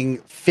overseeing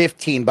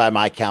 15 by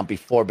my count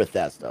before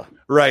Bethesda.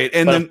 Right.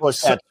 And but then, of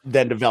course, that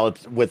then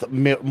developed with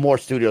more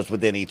studios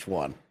within each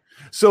one.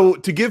 So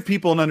to give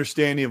people an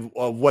understanding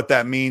of what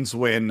that means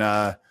when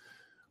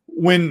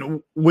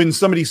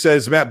somebody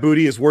says Matt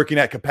Booty is working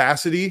at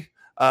capacity,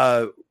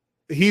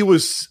 he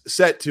was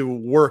set to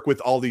work with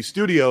all these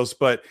studios,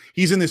 but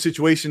he's in this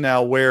situation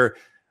now where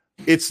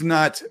it's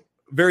not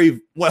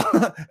very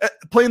well,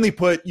 plainly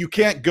put, you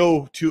can't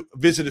go to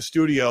visit a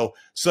studio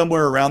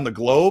somewhere around the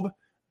globe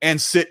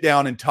and sit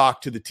down and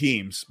talk to the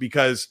teams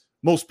because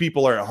most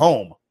people are at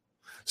home.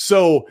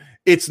 So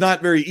it's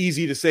not very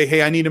easy to say,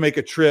 hey, I need to make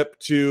a trip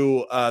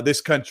to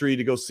this country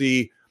to go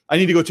see, I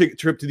need to go take a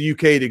trip to the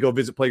UK to go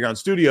visit Playground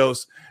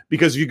Studios,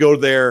 because if you go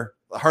there,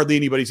 hardly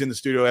anybody's in the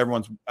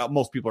studio.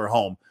 Most people are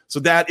home. So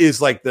that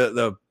is like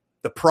the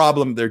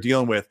problem they're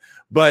dealing with.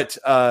 But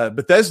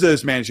Bethesda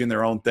is managing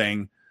their own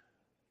thing,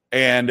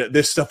 and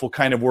this stuff will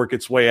kind of work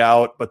its way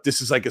out. But this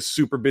is like a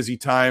super busy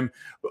time.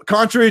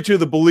 Contrary to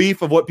the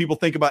belief of what people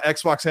think about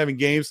Xbox having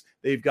games,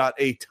 they've got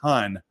a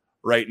ton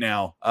right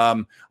now. I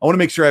want to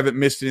make sure I haven't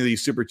missed any of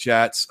these super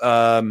chats.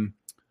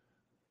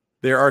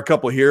 There are a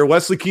couple here.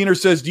 Wesley Keener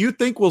says, do you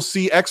think we'll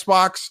see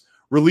Xbox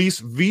release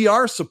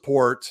VR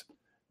support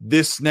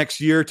this next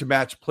year to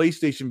match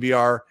PlayStation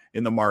VR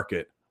in the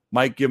market?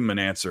 Mike, give him an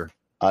answer.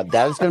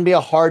 That is going to be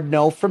a hard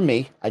no from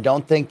me. I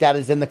don't think that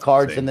is in the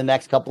cards in the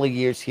next couple of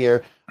years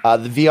here.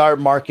 The VR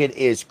market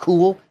is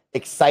cool,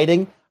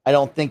 exciting. I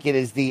don't think it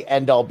is the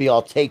end-all,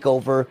 be-all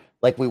takeover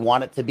like we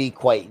want it to be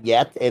quite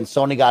yet. And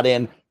Sony got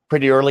in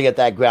pretty early at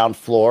that ground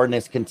floor and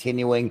is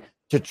continuing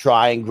to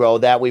try and grow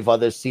that. We've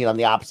others seen on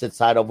the opposite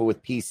side over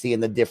with PC,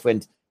 and the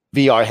different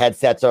VR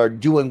headsets are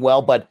doing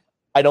well, but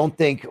I don't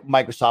think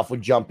Microsoft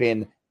would jump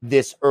in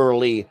this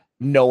early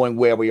knowing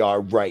where we are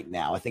right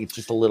now. I think it's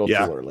just a little too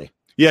early.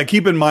 Yeah,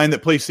 keep in mind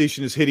that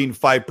PlayStation is hitting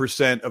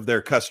 5% of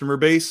their customer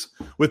base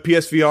with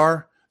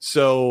PSVR.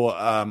 So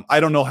I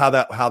don't know how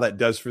that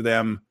does for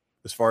them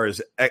as far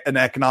as an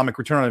economic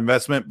return on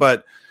investment.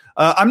 But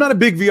I'm not a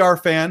big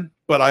VR fan,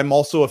 but I'm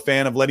also a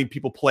fan of letting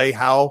people play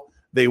how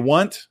they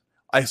want.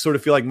 I sort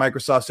of feel like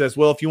Microsoft says,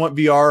 well, if you want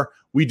VR,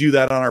 we do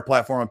that on our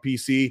platform on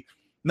PC.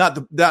 Not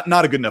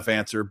a good enough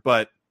answer,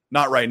 but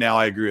not right now.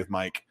 I agree with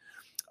Mike.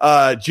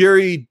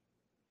 Jeremy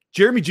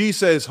G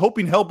says,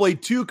 hoping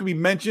Hellblade 2 can be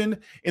mentioned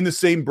in the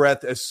same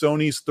breath as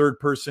Sony's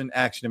third-person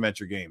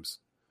action-adventure games.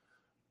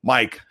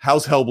 Mike,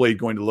 how's Hellblade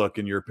going to look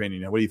in your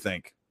opinion? What do you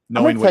think?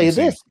 I'm going to tell you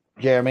this,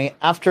 Jeremy.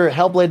 After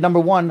Hellblade number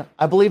 1,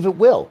 I believe it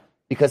will,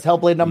 because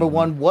Hellblade number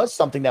 1 was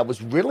something that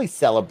was really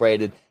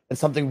celebrated and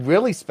something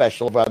really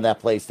special on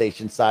that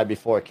PlayStation side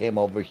before it came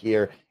over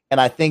here.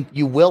 And I think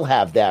you will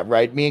have that,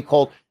 right? Me and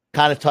Colt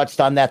kind of touched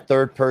on that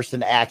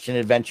third-person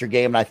action-adventure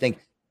game, and I think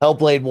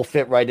Hellblade will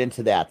fit right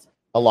into that,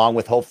 along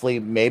with hopefully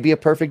maybe a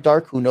Perfect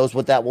Dark. Who knows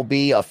what that will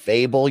be? A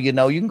Fable, you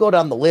can go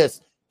down the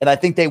list. And I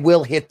think they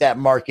will hit that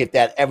market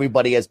that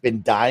everybody has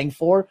been dying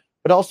for.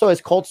 But also, as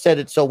Colt said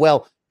it so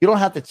well, you don't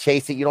have to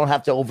chase it. You don't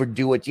have to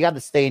overdo it. You got to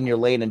stay in your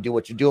lane and do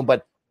what you're doing.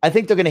 But I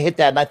think they're going to hit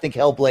that, and I think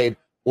Hellblade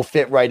will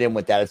fit right in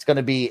with that. It's going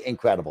to be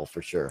incredible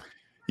for sure.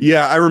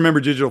 Yeah, I remember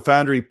Digital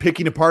Foundry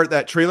picking apart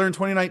that trailer in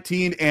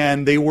 2019,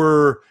 and they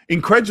were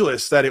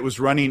incredulous that it was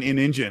running in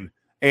engine.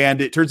 And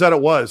it turns out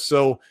it was.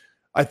 So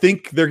I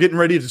think they're getting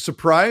ready to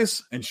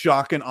surprise and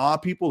shock and awe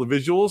people. The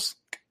visuals,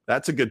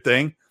 that's a good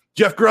thing.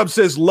 Jeff Grubb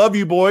says, love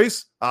you,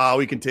 boys.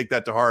 We can take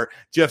that to heart.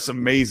 Jeff's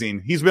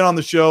amazing. He's been on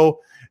the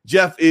show.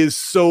 Jeff is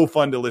so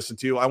fun to listen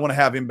to. I want to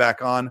have him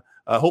back on,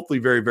 hopefully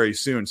very, very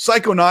soon.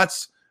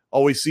 Psychonauts,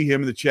 always see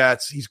him in the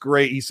chats. He's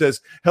great. He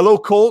says, hello,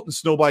 Colt and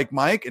Snowbike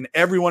Mike and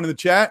everyone in the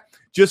chat.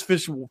 Just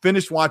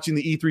finished watching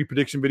the E3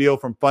 prediction video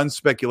from Fun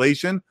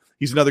Speculation.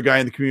 He's another guy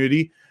in the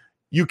community.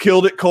 You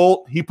killed it,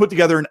 Colt. He put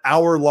together an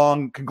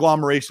hour-long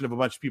conglomeration of a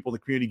bunch of people in the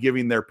community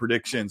giving their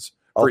predictions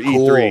for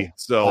E3.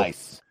 So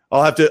nice.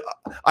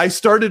 I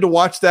started to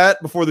watch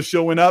that before the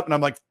show went up, and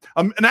I'm like,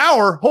 an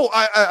hour?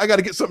 I got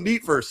to get something to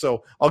eat first,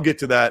 so I'll get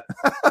to that.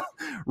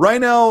 Right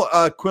now,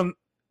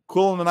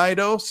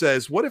 Quilanido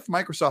says, what if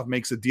Microsoft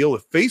makes a deal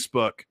with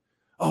Facebook?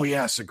 Oh,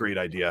 yeah, it's a great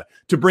idea.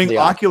 To bring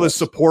Oculus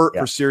support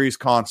for series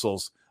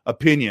consoles.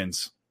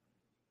 Opinions?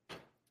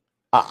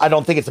 I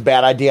don't think it's a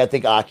bad idea. I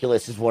think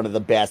Oculus is one of the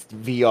best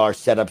VR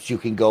setups you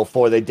can go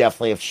for. They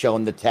definitely have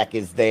shown the tech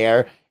is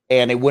there,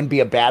 and it wouldn't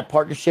be a bad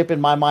partnership in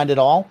my mind at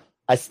all.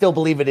 I still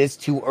believe it is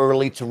too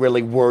early to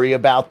really worry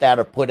about that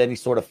or put any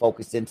sort of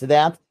focus into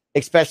that,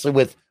 especially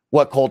with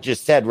what Colt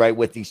just said, right,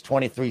 with these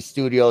 23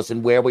 studios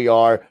and where we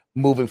are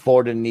moving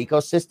forward in an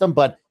ecosystem.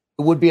 But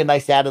it would be a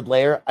nice added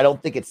layer. I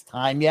don't think it's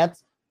time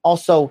yet.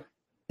 Also,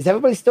 is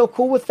everybody still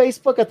cool with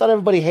Facebook? I thought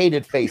everybody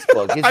hated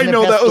Facebook. Isn't I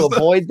know it best that was to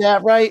avoid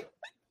that, right?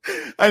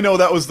 I know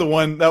that was the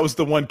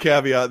one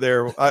caveat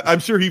there. I'm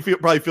sure he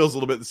probably feels a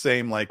little bit the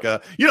same. Like,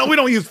 we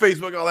don't use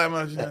Facebook all that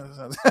much.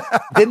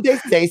 Didn't they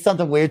say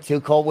something weird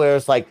too, Cole, where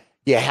it's like,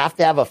 you have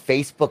to have a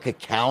Facebook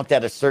account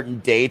at a certain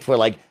date for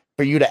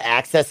you to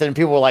access it? And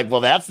people were like,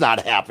 well, that's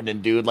not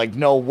happening, dude. Like,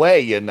 no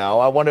way,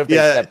 I wonder if they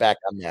step back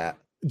on that.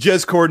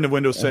 Jez Corden of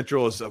Windows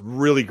Central is a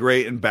really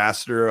great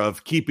ambassador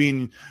of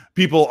keeping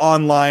people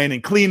online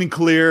and clean and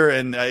clear,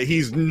 and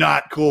he's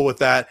not cool with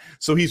that.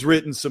 So he's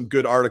written some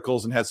good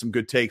articles and had some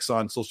good takes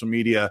on social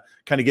media,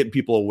 kind of getting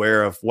people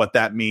aware of what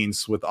that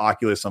means with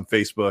Oculus on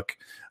Facebook.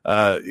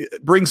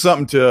 Bring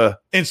something to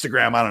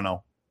Instagram. I don't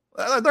know.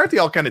 Aren't they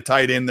all kind of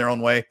tied in their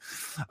own way?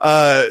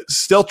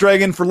 Stealth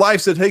Dragon for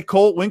Life said, "Hey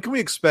Colt, when can we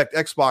expect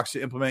Xbox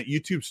to implement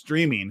YouTube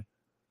streaming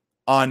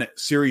on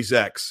Series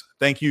X?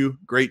 Thank you,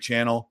 great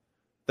channel."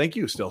 Thank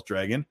you, Stealth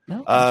Dragon.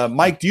 No,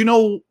 Mike, do you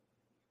know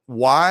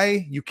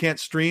why you can't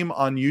stream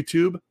on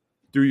YouTube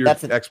through your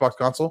Xbox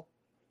console?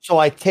 So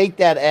I take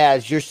that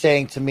as you're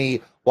saying to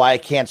me why I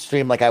can't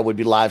stream like I would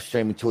be live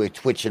streaming to a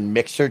Twitch and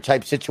Mixer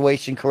type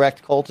situation,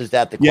 correct, Colt? Is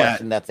that the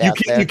question that's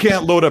asked there? You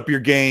can't load up your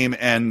game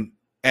and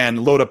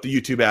load up the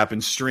YouTube app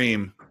and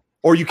stream,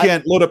 or you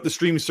can't load up the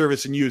streaming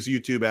service and use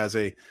YouTube as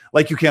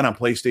like you can on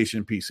PlayStation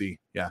and PC.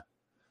 Yeah.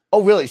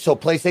 Oh, really? So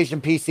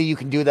PlayStation, PC, you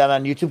can do that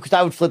on YouTube? Because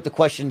I would flip the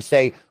question and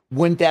say,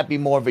 wouldn't that be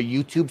more of a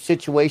YouTube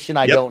situation?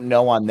 I don't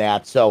know on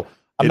that. So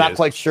I'm not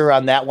quite sure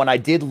on that one.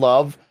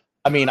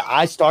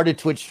 I started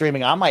Twitch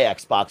streaming on my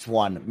Xbox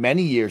One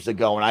many years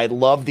ago, and I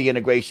loved the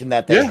integration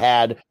that they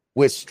had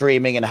with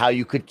streaming and how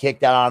you could kick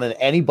that on, and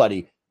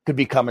anybody could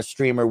become a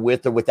streamer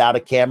with or without a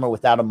camera,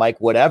 without a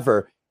mic,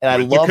 whatever. And I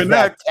love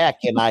that tech.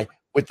 And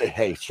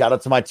hey, shout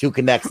out to my 2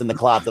 Connects in the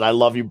closet. I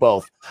love you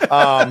both.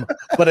 But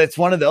it's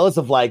one of those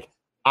of like,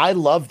 I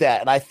love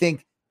that. And I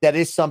think that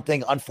is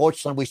something,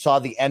 unfortunately, we saw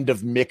the end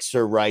of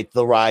Mixer, right?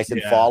 The rise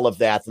and fall of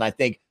that. And I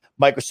think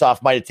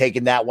Microsoft might have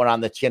taken that one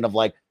on the chin of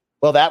like,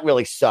 well, that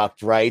really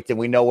sucked, right? And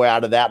we know we're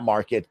out of that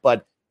market.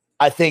 But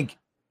I think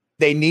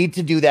they need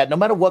to do that. No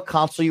matter what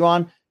console you're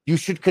on, you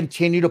should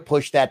continue to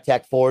push that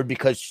tech forward,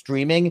 because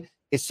streaming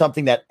is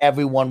something that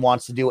everyone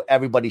wants to do.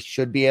 Everybody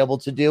should be able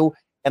to do.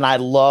 And I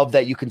love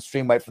that you can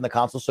stream right from the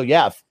console. So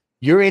yeah, if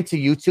you're into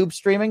YouTube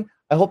streaming,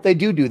 I hope they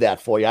do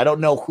that for you. I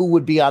don't know who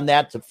would be on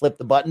that to flip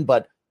the button,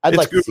 but I'd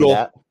like to see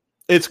that.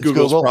 It's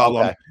Google's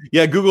problem. Okay.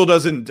 Yeah, Google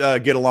doesn't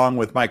get along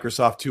with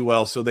Microsoft too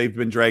well, so they've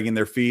been dragging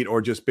their feet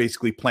or just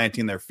basically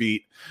planting their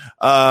feet.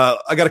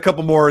 I got a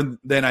couple more,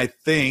 then I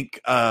think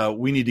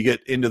we need to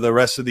get into the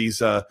rest of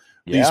these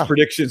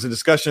predictions and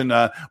discussion.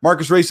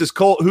 Marcus Ray says,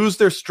 Colt, who's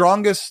their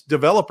strongest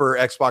developer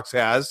Xbox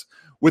has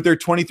with their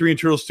 23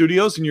 internal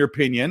studios, in your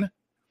opinion,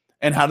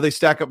 and how do they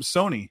stack up with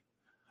Sony?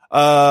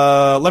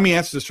 Let me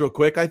answer this real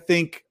quick. I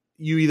think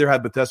you either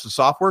have Bethesda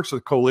Softworks or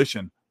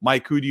Coalition.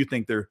 Mike, who do you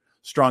think their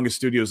strongest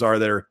studios are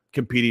that are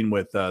competing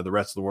with the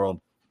rest of the world?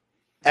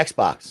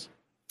 Xbox.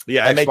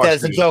 Yeah, I make that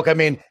as a joke. I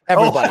mean,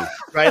 everybody,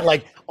 right?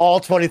 Like all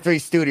 23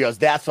 studios.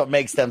 That's what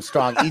makes them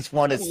strong. Each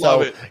one is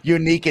so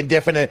unique and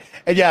different.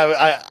 And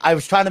yeah, I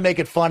was trying to make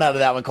it fun out of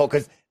that one, Cole,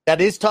 because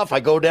that is tough. I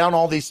go down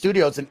all these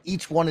studios, and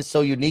each one is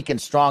so unique and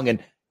strong. And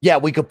yeah,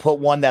 we could put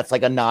one that's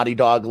like a Naughty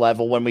Dog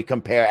level when we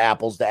compare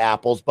apples to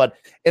apples. But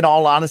in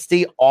all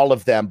honesty, all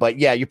of them. But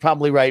yeah, you're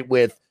probably right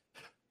with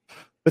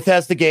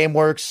Bethesda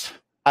GameWorks.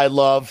 I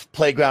love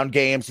Playground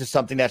Games is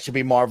something that should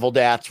be marveled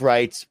at,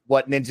 right?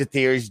 What Ninja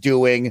Theory's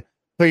doing.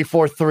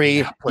 343,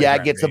 it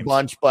gets games. A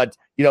bunch, but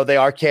they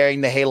are carrying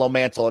the Halo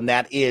mantle, and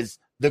that is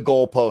the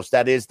goalpost.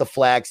 That is the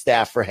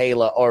flagstaff for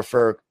Halo or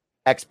for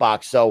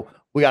Xbox. So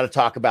we got to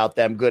talk about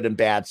them, good and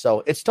bad.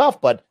 So it's tough,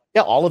 but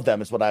yeah, all of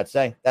them is what I'd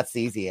say. That's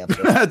the easy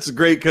answer. That's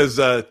great, because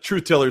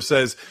Truth Teller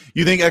says,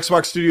 you think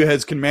Xbox studio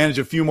heads can manage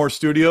a few more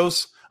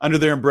studios under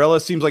their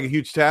umbrella? Seems like a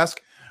huge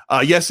task.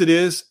 Yes, it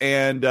is,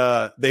 and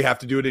they have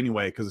to do it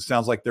anyway, because it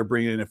sounds like they're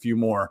bringing in a few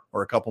more,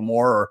 or a couple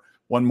more, or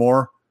one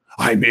more.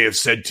 I may have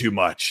said too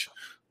much.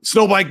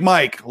 Snowbike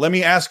Mike, let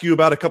me ask you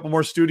about a couple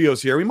more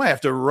studios here. We might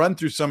have to run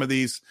through some of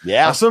these.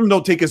 Yeah. Some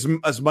don't take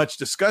as much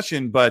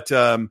discussion, but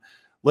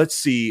let's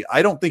see.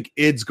 I don't think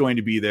id's going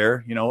to be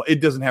there.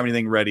 It doesn't have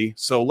anything ready.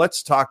 So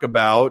let's talk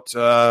about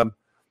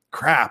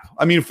crap.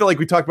 I mean, I feel like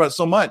we talked about it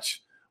so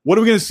much. What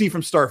are we going to see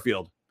from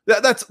Starfield?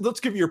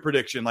 Let's give you your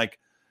prediction. Like,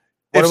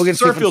 what are we going to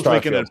see from Starfield?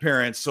 Making an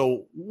appearance.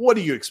 So what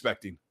are you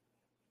expecting?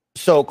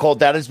 So, Cole,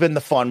 that has been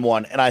the fun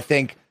one. And I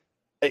think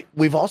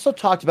we've also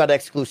talked about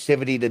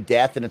exclusivity to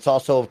death, and it's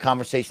also a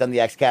conversation on the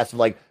XCast of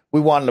like,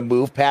 we wanted to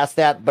move past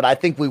that, but I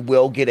think we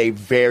will get a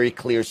very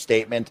clear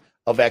statement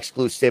of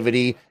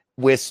exclusivity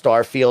with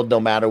Starfield no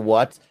matter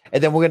what.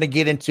 And then we're going to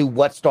get into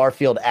what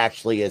Starfield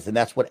actually is, and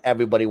that's what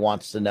everybody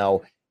wants to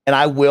know. And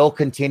I will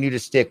continue to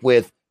stick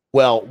with,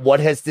 well, what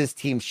has this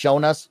team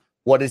shown us?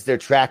 What is their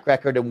track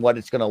record and what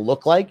it's going to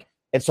look like?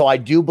 And so I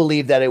do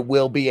believe that it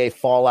will be a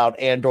Fallout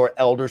and or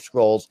Elder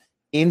Scrolls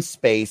in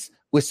space,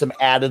 with some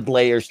added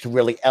layers to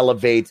really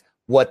elevate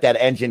what that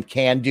engine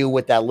can do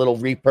with that little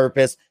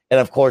repurpose. And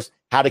of course,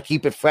 how to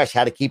keep it fresh,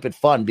 how to keep it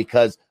fun,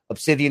 because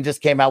Obsidian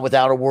just came out with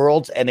Outer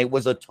Worlds and it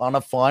was a ton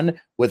of fun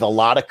with a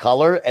lot of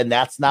color. And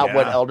that's not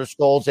what Elder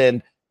Scrolls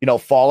and,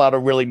 Fallout are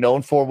really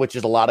known for, which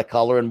is a lot of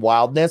color and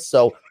wildness.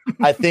 So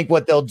I think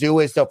what they'll do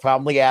is they'll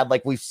probably add,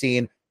 like we've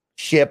seen,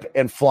 ship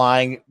and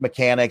flying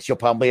mechanics. You'll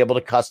probably be able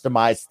to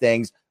customize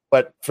things.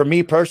 But for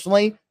me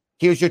personally,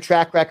 here's your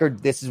track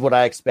record. This is what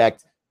I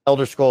expect.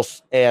 Elder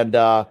Scrolls and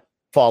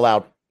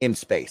Fallout in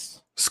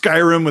space.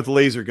 Skyrim with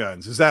laser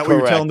guns. Is that what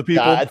you're telling the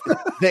people?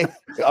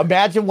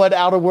 Imagine what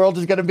Outer Worlds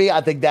is going to be.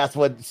 I think that's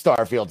what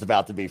Starfield's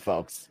about to be,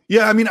 folks.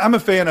 Yeah, I mean, I'm a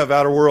fan of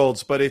Outer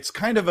Worlds, but it's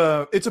kind of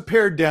a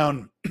pared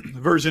down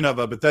version of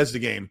a Bethesda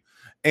game.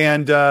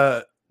 And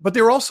but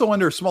they were also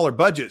under a smaller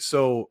budget.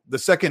 So the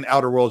second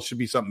Outer Worlds should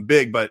be something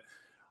big, but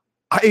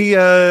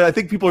I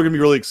think people are going to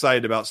be really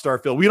excited about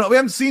Starfield. We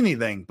haven't seen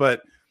anything,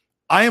 but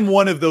I am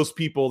one of those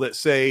people that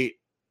say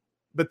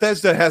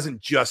Bethesda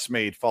hasn't just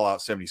made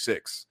Fallout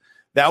 76.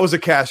 That was a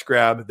cash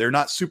grab. They're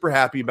not super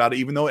happy about it,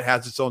 even though it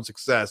has its own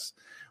success.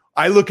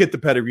 I look at the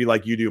pedigree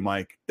like you do,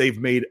 Mike. They've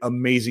made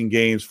amazing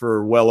games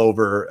for well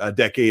over a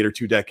decade or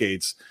 2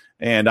 decades,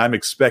 and I'm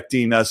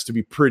expecting us to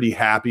be pretty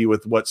happy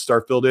with what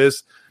Starfield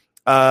is.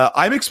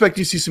 I'm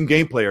expecting to see some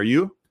gameplay. Are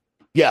you?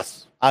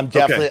 Yes, I'm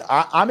definitely. Okay.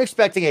 I'm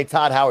expecting a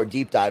Todd Howard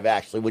deep dive,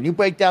 actually. When you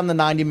break down the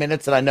 90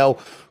 minutes, and I know,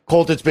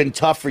 Colt, it's been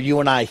tough for you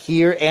and I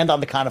here and on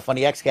the Kind of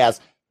Funny Xcast.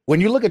 When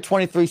you look at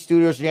 23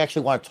 studios and you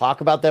actually want to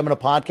talk about them in a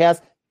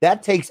podcast,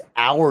 that takes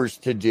hours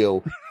to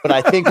do. But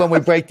I think when we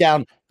break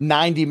down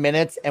 90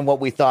 minutes and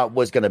what we thought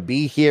was going to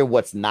be here,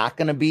 what's not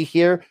going to be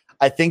here,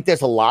 I think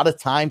there's a lot of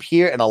time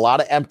here and a lot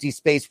of empty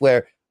space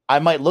where I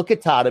might look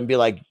at Todd and be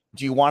like,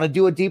 do you want to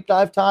do a deep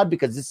dive, Todd?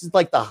 Because this is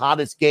like the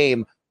hottest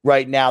game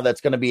right now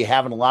that's going to be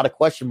having a lot of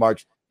question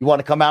marks. You want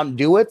to come out and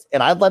do it?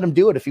 And I'd let him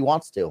do it if he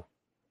wants to.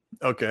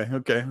 Okay.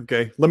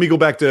 Let me go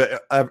back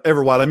to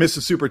Everwild. I missed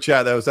a super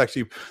chat that was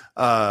actually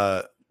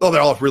they're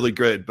all really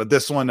good, but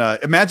this one,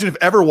 imagine if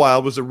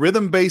Everwild was a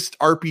rhythm-based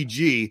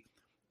RPG,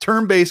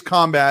 turn-based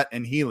combat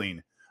and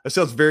healing. That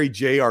sounds very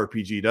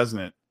JRPG, doesn't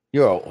it?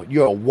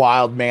 You're a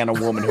wild man or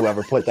woman who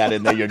ever put that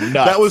in there. You're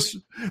nuts.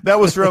 That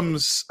was from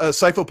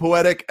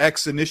Cyphopoetic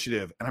X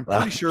Initiative, and I'm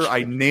pretty sure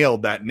I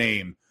nailed that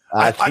name.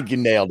 I think you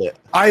nailed it.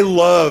 I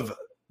love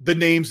the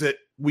names that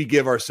we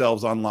give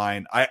ourselves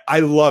online. I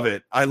love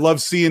it. I love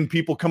seeing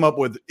people come up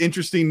with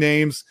interesting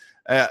names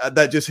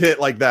that just hit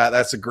like that.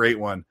 That's a great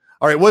one.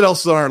 All right, what else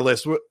is on our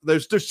list?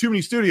 There's too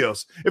many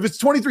studios. If it's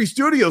 23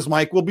 studios,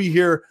 Mike, we'll be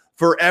here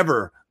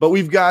forever. But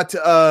we've got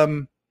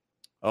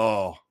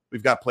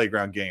we've got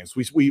Playground Games.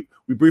 We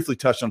briefly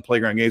touched on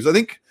Playground Games. I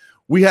think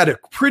we had a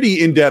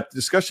pretty in-depth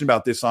discussion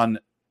about this on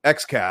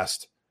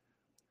Xcast.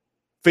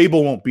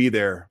 Fable won't be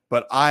there,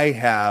 but I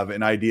have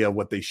an idea of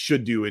what they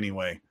should do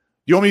anyway. Do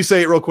you want me to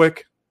say it real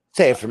quick?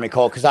 Say it for me,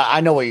 Cole, because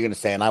I know what you're going to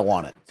say, and I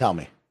want it. Tell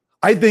me.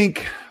 I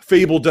think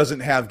Fable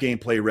doesn't have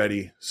gameplay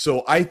ready,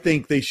 so I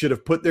think they should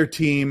have put their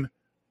team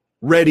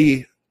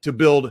ready to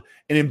build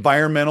an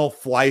environmental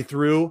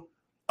fly-through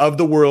of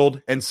the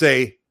world and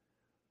say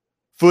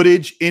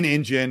footage in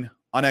engine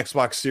on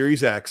Xbox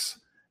Series X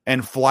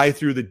and fly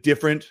through the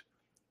different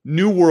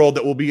new world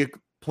that we'll be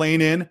playing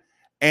in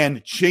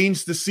and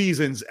change the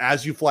seasons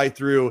as you fly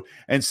through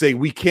and say,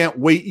 we can't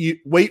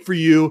wait for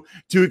you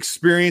to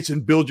experience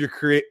and build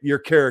your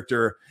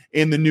character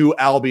in the new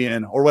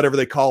Albion or whatever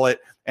they call it,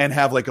 and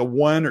have like a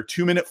 1 or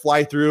 2 minute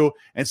fly through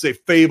and say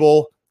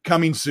Fable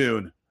coming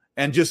soon,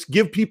 and just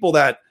give people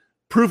that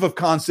proof of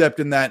concept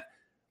and that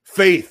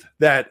faith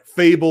that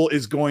Fable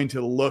is going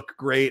to look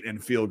great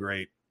and feel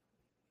great.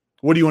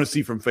 What do you want to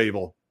see from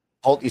Fable?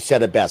 Holt, you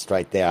said it best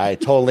right there. I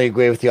totally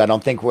agree with you. I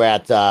don't think we're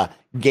at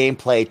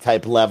gameplay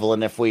type level.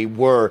 And if we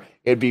were,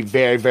 it'd be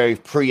very, very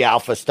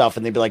pre-alpha stuff.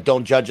 And they'd be like,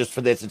 don't judge us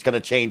for this. It's going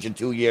to change in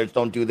 2 years.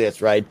 Don't do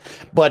this. Right.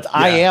 But yeah.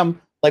 I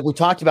am, like we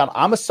talked about,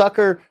 I'm a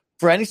sucker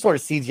for any sort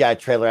of CGI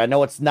trailer. I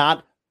know it's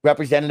not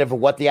representative of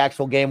what the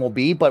actual game will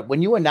be, but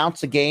when you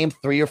announce a game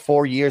 3 or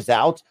 4 years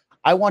out,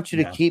 I want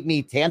you to keep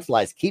me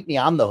tantalized, keep me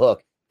on the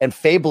hook. And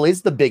Fable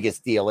is the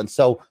biggest deal. And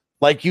so,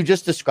 like you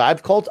just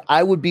described, Colt,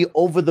 I would be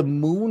over the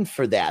moon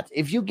for that.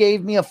 If you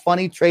gave me a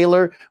funny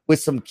trailer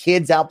with some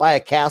kids out by a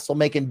castle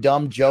making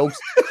dumb jokes,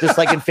 just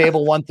like in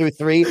Fable 1 through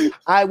 3,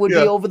 I would be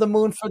over the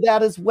moon for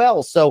that as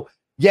well. So,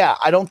 yeah,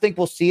 I don't think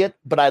we'll see it,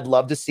 but I'd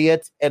love to see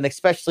it. And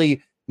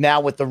especially now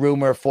with the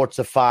rumor of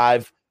Forza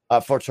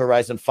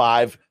Horizon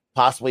 5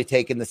 possibly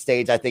taking the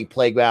stage, I think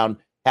Playground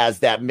has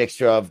that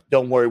mixture of,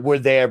 don't worry, we're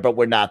there, but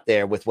we're not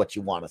there with what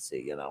you want to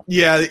see, you know?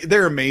 Yeah,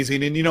 they're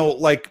amazing. And, you know,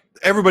 like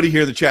everybody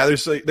here in the chat,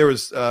 there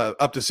was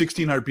up to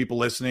 1,600 people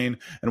listening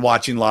and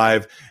watching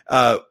live.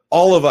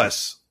 All of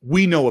us,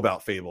 we know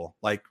about Fable,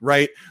 like,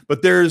 right?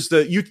 But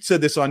you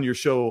said this on your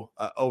show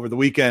over the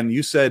weekend.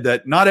 You said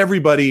that not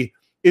everybody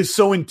is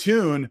so in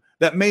tune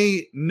that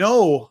may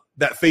know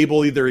that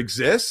Fable either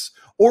exists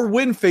or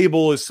when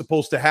Fable is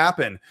supposed to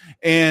happen.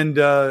 And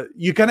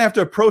you kind of have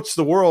to approach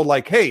the world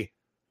like, hey,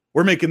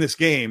 we're making this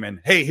game,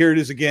 and hey, here it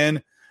is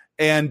again.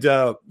 And,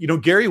 you know,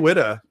 Gary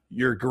Whitta,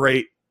 your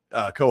great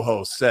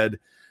co-host, said,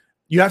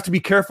 you have to be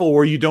careful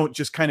where you don't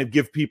just kind of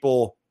give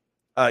people,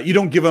 you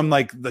don't give them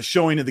like the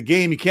showing of the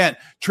game. You can't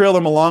trail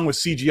them along with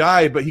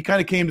CGI, but he kind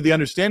of came to the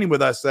understanding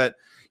with us that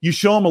you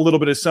show them a little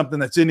bit of something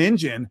that's in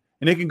engine,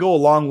 and it can go a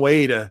long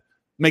way to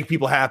make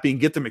people happy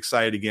and get them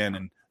excited again.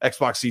 And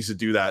Xbox needs to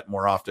do that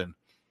more often.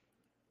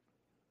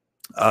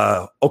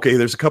 Okay,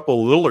 there's a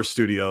couple of littler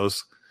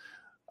studios.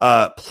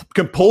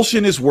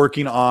 Compulsion is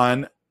working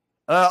on,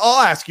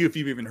 I'll ask you if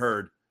you've even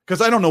heard,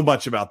 because I don't know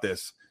much about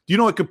this. Do you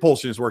know what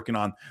Compulsion is working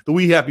on? The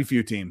We Happy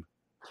Few team.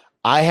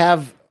 I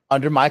have,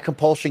 under my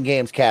Compulsion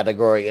Games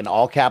category in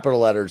all capital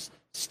letters,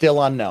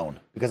 still unknown,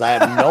 because I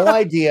have no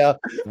idea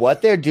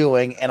what they're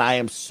doing, and I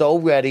am so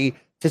ready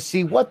to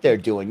see what they're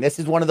doing. This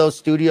is one of those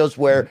studios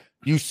where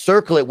you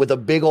circle it with a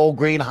big old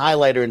green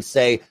highlighter and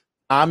say,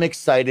 I'm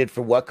excited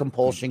for what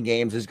Compulsion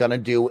Games is going to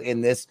do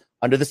in this,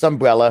 under this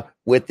umbrella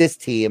with this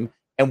team.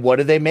 And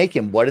what are they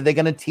making? What are they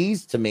going to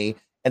tease to me?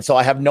 And so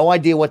I have no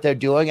idea what they're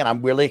doing. And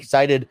I'm really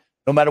excited.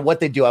 No matter what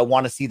they do, I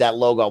want to see that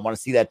logo. I want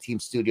to see that Team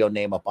Studio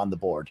name up on the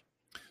board.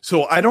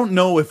 So I don't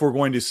know if we're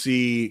going to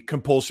see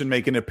Compulsion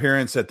make an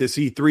appearance at this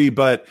E3,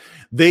 but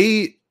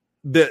the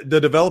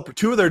developer,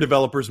 two of their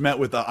developers met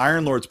with the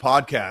Iron Lords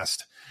podcast.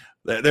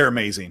 They're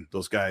amazing,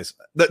 those guys.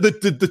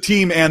 The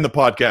team and the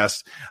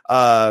podcast.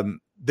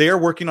 They are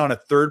working on a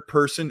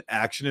third-person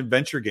action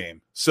adventure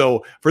game.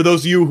 So for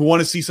those of you who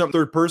want to see something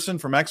third-person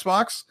from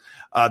Xbox,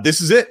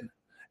 this is it.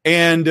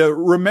 And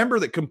remember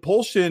that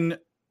Compulsion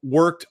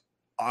worked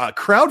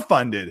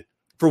crowdfunded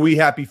for We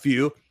Happy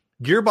Few.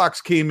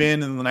 Gearbox came in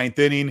the ninth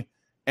inning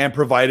and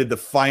provided the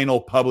final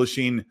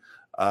publishing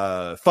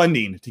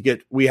funding to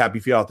get We Happy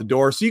Few out the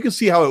door. So you can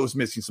see how it was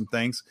missing some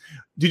things.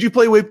 Did you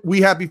play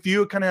We Happy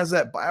Few? It kind of has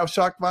that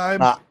BioShock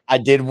vibe. I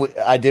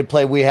did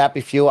play We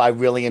Happy Few. I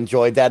really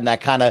enjoyed that. And that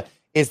kind of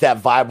is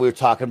that vibe we were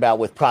talking about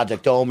with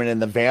Project Omen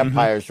and the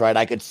vampires, right?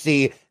 I could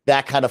see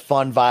that kind of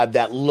fun vibe,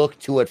 that look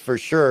to it for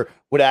sure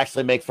would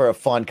actually make for a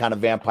fun kind of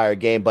vampire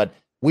game. But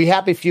We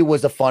Happy Few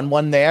was a fun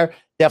one there.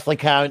 Definitely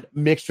kind of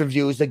mixed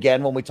reviews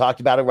again when we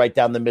talked about it, right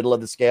down the middle of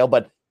the scale.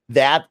 But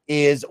that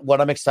is what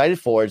I'm excited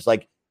for. It's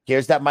like,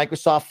 here's that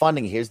Microsoft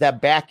funding. Here's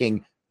that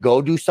backing.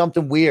 Go do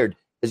something weird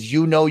because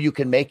you know you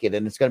can make it.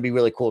 And it's going to be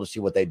really cool to see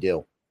what they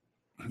do.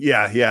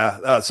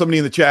 Yeah. Somebody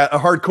in the chat, a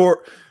hardcore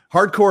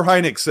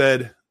Heineken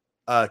said,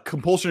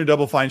 Compulsion or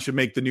Double Fine should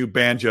make the new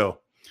Banjo.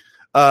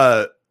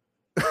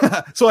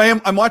 So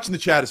I'm watching the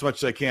chat as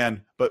much as I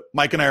can, but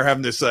Mike and I are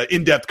having this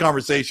in-depth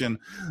conversation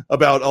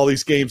about all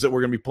these games that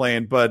we're going to be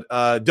playing. But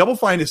Double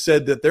Fine has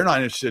said that they're not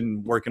interested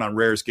in working on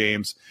Rare's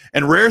games,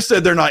 and Rare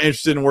said they're not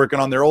interested in working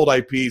on their old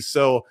IPs.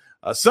 So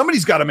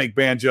somebody's got to make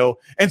Banjo,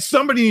 and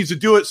somebody needs to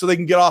do it so they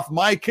can get off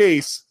my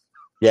case.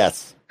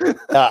 Yes.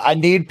 I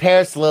need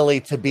Paris Lily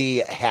to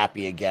be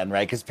happy again,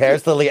 right? Because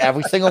Paris Lily,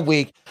 every single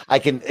week,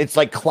 it's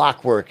like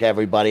clockwork,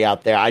 everybody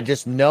out there. I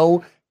just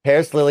know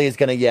Paris Lily is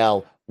going to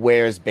yell,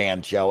 "Where's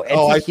Banjo?"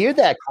 And to hear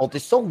that, Colt,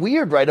 is so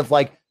weird, right? Of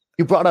like,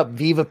 you brought up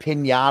Viva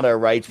Pinata,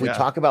 right? We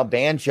talk about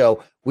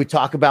Banjo. We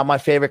talk about my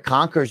favorite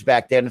Conkers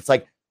back then. It's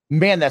like,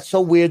 man, that's so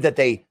weird that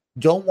they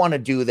don't want to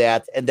do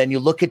that. And then you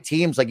look at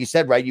teams, like you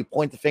said, right? You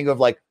point the finger of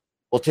like,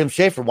 well, Tim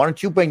Schafer, why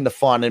don't you bring the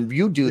fun and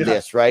you do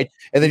this, right?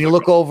 And then you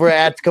look over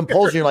at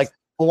Compulsion, you're like,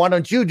 well, why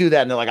don't you do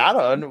that? And they're like,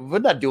 we're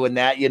not doing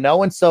that, you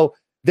know? And so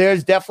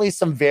there's definitely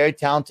some very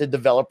talented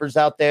developers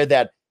out there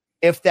that,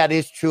 if that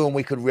is true and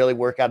we could really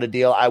work out a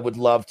deal, I would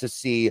love to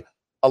see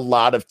a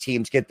lot of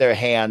teams get their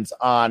hands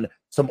on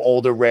some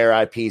older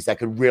Rare IPs that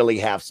could really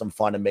have some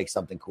fun and make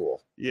something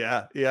cool.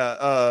 Yeah.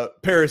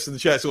 Paris in the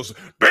chat goes,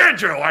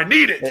 Banjo, I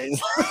need it.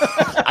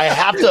 I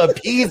have to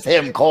appease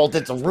him, Colt.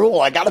 It's a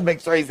rule. I got to make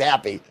sure he's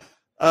happy.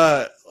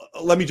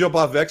 Let me jump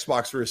off of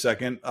Xbox for a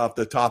second, off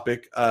the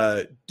topic.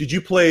 Did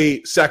you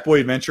play Sackboy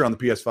Adventure on the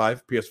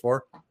PS5, PS4?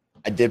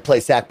 I did play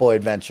Sackboy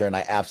Adventure, and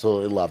I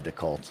absolutely loved it,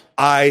 Colt.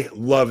 I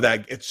love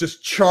that. It's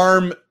just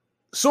charm,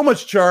 so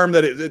much charm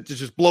that it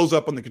just blows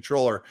up on the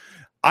controller.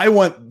 I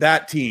want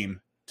that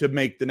team to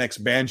make the next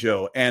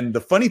Banjo. And the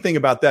funny thing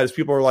about that is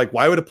people are like,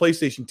 why would a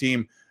PlayStation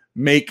team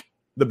make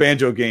the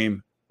Banjo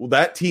game? Well,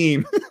 that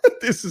team,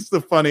 this is the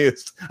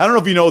funniest. I don't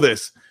know if you know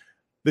this.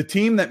 The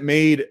team that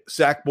made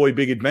Sackboy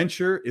Big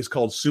Adventure is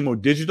called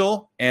Sumo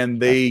Digital,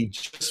 and they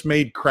just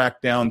made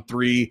Crackdown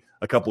 3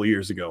 a couple of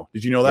years ago.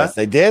 Did you know that? Yes,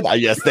 they did.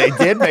 Yes, they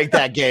did make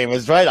that game.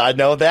 Is right. I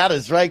know that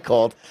is right,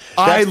 Colt.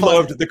 I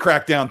loved the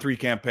Crackdown 3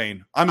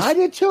 campaign. I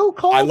did too,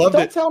 Colt. I loved it.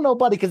 Don't tell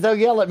nobody because they'll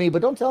yell at me,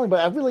 but don't tell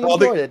anybody. I really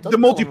enjoyed it. The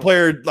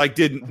multiplayer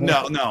didn't.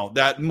 No,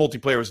 that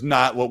multiplayer was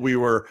not what we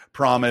were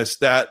promised.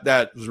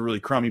 That was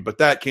really crummy, but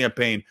that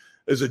campaign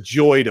is a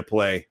joy to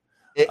play.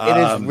 It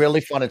is really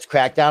fun. It's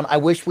Crackdown. I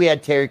wish we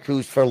had Terry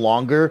Crews for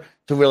longer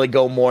to really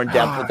go more in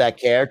depth with that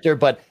character,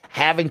 but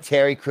having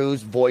Terry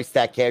Crews voice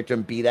that character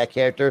and be that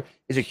character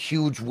is a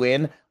huge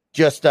win.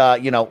 Just,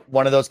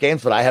 one of those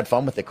games, but I had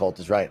fun with it, Colt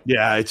is right.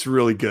 Yeah, it's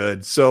really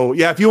good. So,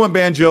 yeah, if you want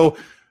Banjo,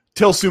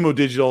 tell Sumo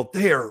Digital.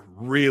 They are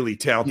really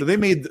talented. They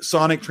made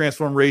Sonic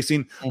Transform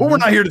Racing, but we're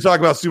not here to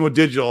talk about Sumo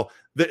Digital.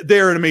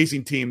 They're an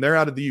amazing team. They're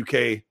out of the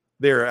UK.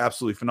 They're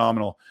absolutely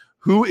phenomenal.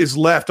 Who is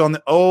left on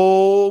the –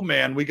 oh,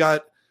 man, we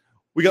got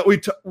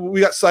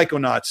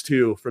Psychonauts,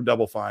 too, from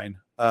Double Fine.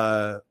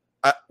 I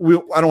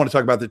don't want to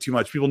talk about that too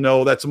much. People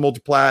know that's a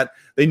multiplat.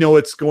 They know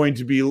it's going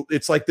to be.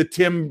 It's like the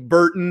Tim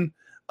Burton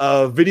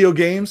of video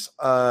games.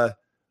 Are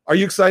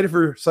you excited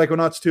for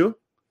Psychonauts 2?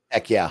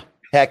 Heck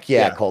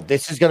yeah, Colt.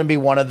 This is going to be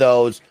one of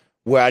those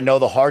where I know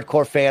the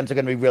hardcore fans are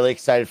going to be really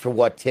excited for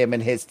what Tim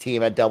and his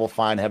team at Double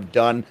Fine have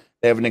done.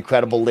 They have an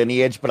incredible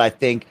lineage, but I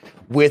think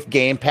with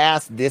Game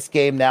Pass, this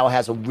game now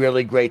has a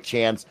really great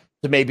chance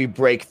to maybe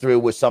break through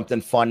with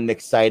something fun and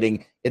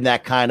exciting in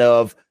that kind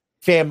of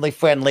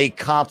family-friendly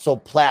console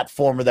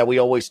platformer that we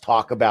always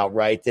talk about,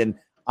 right? And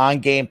on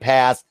Game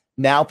Pass,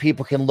 now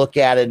people can look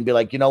at it and be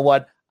like, you know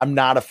what? I'm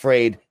not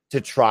afraid to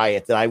try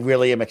it. And I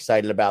really am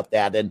excited about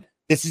that. And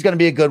this is going to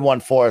be a good one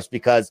for us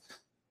because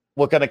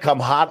we're going to come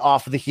hot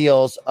off of the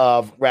heels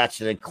of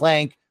Ratchet and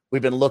Clank.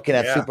 We've been looking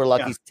at Super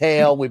Lucky's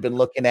Tale. We've been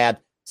looking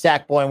at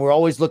Sackboy, and we're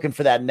always looking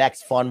for that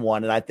next fun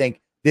one. And I think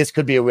this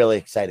could be a really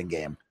exciting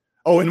game.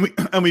 Oh, and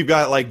we've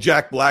got like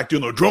Jack Black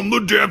doing the drum the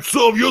depths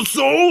of your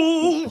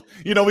soul.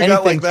 You know, we Anything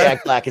got like that.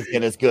 Jack Black is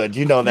in is good.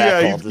 You know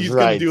that. Yeah, he's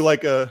right. gonna do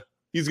like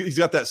he's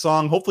got that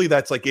song. Hopefully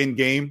that's like in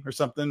game or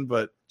something.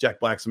 But Jack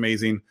Black's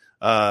amazing.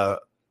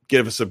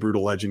 Give us a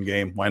Brutal Legend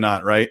game. Why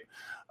not? Right.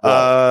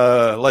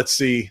 Well, let's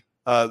see.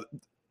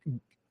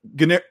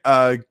 Gin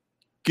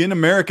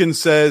American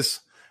says,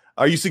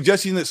 "Are you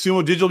suggesting that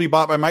Sumo Digital be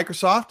bought by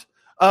Microsoft?"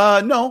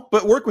 No,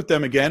 but work with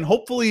them again.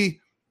 Hopefully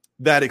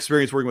that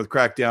experience working with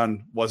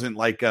Crackdown wasn't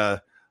like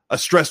a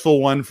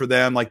stressful one for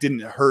them, like didn't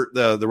hurt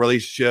the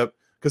relationship,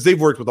 because they've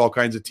worked with all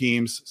kinds of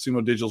teams.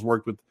 Sumo Digital's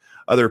worked with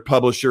other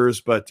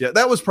publishers, but yeah,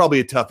 that was probably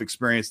a tough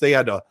experience. They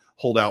had to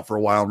hold out for a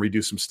while and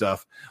redo some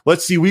stuff.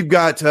 Let's see. We've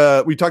got,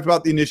 we talked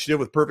about the initiative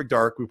with Perfect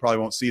Dark. We probably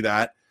won't see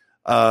that.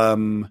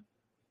 In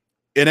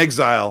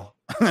Exile,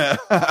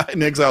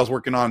 is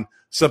working on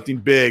something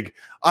big.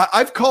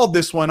 I've called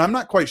this one. I'm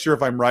not quite sure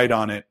if I'm right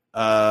on it.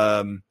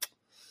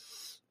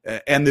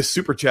 And this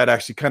super chat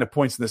actually kind of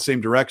points in the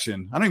same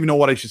direction. I don't even know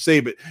what I should say,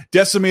 but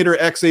Decimator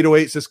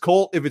X808 says,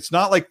 Colt, if it's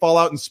not like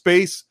Fallout in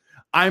space,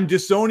 I'm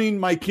disowning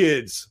my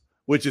kids,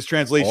 which is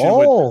translation.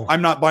 With,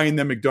 I'm not buying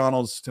them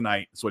McDonald's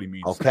tonight. That's what he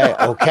means. Okay.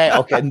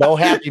 No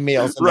Happy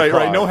Meals.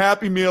 Right. No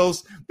Happy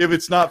Meals if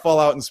it's not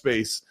Fallout in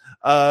space.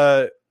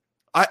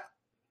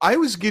 I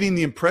was getting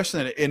the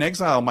impression that In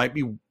Exile might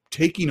be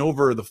taking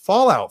over the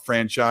Fallout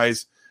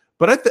franchise,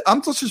 but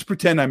let's just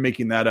pretend I'm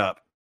making that up.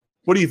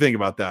 What do you think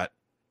about that?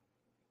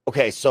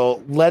 Okay,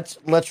 so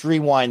let's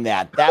rewind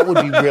that. That would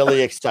be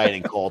really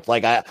exciting, Colt.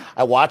 Like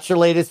I watched your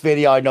latest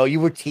video. I know you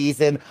were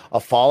teasing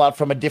a Fallout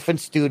from a different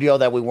studio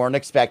that we weren't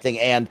expecting.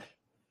 And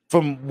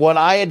from what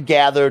I had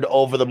gathered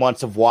over the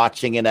months of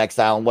watching In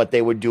Exile and what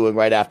they were doing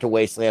right after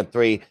Wasteland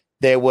 3,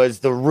 there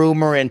was the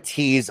rumor and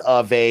tease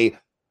of a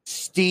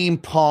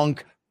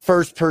steampunk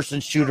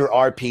first-person shooter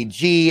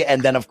RPG.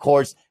 And then, of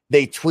course,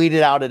 they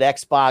tweeted out at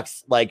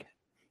Xbox, like,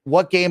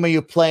 what game are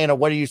you playing or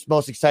what are you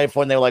most excited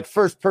for? And they were like,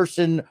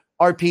 first-person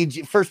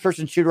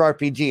shooter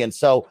RPG. And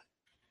so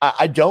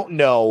I don't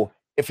know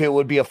if it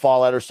would be a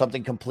Fallout or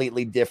something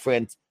completely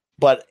different,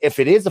 but if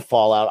it is a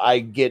Fallout, I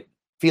get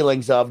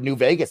feelings of New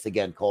Vegas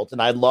again, Colt.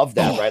 And I love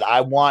that, right?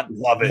 I want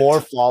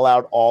more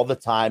Fallout all the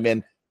time.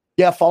 And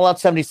yeah, Fallout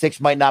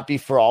 76 might not be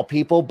for all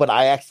people, but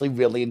I actually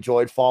really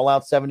enjoyed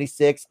Fallout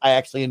 76. I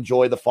actually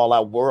enjoy the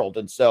Fallout world.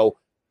 And so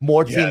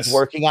more teams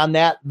working on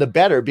that, the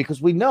better,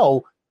 because we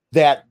know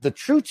that the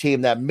true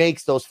team that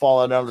makes those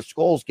Fallout and Elder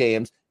Scrolls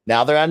games,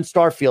 now they're adding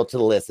Starfield to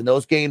the list, and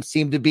those games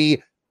seem to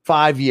be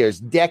 5 years,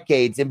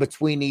 decades in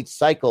between each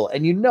cycle.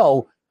 And you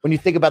know, when you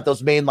think about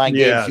those mainline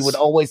games, you would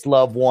always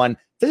love one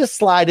to just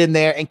slide in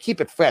there and keep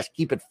it fresh,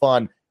 keep it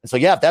fun. And so,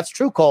 yeah, if that's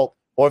true, Colt,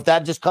 or if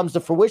that just comes to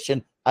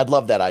fruition, I'd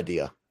love that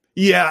idea.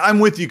 Yeah, I'm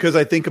with you, because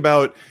I think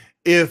about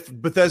if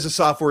Bethesda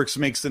Softworks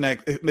makes the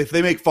next, if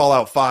they make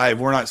Fallout 5,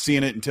 we're not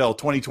seeing it until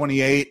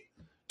 2028,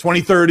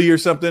 2030 or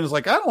something. It's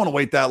like, I don't want to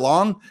wait that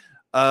long.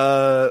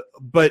 And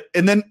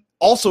then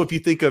also, if you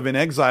think of In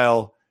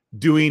Exile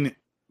doing,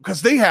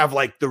 because they have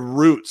like the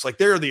roots, like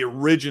they're the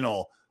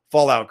original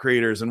Fallout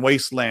creators, and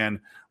Wasteland,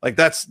 like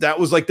that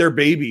was like their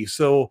baby.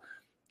 So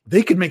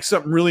they could make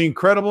something really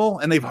incredible.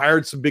 And they've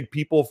hired some big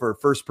people for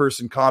first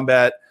person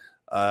combat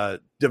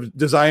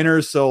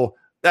designers. So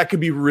that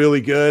could be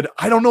really good.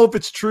 I don't know if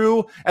it's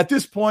true at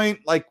this point.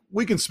 Like,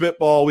 we can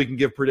spitball, we can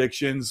give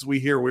predictions, we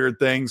hear weird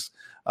things.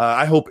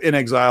 I hope In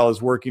Exile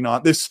is working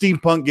on this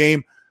steampunk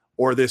game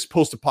or this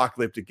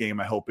post-apocalyptic game.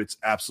 I hope it's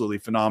absolutely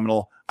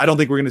phenomenal. I don't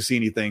think we're going to see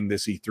anything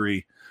this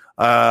E3.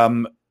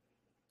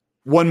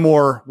 One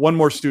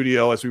more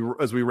studio as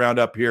we round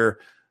up here.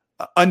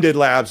 Undead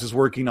Labs is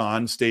working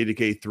on State of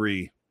Decay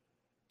 3.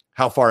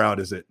 How far out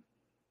is it?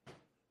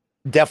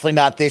 Definitely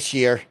not this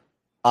year.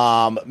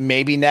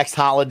 Maybe next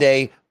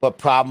holiday, but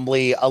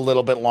probably a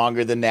little bit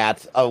longer than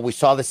that. We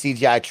saw the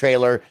CGI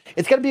trailer.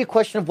 It's going to be a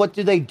question of what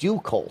do they do,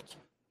 Colt?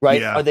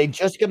 Right? Yeah. Are they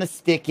just going to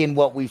stick in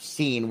what we've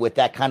seen with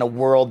that kind of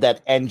world, that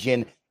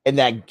engine, and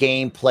that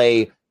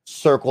gameplay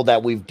circle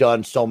that we've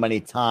done so many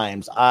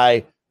times?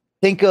 I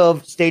think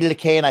of State of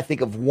Decay, and I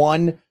think of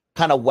one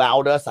kind of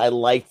wowed us. I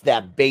liked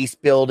that base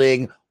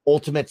building,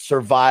 ultimate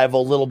survival,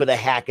 a little bit of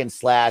hack and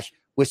slash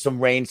with some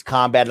ranged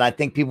combat. And I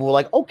think people were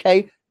like,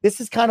 okay, this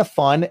is kind of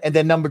fun. And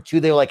then number two,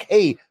 they were like,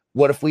 hey,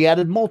 what if we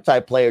added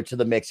multiplayer to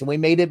the mix and we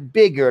made it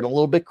bigger and a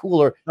little bit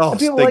cooler? Oh,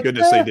 thank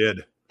goodness they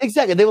did.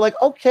 Exactly. They were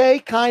like, okay,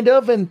 kind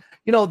of. And,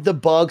 you know, the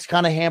bugs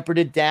kind of hampered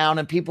it down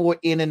and people were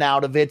in and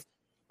out of it.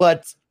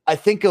 But I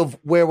think of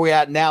where we're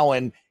at now.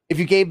 And if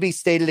you gave me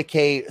State of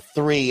Decay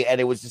 3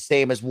 and it was the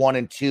same as 1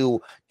 and 2,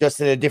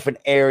 just in a different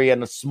area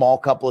and a small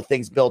couple of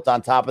things built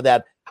on top of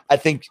that, I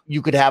think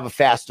you could have a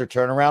faster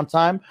turnaround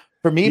time.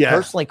 For me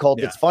personally, Colt,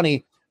 it's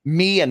funny.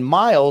 Me and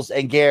Miles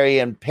and Gary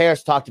and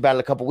Paris talked about it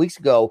a couple weeks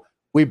ago.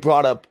 We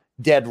brought up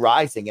Dead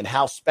Rising and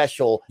how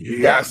special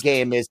that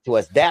game is to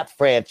us, that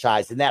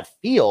franchise and that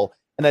feel.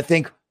 And I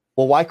think,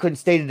 well, why couldn't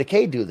State of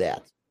Decay do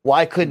that?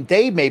 Why couldn't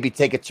they maybe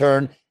take a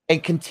turn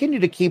and continue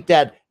to keep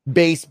that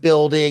base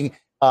building,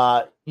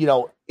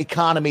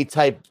 economy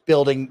type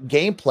building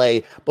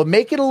gameplay, but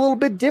make it a little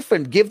bit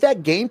different? Give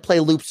that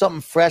gameplay loop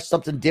something fresh,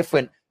 something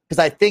different, because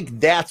I think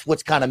that's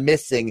what's kind of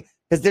missing.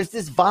 Because there's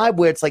this vibe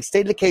where it's like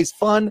State of Decay is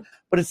fun,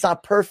 but it's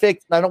not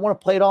perfect. And I don't want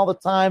to play it all the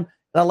time.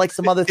 And I like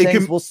some other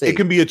things. We'll see. It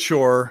can be a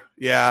chore.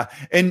 Yeah.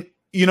 And,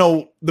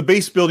 the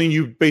base building,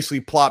 you basically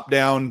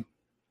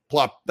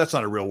that's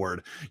not a real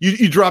word.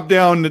 You drop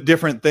down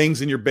different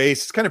things in your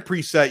base. It's kind of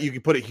preset. You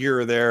can put it here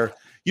or there.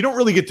 You don't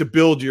really get to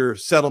build your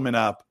settlement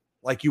up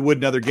like you would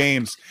in other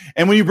games.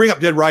 And when you bring up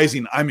Dead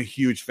Rising, I'm a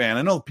huge fan.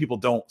 I know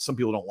some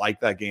people don't like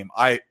that game.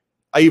 I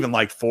even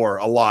liked 4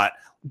 a lot.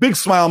 Big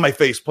smile on my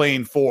face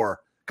playing 4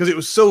 because it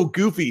was so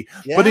goofy.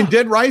 Yeah. But in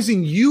Dead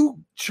Rising,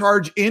 you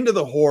charge into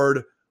the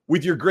horde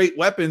with your great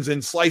weapons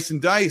and slice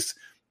and dice.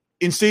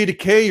 In State of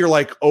Decay, you're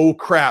like, oh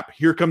crap,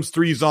 here comes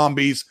 3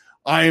 zombies.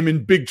 I am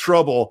in big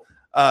trouble.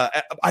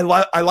 I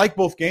like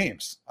both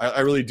games. I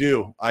really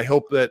do. I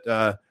hope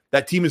that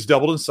that team is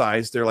doubled in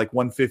size. They're like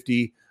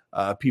 150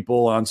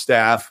 people on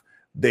staff.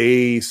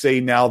 They say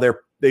now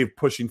they're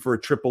pushing for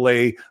a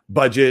AAA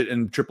budget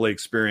and AAA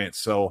experience.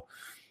 So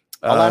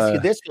I'll ask you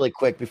this really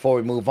quick before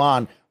we move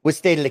on. With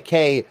State of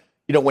Decay,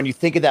 when you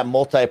think of that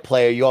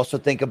multiplayer, you also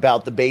think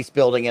about the base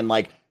building and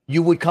like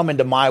you would come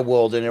into my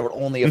world and it would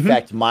only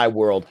affect my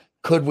world.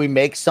 Could we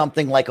make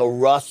something like a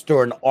Rust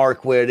or an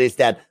Ark where it is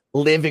that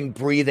living,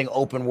 breathing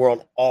open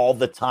world all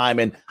the time?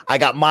 And I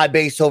got my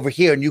base over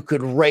here and you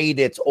could raid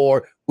it,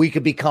 or we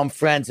could become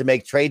friends and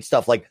make trade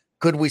stuff. Like,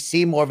 could we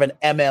see more of an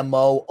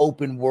MMO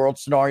open world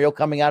scenario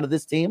coming out of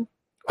this team?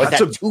 Or is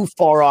that too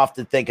far off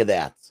to think of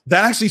that?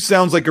 That actually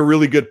sounds like a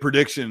really good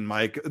prediction,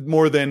 Mike,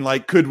 more than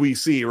like, could we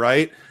see,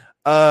 right?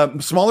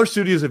 Smaller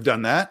studios have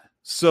done that.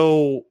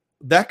 So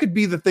that could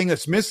be the thing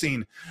that's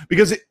missing,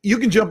 because you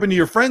can jump into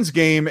your friend's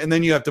game and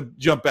then you have to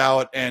jump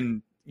out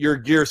and your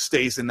gear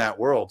stays in that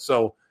world.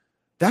 So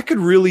that could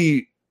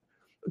really,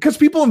 because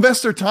people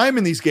invest their time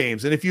in these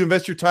games. And if you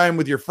invest your time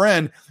with your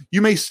friend,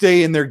 you may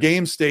stay in their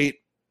game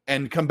state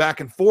and come back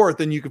and forth,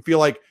 and you can feel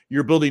like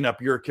you're building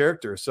up your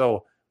character.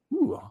 So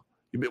why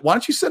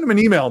don't you send them an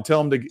email and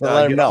tell them to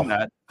let them know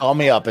that. Call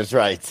me up. Is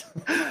right.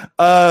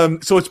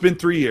 So it's been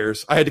 3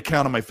 years. I had to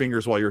count on my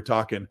fingers while you were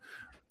talking.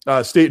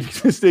 State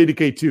of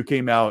Decay 2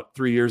 came out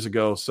 3 years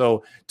ago.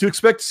 So to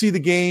expect to see the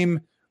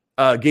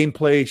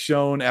gameplay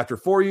shown after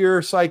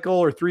 4-year cycle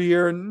or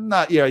 3-year,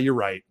 you're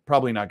right.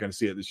 Probably not going to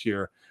see it this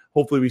year.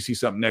 Hopefully we see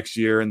something next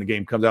year and the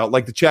game comes out.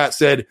 Like the chat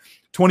said,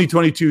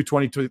 2022,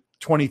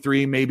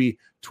 2023, maybe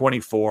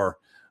 24.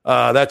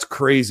 That's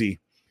crazy.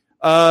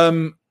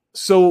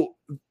 So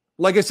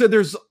like I said,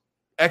 there's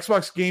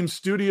Xbox Game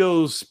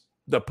Studios,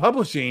 the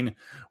publishing,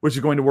 which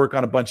is going to work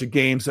on a bunch of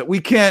games that we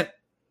can't.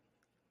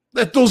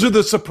 Those are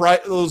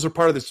part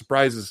of the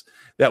surprises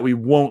that we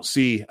won't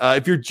see.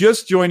 If you're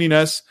just joining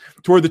us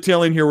toward the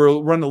tail end here, we're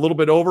running a little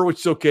bit over, which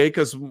is okay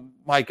because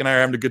Mike and I are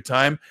having a good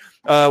time.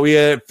 We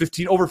had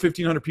over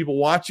 1,500 people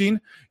watching.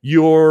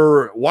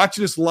 You're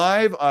watching us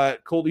live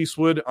at Colt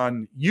Eastwood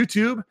on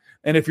YouTube.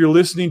 And if you're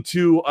listening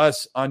to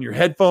us on your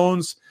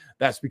headphones,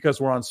 that's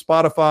because we're on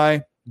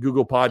Spotify,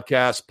 Google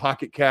Podcasts,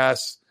 Pocket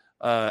Casts,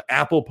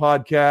 Apple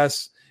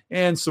Podcasts,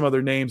 and some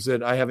other names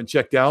that I haven't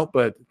checked out.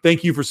 But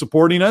thank you for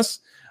supporting us.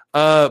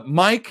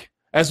 Mike,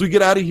 as we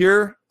get out of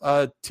here,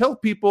 tell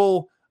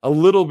people a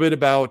little bit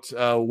about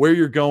where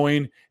you're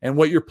going and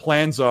what your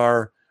plans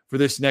are for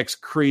this next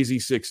crazy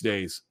 6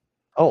 days.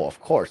 Oh, of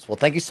course. Well,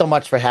 thank you so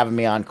much for having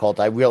me on, Colt.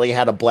 I really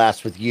had a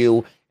blast with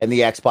you and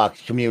the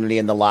Xbox community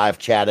and the live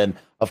chat. And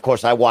of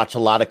course, I watch a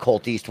lot of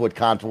Colt Eastwood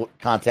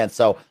content.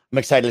 So I'm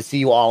excited to see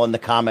you all in the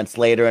comments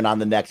later and on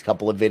the next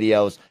couple of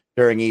videos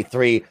during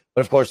E3.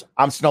 But of course,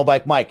 I'm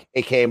Snowbike Mike,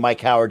 aka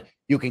Mike Howard.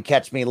 You can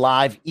catch me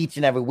live each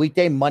and every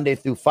weekday, Monday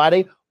through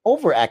Friday,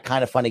 over at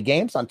Kinda Funny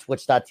Games on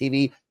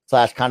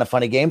twitch.tv/Kinda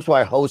Funny Games,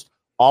 where I host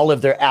all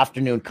of their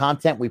afternoon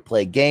content. We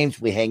play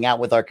games, we hang out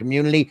with our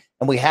community,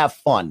 and we have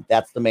fun.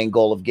 That's the main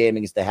goal of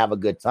gaming, is to have a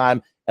good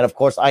time. And of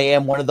course, I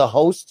am one of the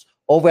hosts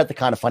over at the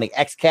Kinda Funny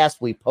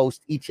Xcast. We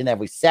post each and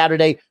every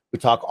Saturday. We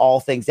talk all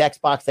things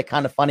Xbox at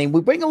Kinda Funny.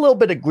 We bring a little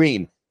bit of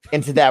green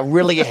into that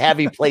really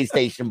heavy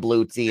PlayStation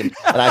Blue team,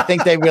 and I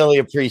think they really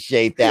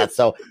appreciate that.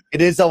 So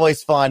it is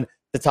always fun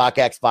to talk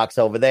Xbox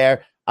over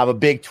there. I'm a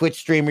big Twitch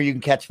streamer. You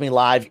can catch me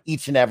live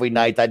each and every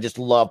night. I just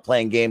love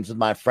playing games with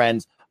my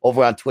friends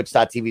over on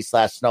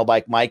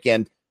twitch.tv/Snowbike Mike.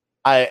 And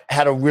I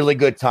had a really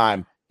good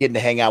time getting to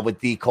hang out with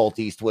the Colt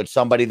Eastwood,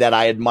 somebody that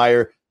I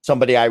admire,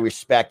 somebody I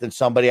respect, and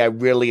somebody I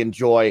really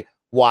enjoy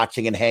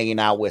watching and hanging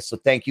out with. So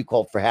thank you,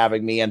 Colt, for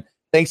having me. And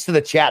thanks to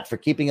the chat for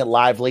keeping it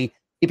lively,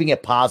 keeping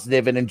it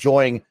positive, and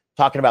enjoying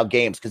talking about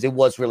games, because it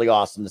was really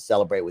awesome to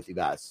celebrate with you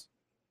guys.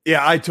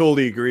 Yeah, I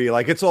totally agree.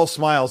 Like, it's all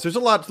smiles. There's a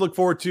lot to look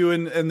forward to,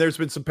 and there's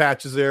been some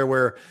patches there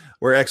where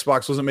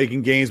Xbox wasn't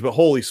making games, but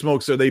holy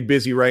smokes, are they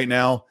busy right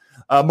now.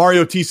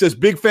 Mario T says,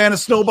 big fan of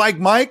Snowbike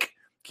Mike.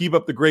 Keep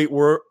up the great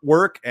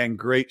work and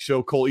great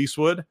show, Colt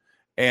Eastwood.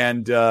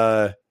 And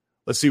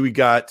let's see, we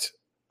got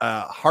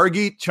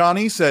Hargeet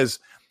Chani says,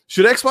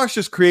 Should Xbox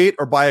just create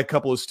or buy a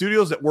couple of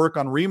studios that work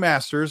on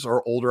remasters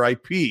or older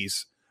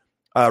IPs?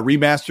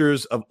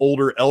 Remasters of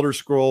older Elder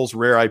Scrolls,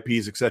 rare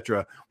IPs,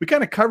 etc. We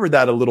kind of covered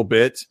that a little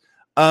bit.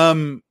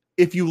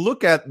 If you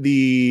look at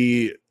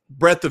the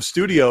breadth of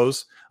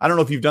studios, I don't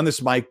know if you've done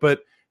this, Mike,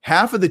 but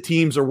half of the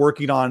teams are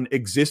working on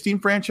existing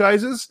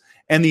franchises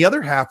and the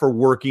other half are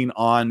working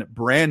on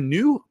brand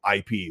new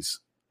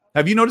IPs.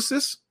 Have you noticed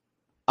this?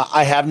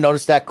 I have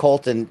noticed that,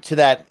 Colt. And to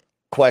that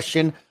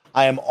question,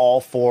 I am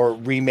all for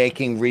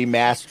remaking,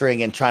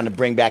 remastering, and trying to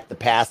bring back the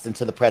past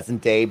into the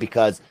present day,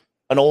 because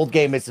an old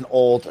game isn't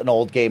old. An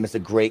old game is a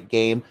great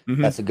game.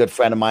 Mm-hmm. That's a good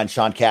friend of mine,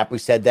 Sean Capri,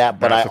 said that.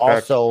 But I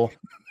also,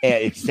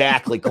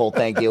 exactly, Colt,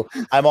 thank you.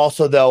 I'm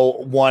also,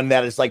 though, one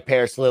that is like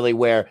Paris Lily,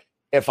 where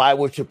if I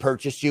were to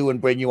purchase you and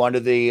bring you under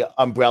the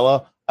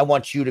umbrella, I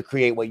want you to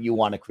create what you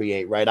want to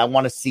create, right? I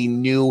want to see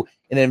new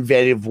and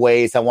innovative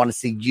ways. I want to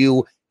see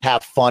you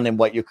have fun in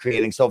what you're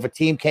creating. So if a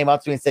team came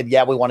up to me and said,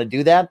 yeah, we want to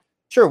do that,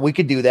 sure, we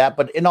could do that.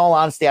 But in all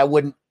honesty, I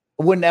wouldn't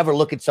ever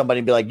look at somebody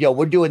and be like, yo,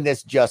 we're doing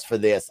this just for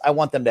this. I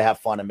want them to have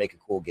fun and make a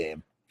cool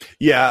game.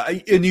 Yeah,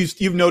 and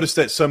you've noticed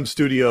that some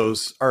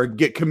studios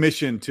get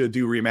commissioned to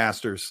do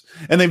remasters,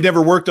 and they've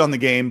never worked on the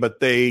game,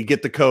 but they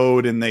get the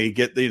code and they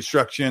get the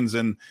instructions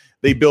and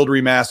they build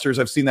remasters.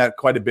 I've seen that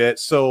quite a bit.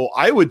 So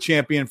I would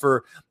champion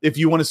for, if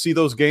you want to see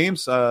those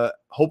games,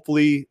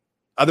 hopefully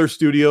other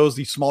studios,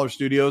 these smaller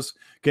studios,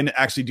 can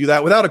actually do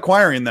that without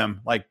acquiring them,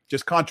 like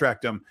just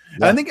contract them. Yeah.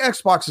 And I think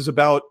Xbox is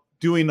about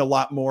doing a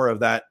lot more of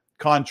that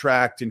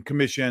contract and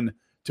commission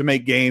to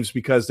make games,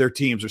 because their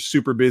teams are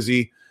super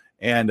busy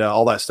and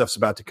all that stuff's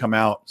about to come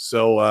out.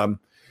 So,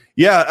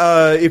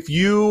 if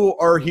you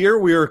are here,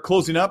 we are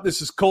closing up.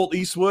 This is Colt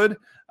Eastwood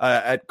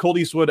at Colt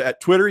Eastwood at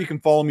Twitter. You can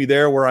follow me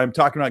there, where I'm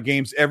talking about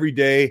games every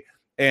day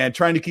and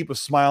trying to keep a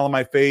smile on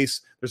my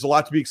face. There's a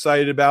lot to be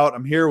excited about.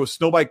 I'm here with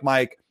Snowbike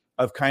Mike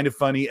of Kind of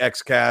Funny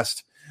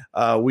XCast.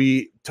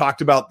 We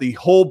talked about the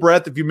whole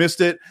breadth, if you missed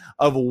it,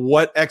 of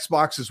what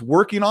Xbox is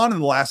working on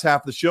in the last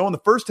half of the show. In the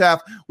first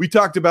half, we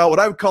talked about what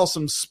I would call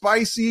some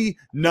spicy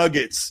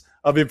nuggets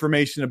of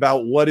information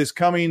about what is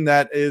coming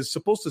that is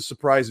supposed to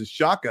surprise and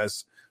shock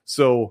us.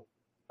 So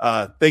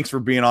thanks for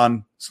being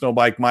on,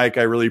 Snowbike Mike.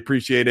 I really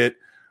appreciate it.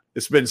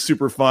 It's been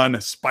super fun.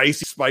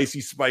 Spicy.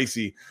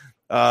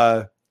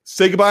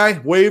 Say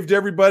goodbye. Wave to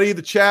everybody.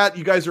 The chat.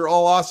 You guys are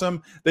all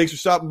awesome. Thanks for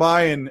stopping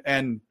by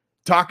and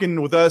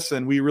talking with us,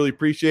 and we really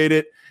appreciate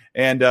it.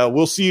 And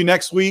we'll see you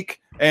next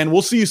week, and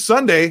we'll see you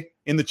Sunday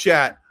in the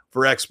chat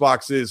for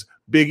Xbox's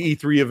big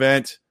E3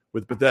 event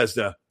with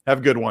Bethesda. Have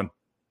a good one.